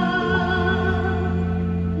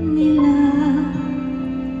nila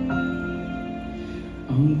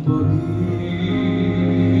Ang pag-ibig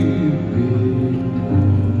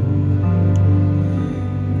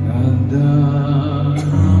na darama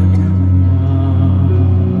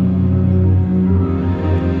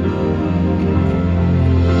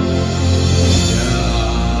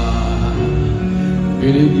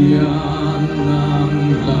binigyan ng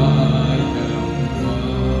layang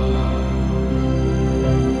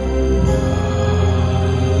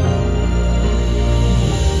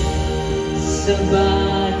sa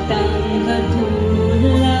batang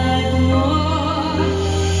katulad mo.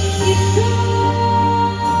 Ito'y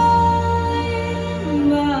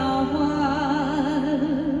bawal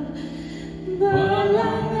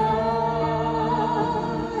balang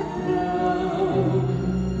araw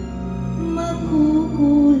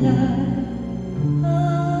magugulat ang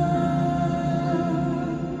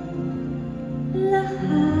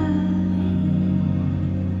lahat.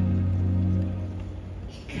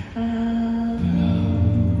 Ikaw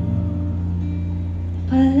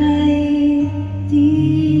pala'y di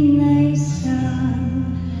na isang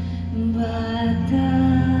bata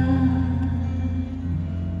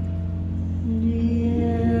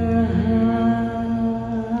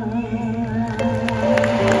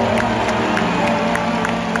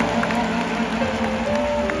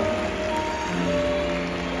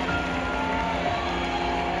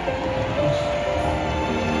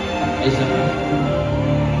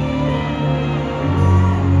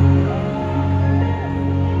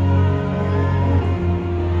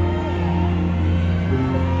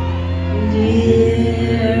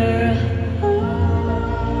Dear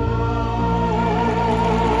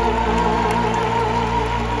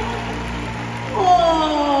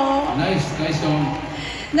Nice song.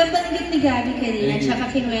 Nabanggit ni Gabby kanina, Thank you. tsaka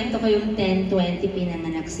kinuwento ko yung 10-20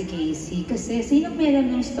 pinanganak si Casey. Kasi sino may alam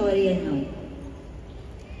ng story ano?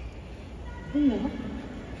 Ano?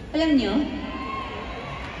 Alam niyo?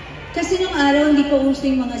 Kasi nung araw, hindi pa uso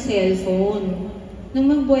yung mga cellphone. Nung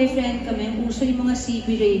mag-boyfriend kami, uso yung mga CB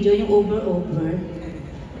radio, yung over-over.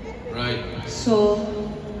 Right. So,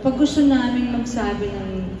 pag gusto namin magsabi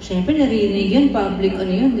ng, syempre narinig yun, public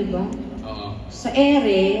ano yun, di ba? Oo. Sa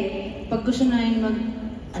ere, pag gusto namin mag,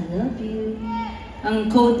 I love you, ang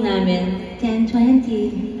code namin,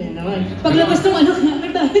 10-20. Pero naman, paglabas ng ano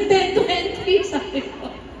namin, bakit 10-20? Sabi ko.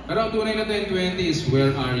 Pero ang tunay na 10-20 is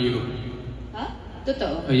where are you? Ha?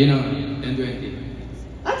 Totoo? Ayun ang 10-20.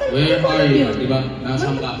 Talaga Where ko are alam you? yun. Diba?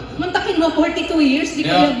 Nasaan ka? Mantakin mo, 42 years, di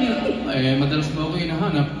ko alam yun. Madalas ba ako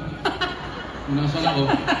hinahanap? Kung nasaan ako?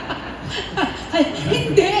 Ay,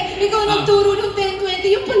 hindi! Ikaw nagturo ng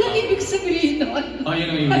 10-20, yung palang ibig sabihin nun. Yun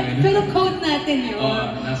ang ibig. Pero code natin yun.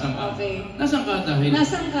 Nasaan ka? Okay. Nasaan ka dahil?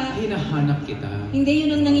 Nasaan ka? Hinahanap kita. Hindi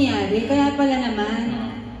yun ang nangyari, kaya pala naman.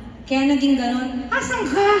 Kaya naging ganon, asan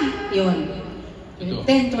ka? Yun. Ito.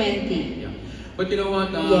 10-20. Yeah. But you know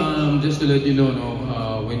what? Yes. Just to let you know,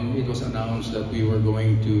 when it was announced that we were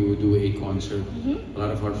going to do a concert, a lot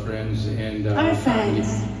of our friends and Our family,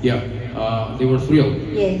 fans. yeah, they were thrilled.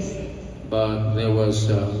 Yes, But there was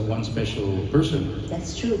one special person.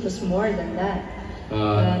 that's true. It was more than that.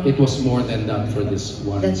 It was more than that for this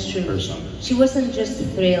one That's true. person. She wasn't just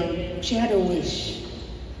thrilled. She had a wish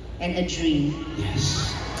and a dream.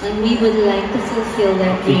 Yes. And we would like to fulfill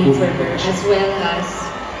that dream for her, as well as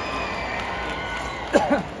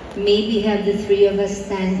maybe have the three of us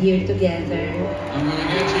stand here together I'm gonna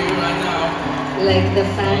get you right now. like the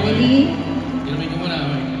family Ilumig ko muna.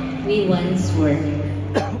 we once were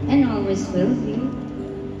and always will be.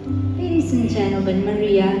 Ladies and gentlemen,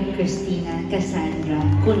 Maria, Christina, Cassandra,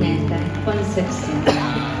 Cuneta, Concepcion.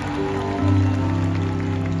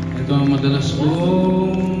 Ito ang madalas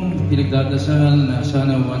kong pinagdadasal na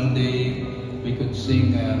sana one day we could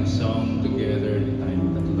sing a song together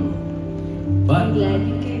tayong tatlo. I'm glad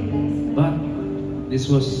you came last. But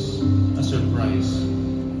this was a surprise.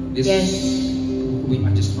 This Yes.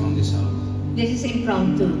 I just found this out. This is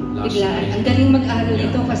impromptu. Last Biglaan. night. Ang galing mag-aral Yeah.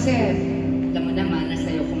 nito kasi alam mo naman,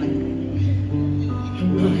 nasa'yo kumanta.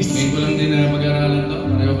 Ngayon ko lang din na mag-aralan to.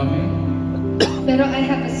 Pareho kami. Pero I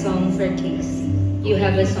have a song for Casey. You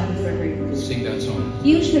have a song for her. Sing that song.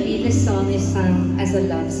 Usually, this song is sung as a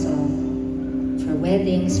love song for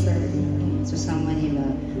weddings, for someone you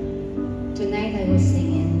love. Tonight, I will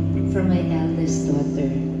sing it for my eldest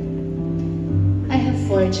daughter. I have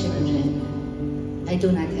 4 children. I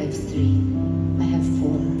do not have 3. I have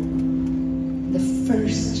 4. The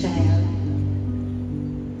first child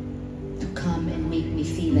to come and make me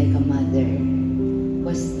feel like a mother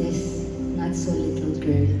was this not so little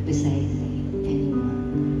girl beside me anymore.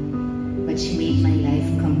 But she made my life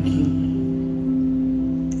complete.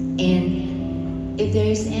 And if there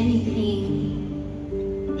is anything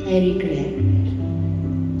I regret,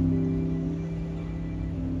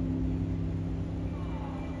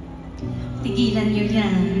 Tigilan niyo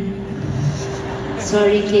yan.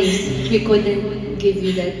 sorry Casey, we couldn't give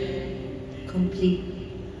you that complete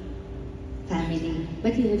family.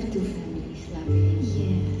 But you have 2 families loving you.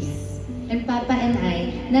 Yes. And Papa and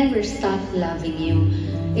I never stopped loving you.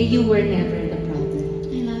 You were never the problem.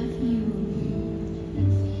 I love you.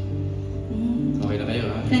 Okay na kayo,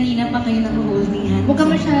 ha? Kanina pa kayo nag-holding hands. Huwag ka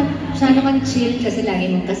masyado kang chill kasi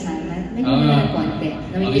lagi mong kasama. Lagyan mo na ng konti.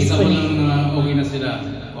 Namimiss Makita ko ko na lang na okay na sila.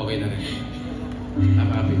 Okay na rin.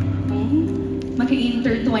 I'm happy.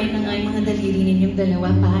 Mag-intertwine na nga yung mga daliri ninyong dalawa,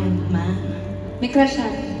 pa and ma. May crush siya.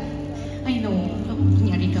 I know.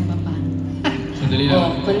 Kunyari ka pa pa. Sandali lang.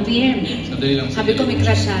 Oh, confirm. Sandali lang. Sabi ko may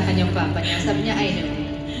crush siya kanyang papa niya. Sabi niya, I know.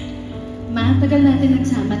 Ma, tagal natin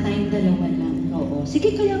nagsama tayong dalawa lang. Oo.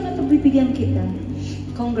 Sige, kaya nga pagbibigyan kita.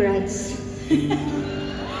 Congrats. Thank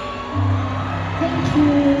you.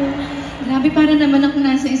 Grabe, para naman ako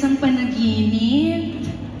nasa isang panaginip.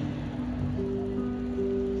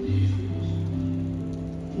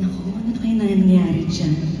 Naku, ano kaya nangyari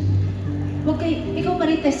dyan? Huwag kayo, ikaw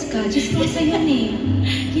marites ka. Just kasi yan eh.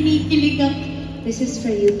 Kinikilig ako. This is for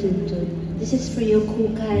you, Tutut. This is for you,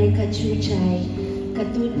 Kukay, Kachuchay,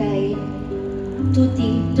 Katutay, Tuti,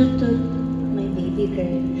 Tutut, my baby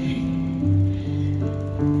girl.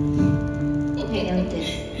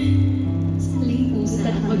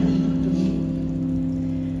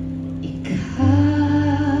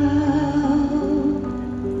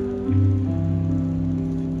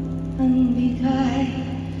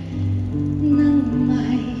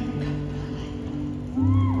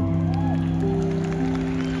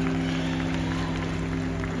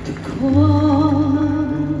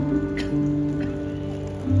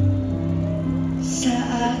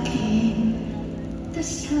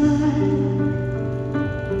 Sa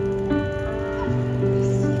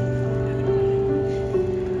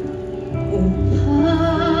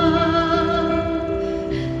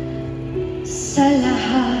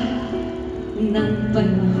lahat ng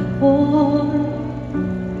panahon,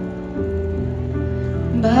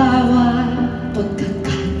 bawat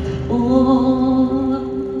pagkakataon,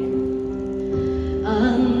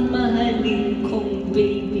 ang mahalin kong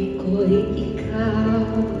baby ko'y ikaw.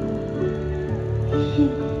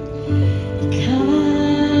 Ikaw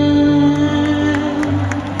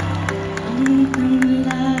ang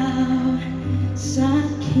tanglaw sa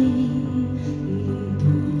aking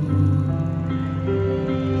mundo.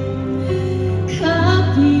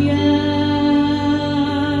 Kabiyak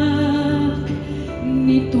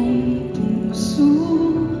nitong puso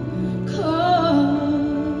ko.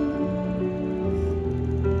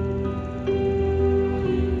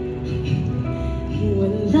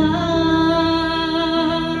 Wala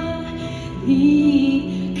di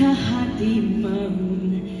kahati mang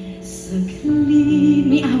saglit.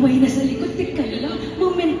 May away na sa likod. Teka lang,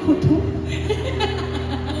 moment ko to.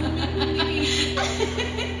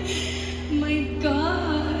 My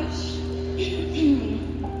gosh.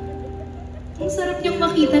 Ang sarap niyong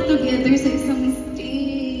makita together sa isang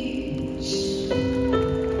stage.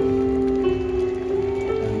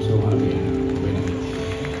 I'm so happy. Okay na.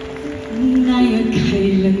 Ngayon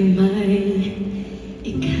kailan may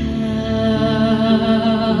ikaw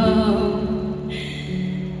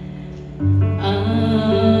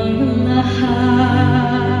ang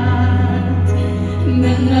lahat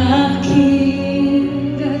ng aking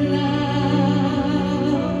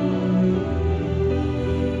galaw.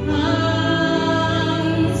 Ang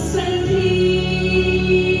sanhi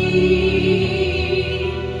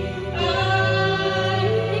ay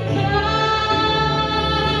ikaw.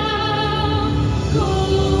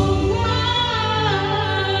 Kung ay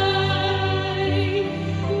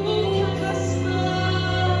bukas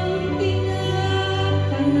mang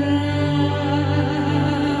tinatanaw,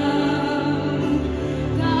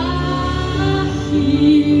 dahil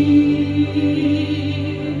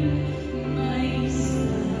may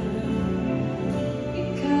isang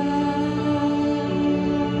ikaw.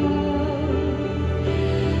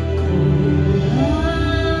 Kulang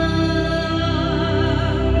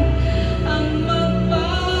ang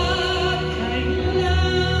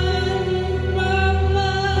mapagkailanman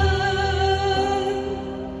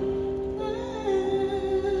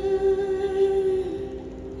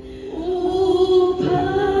upang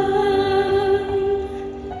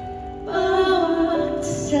bawat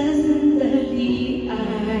sandali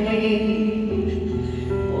ay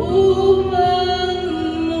upang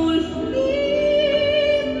mulit-mulit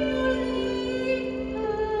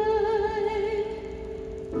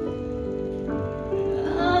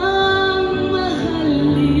ang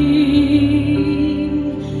mahalin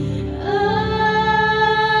ay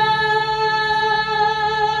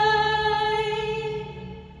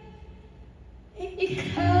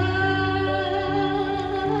ikaw.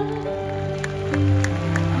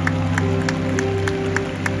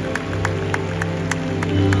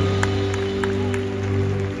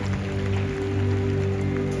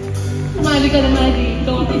 Umali ka na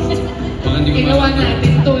dito. Baka hindi ko Ginawa makanta.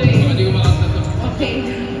 natin to eh. Baka hindi ko makanta to. Okay.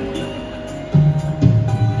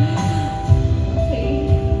 Okay.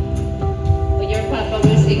 When your papa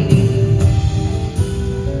will sing this.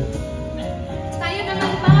 Tayo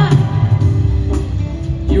naman pa.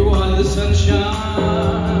 You are the sunshine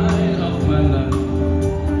of my life.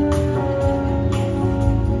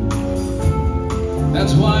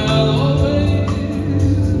 That's why I'll always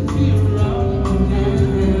be around you.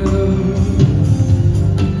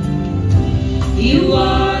 You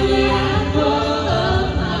are the apple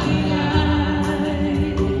of my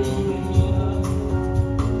eye.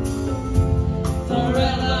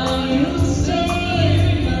 Forever you stay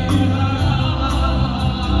in my heart.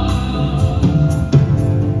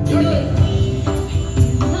 Good.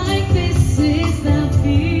 Like this is the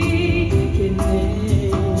beginning.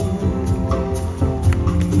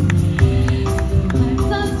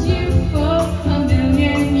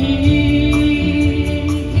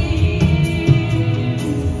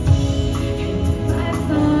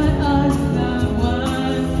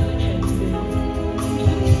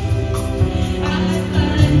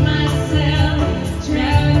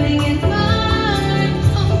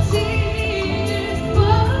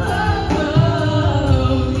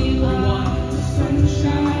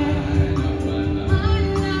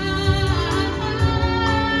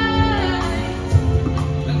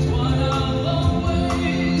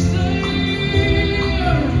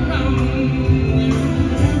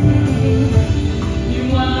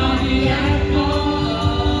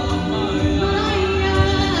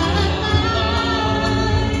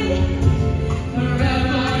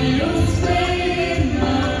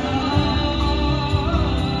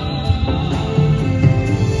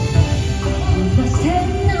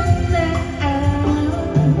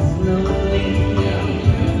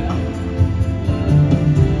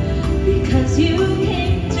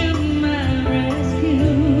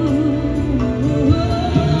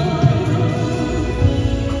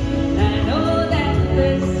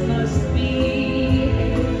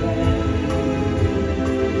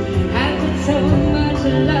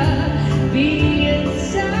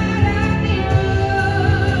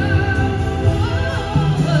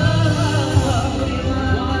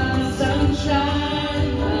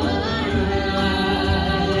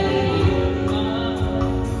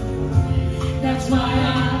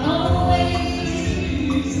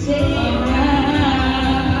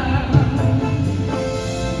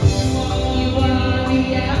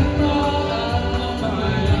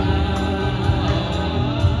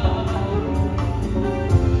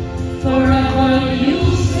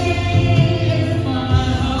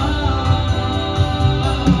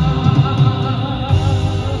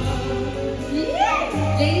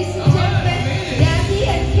 Ladies and gentlemen, Gabby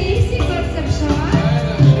and Casey Concepcion.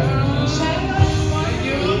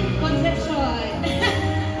 Sharon, Concepcion.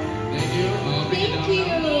 Thank you. Thank you.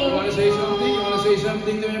 You want to say something? You want to say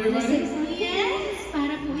something to everybody? Yes,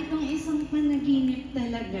 para po itong isang panaginip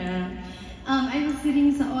talaga. I was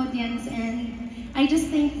sitting sa audience and I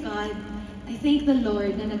just thank God. I thank the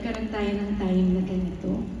Lord na nagkaroon tayo ng time na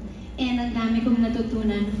ganito. And ang dami kong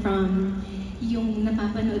natutunan from yung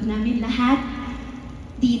napapanood namin lahat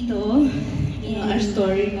dito. You know our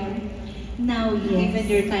story now. Now, yes. Even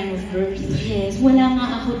your time of birth. Yes, wala nga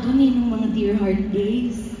ako dun nung mga Dear Heart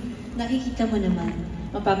days. Nakikita mo naman.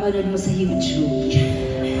 Mapapanood mo sa YouTube.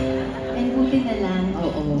 And buti na lang,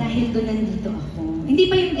 Oo. dahil doon nandito ako. Hindi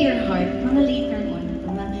pa yung Dear Heart, mga later on.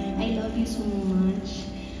 Mga, I love you so much.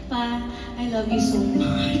 Pa, I love you so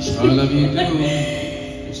much. I love you too.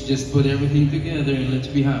 Let's just put everything together and let's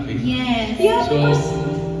be happy. Yes. Yeah, So- because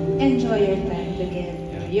enjoy your time together.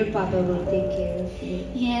 Your papa will take care of you.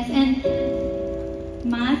 Yes, and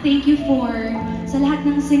Ma, thank you for sa lahat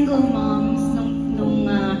ng single moms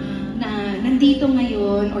na nandito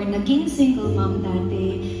ngayon or naging single mom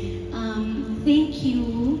dati. Thank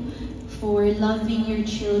you for loving your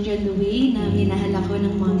children the way na minahal ako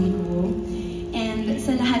ng mommy ko. And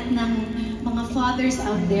sa lahat ng mga fathers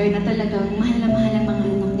out there na talagang mahal na mahal ang mga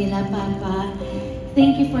anak nila, Papa,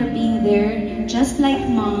 thank you for being there, just like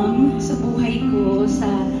Mom, sa buhay ko,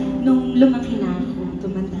 nung lumaki na ako,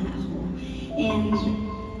 tumanda ako. And,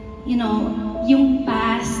 you know, yung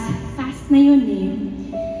past na yun eh.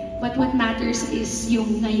 But what matters is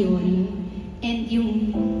yung ngayon and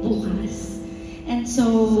yung bukas. And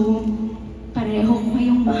so, pareho ko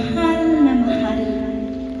kayong mahal na mahal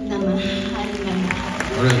na mahal na mahal.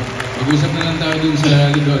 Alright. Mag-usap na lang tayo dun sa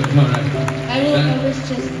likod. Alright.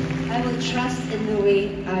 I will trust in the way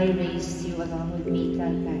I raised you along with Mika,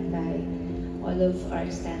 Tatay, all of our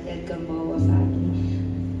extended Gamboa family.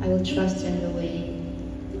 I will trust in the way,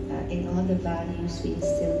 in all the values we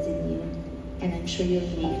instilled in you. And I'm sure you'll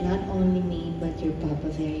make not only me, but your papa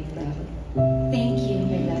very proud. Thank you.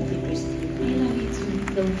 I love you, Christine. I love you too.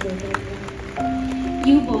 Don't forget that.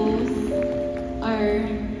 You both are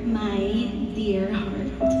my dear heart.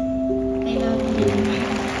 I love you.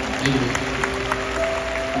 Thank you.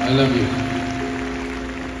 I love you.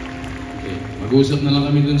 Okay. Mag-usap na lang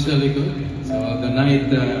kami dun sa likod. So the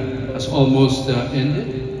night has almost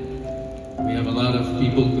ended. We have a lot of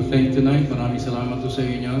people to thank tonight. Maraming salamat po sa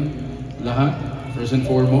inyo lahat. First and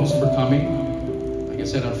foremost for coming. Like I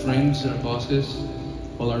said, our friends, our bosses,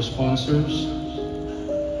 all our sponsors.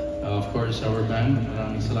 Of course, our band.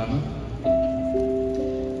 Maraming salamat.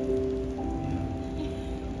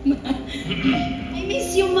 I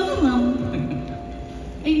miss you, Mom.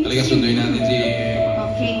 I miss Talaga you. sunduin natin si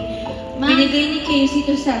Okay. Ma, Binigay ni Casey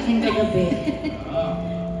to sa akin kagabi.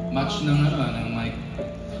 match ng mic.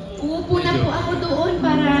 uupo na po ako doon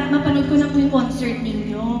para mapanood ko na po yung concert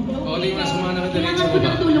ninyo. O, di na sumana ka Kailangan ko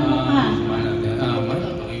ng tulong mo pa. Sumana natin.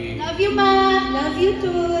 Love you, Ma. Love you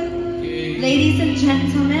too. Okay. Ladies and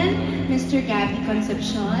gentlemen, Mr. Gabby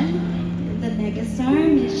Concepcion, the megastar,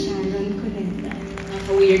 Miss Sharon Cuneta.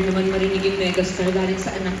 Nakaka-weird naman marinig yung megastar galing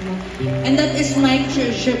sa anak mo. And that is Mike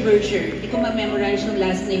Scherberger. Hindi ko ma-memorize yung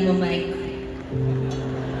last name mo, Mike.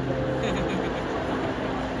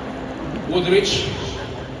 Woodridge.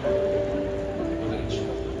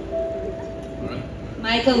 Alright.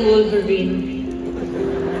 Michael Wolverine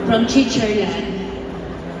from Chicherland.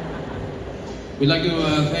 We'd like to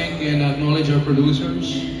thank and acknowledge our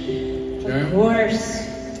producers. Of Sharon. course.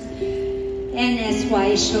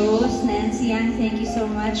 NSY Shows, Nancy Yang, thank you so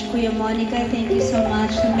much. Kuya Monica, thank you so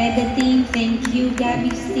much. The Mega Team, thank you.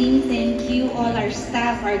 Gabby's team, thank you. All our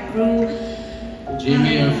staff, our crew.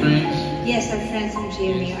 Jimmy, our friends. Yes, our friends from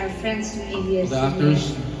Jimmy, our friends from ABS. The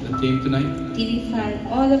actors that came tonight. TV5,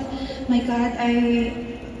 all of, my God,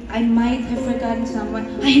 I might have forgotten someone.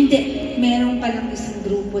 Ay, hindi. Meron palang isang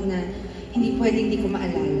grupo na hindi pwedeng hindi ko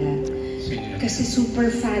maalala. Sino yan? Kasi super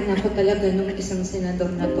fan ako talaga nung isang senador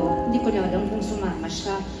na to. Hindi ko na alam kung sumama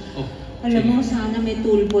siya. Oh, Alam mo, sana may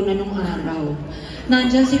tulpo na nung araw.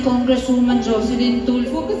 Nandyan si Congresswoman Jocelyn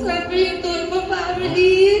Tulfo. Kasama yung Tulfo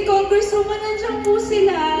family. Congresswoman, nandyan po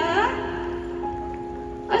sila.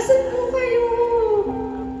 Asan po kayo?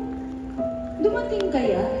 Dumating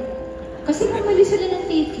kaya? Kasi mamali sila ng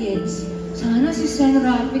tickets. Sana si Sen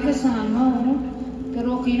Rafi kasama, oh.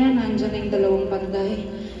 Pero okay na, nandyan na yung dalawang panday.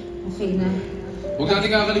 Okay na. huwag natin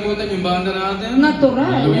kakalimutan yung banda natin.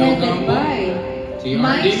 Natural, Luyo headed Campo. by Si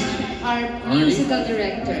Mike, Artie. our Artie. musical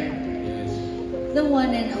director. Yes. The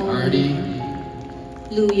one and Artie.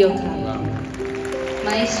 only Luyo Campo. Wow.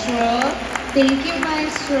 Maestro, thank you,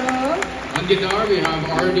 Maestro. On guitar, we have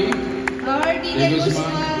Ardy. Ardy de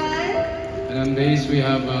Guzman. And on bass, we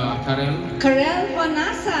have Karel. Karel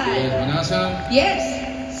Honasan. Yes, Manasa. Yes.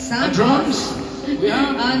 On drums, we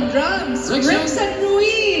have On drums, Rexon. Rexon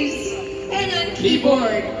Ruiz. And on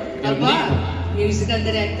keyboard, we have aba, Nico. musical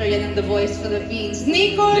director yan ng The Voice Philippines,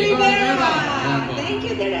 Nico Rivera. Rivera. Yan po. Thank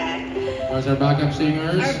you, Direk. Of course, our backup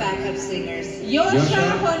singers. Our backup singers, Yosha Yosha.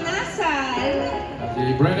 Honasan,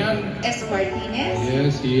 Brennan. S. Martinez,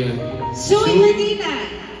 Yes, he Sui Medina,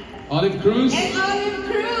 Olive Cruz. and Olive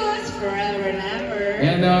Cruz, forever and ever.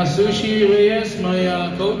 And Sushi Reyes, my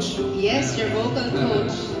coach. Yes, your vocal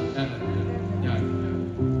coach. Yan.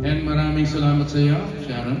 And maraming salamat sa iyo,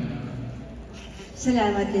 Sharon.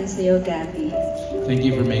 Salamat din sa'yo, Gabby. Thank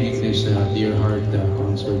you for making this Dear Heart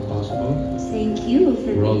concert possible. Thank you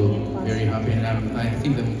for We're all making it very possible. happy, and I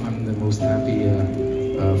think that I'm the most happy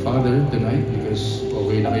father tonight because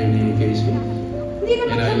okay na kayo ni Casey. Hindi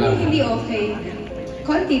naman And I kami love hindi okay.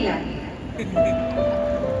 Konti lang.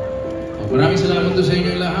 Maraming salamat to sa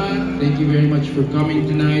inyo lahat. Thank you very much for coming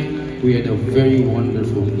tonight. We had a very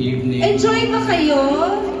wonderful evening. Enjoy ba kayo?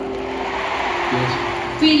 Yes.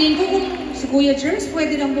 Feeling ko kung si Kuya Jerms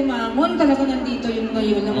pwede lang bumangon, talaga nandito yung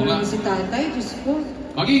ngayon Oo nga. naman si tatay. Diyos ko.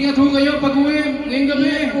 Mag-ingat ho kayo pag-uwi ngayong gabi.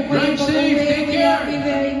 Ingat po kayo Drive safe. pag-uwi. Take We care. love you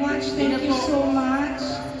very much. Thank Ingat you po. so much.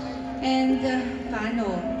 And, paano?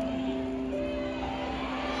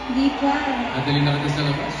 Hindi pa. Nadali na kita sa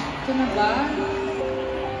labas. Ito na ba?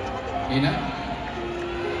 Ina,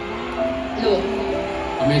 Look,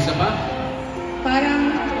 may isa pa?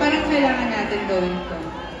 parang kailangan natin gawin to.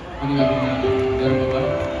 Ano gagawin natin? Meron pa ba?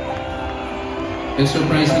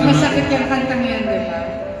 Surprise na naman. Masakit yung kantang yan, di ba?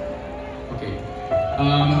 Okay.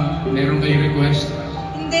 Meron kayong request?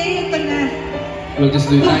 Hindi, ito na. We'll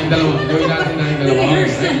just do it. Tayong dalawa. Gawin natin tayong dalawa.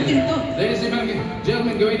 Rehearse natin to. Ladies and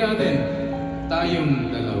gentlemen, gawin natin. Tayong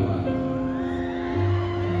dalawa.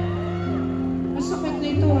 Masakit na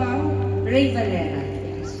ito, ha? Ray Valera.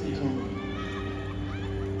 Yes, dyan.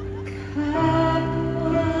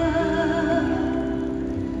 Kapwa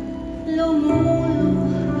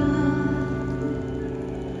lumuluha,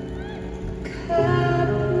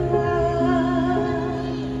 kapwa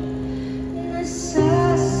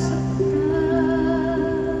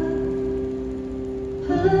nasasaktan,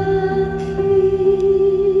 bakit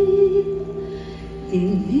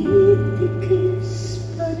tinitikis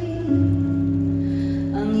pa rin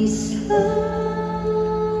ang isa't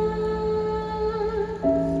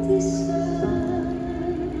isa?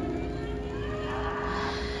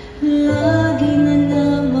 Lagi na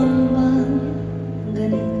naman bang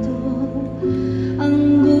ganito ang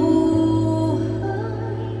buhay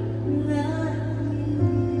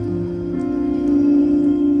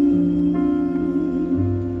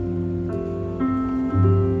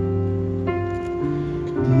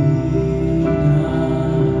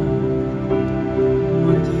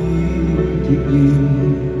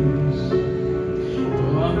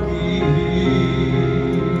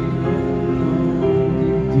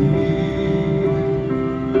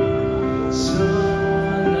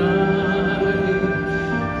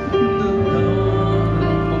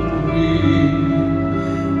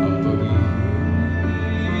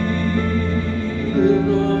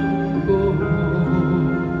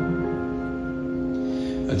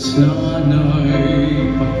At sana'y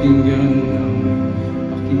pakinggan ang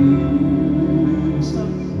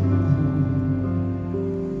pakiusap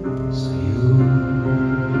ko sa'yo.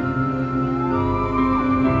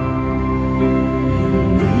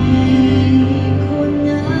 Hindi ko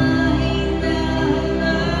na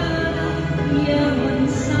hinahanap yaman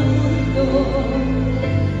sa mundo.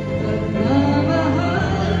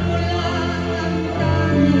 Pagmamahal mo lang ang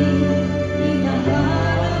tanging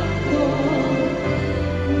hinahanap ko.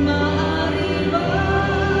 Maaari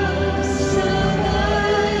bang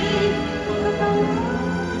sana'y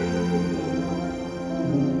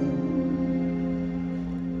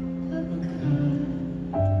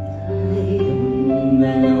tayong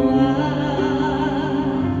dalawa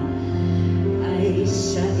ay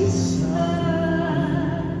sa isa.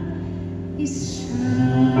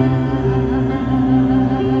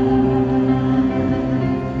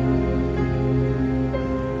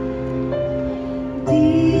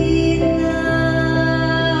 Di na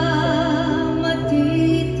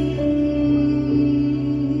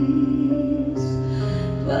matitiis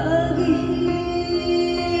paghihirap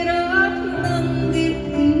ng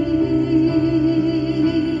dibdib.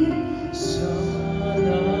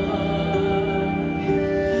 Sana'y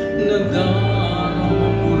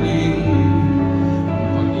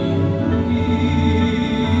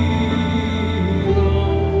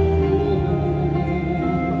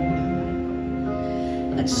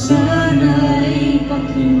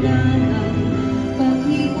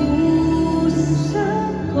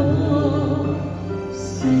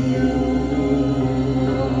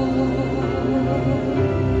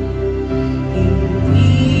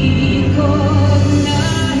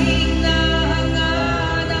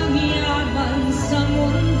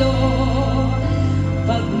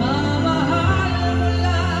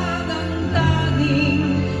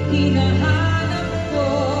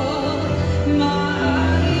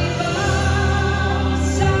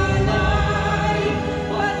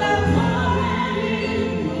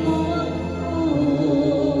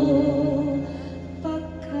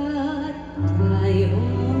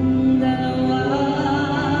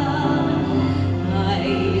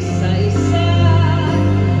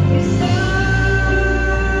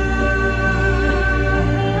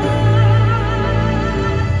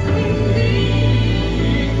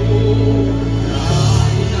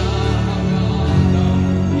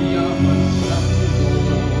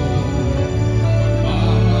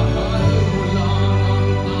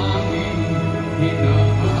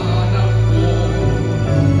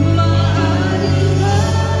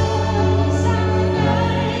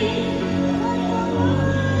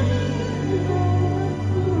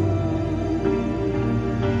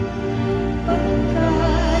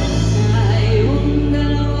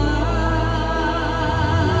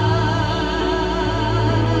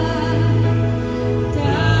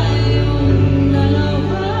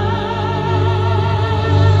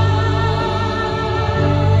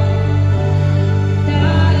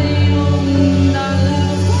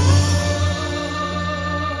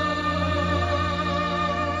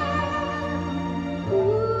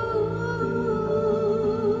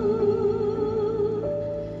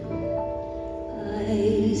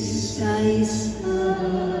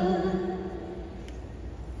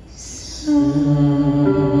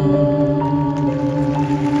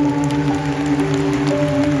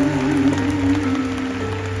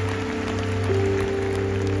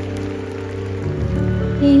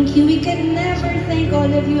thank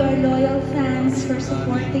all of you, our loyal fans, for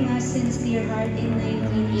supporting us since Dear Heart in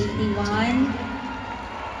 1981.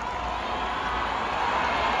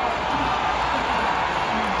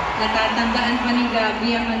 Natatandaan pa ni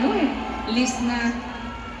Gabby ang list na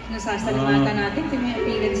nasasalamatan natin. Kung may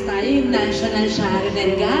appearance tayo, yung National Sharon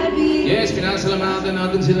and Gabby. Yes, pinasalamatan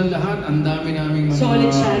natin silang lahat. Ang dami naming mga...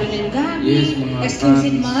 Solid Sharon and Gabby. Yes, mga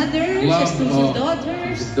exclusive fans. mothers, exclusive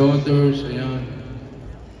daughters. Daughters, ayan.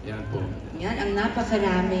 Yan po. Yan, ang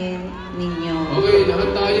napakarami ninyo. Okay, lahat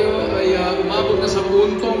tayo ay umabot na sa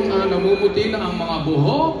puntong namumuti na ang mga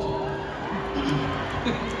buhok.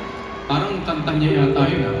 Parang kanta niya yata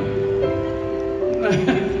yun, ha?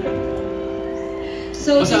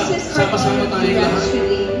 So this is for all of you,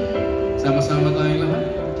 actually. Sama-sama tayong lahat.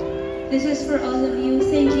 This is for all of you.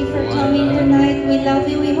 Thank you for coming tonight. We love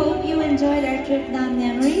you. We hope you enjoyed our trip down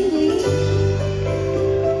memory lane.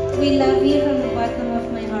 We love you from the bottom of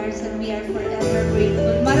my heart and we are forever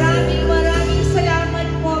grateful. Maraming salamat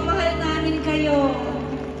po. Mahal namin kayo.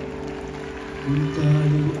 Kung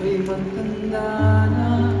tayo ay matanda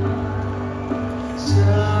na,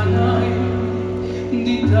 sana'y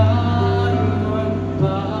hindi tayo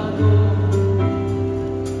magbago.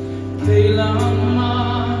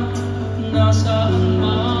 Kailangan nasaan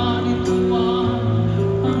man ito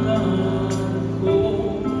ang ako.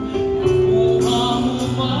 Nakuha mo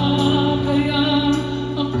ba kaya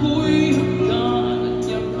ako'y hanggan at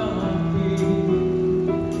yakapin?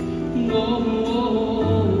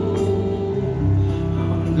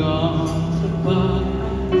 Hanggang sa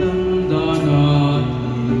pagtanda natin.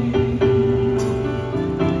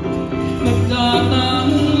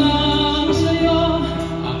 Nagtatanong lang sa'yo,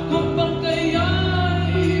 ako ba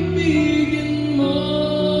kaya'y ibigin mo?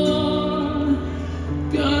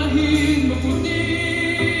 Kahit maputi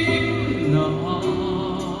na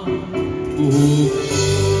ang buhok ko.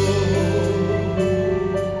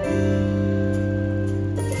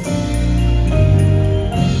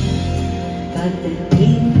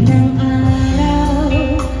 Pagdating ng araw,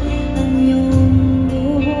 ang iyong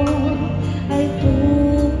buhok ay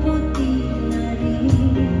puputi na rin.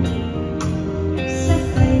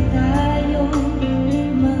 Sabay tayong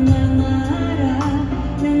mangangarap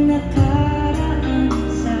ng nakaraan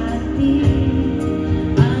sa atin.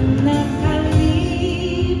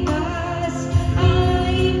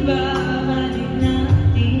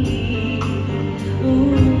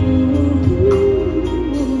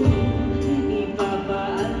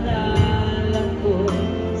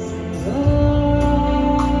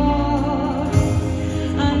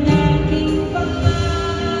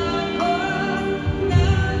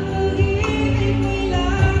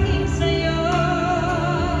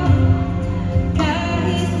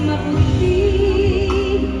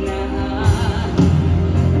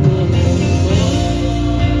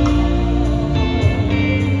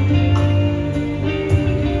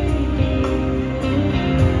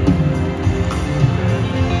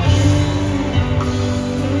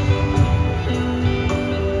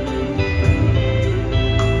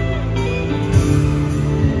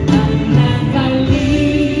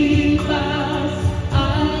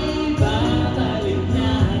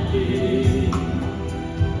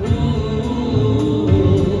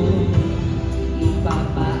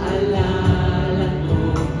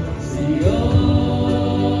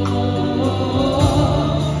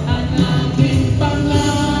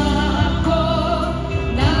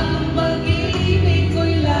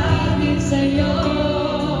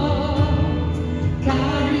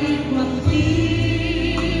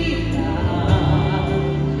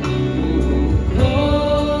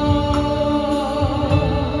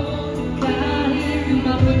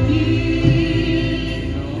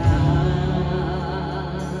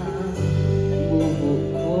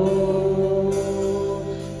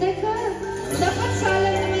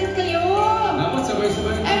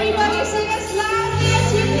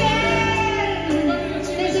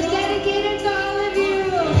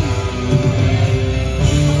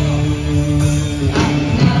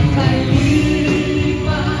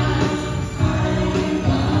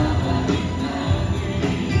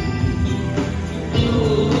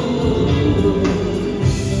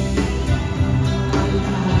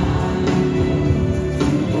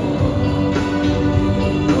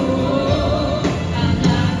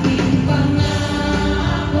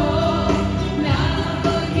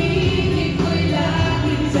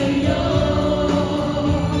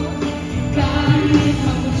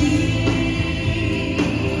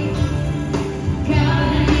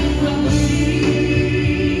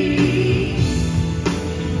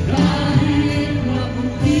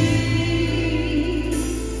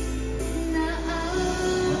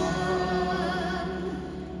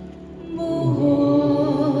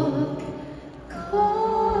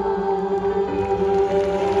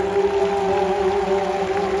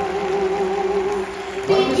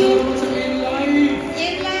 salamat sa In-Life.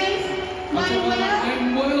 In-Life, At saka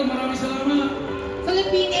M-Well, maraming salamat.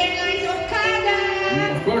 Philippine Airlines, Okada.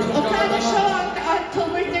 Of course, Okada. Show on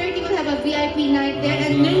October 30. We'll have a VIP night there.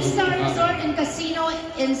 And New Star Resort and Casino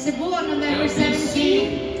in Cebu on November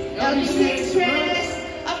 17. LBC Express.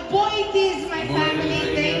 Aboitis, my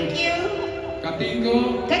family. Thank you.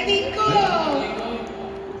 Katingo. Katinko.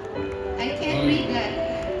 I can't read that.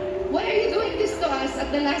 Why are you doing this to us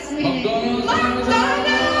at the last minute?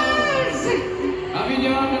 McDonald's! Amin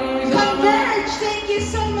yan, maraming salamat. Converge, thank you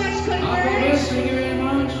so much, Converge. Thank you very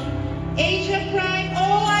much. Asia Prime,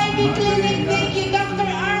 Ivy Clinic, thank you. Dr.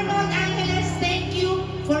 Arnold Angeles, thank you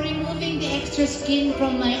for removing the extra skin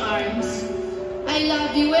from my arms. I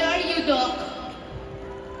love you. Where are you, Doc?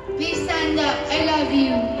 Please stand up. I love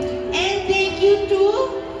you. And thank you to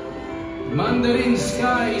Mandarin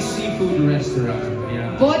Sky Seafood Restaurant.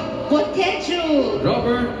 Ayan. Botejo.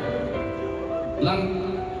 Robert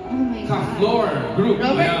Blancaflor Group.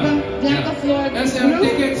 Robert Blancaflor SM Group.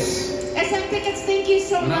 Tickets. SM Tickets, thank you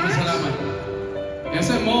so Maraming much. salamat.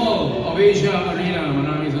 SM Mall of Asia Arena.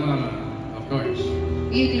 Maraming salamat. Of course.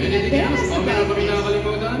 You did not Anything tell else? us O meron about kami this.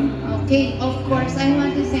 nakakalimutan? Okay, of course, I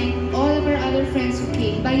want to thank all of our other friends who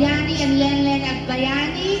came. Bayani and Lenlen at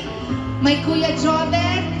Bayani, my Kuya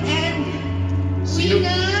Jobet, and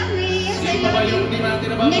Rina Reyes, I Sino ba love yung you. di natin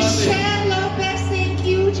nababate? Michelle Lopez, thank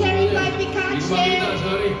you. Cherry Pie Hindi Picache, makita,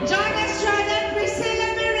 sorry. John Estrada, Priscilla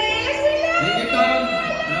Mireles, we love Hindi you! kita.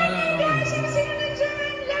 Guys, sino na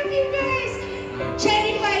dyan? Love you guys!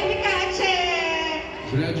 Cherry Pie Picache!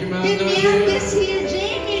 Reggie Vivian Manda. is here,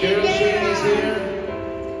 Jamie Sharon is Rivera. here.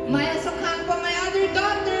 Miles Ocampo, my other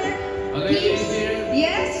daughter. Alay Please. is here.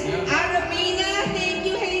 Yes. Yeah. Aramina, thank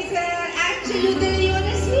you, Hazel. Actually, De Leon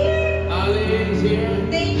is here. Ali is here.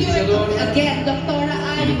 Thank you. And Isadora. again, Dr.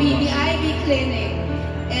 Ivy, the Ivy Clinic.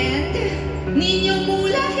 And Nino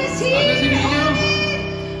Mula is here. Ano si Nino? Onin.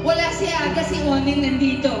 Wala si Aga, si Onin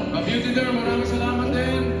nandito. A beauty there, maraming salamat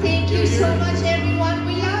din. Thank you so much, everyone.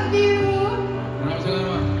 We love you. Maraming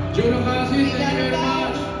salamat. Juno Kasi, thank you very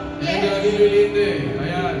much. Yes. And Gabby Lulinde.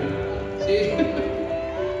 Ayan. See?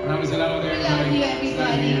 Maraming salamat everybody. love you, everybody.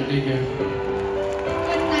 Stand here. Take care.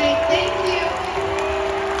 Good night. Thank you.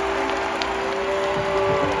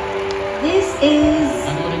 This is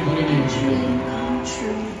Ano rin po rin a yun? dream come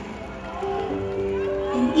true.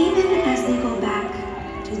 And even as they go back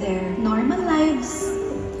to their normal lives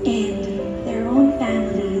and their own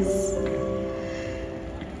families,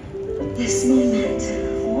 this moment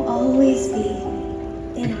will always be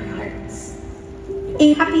in our hearts.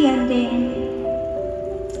 A happy ending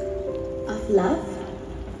of love,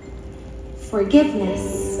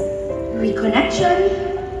 forgiveness, reconnection,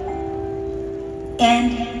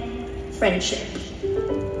 and friendship.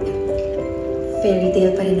 Fairy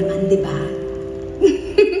tale pa rin naman, di ba?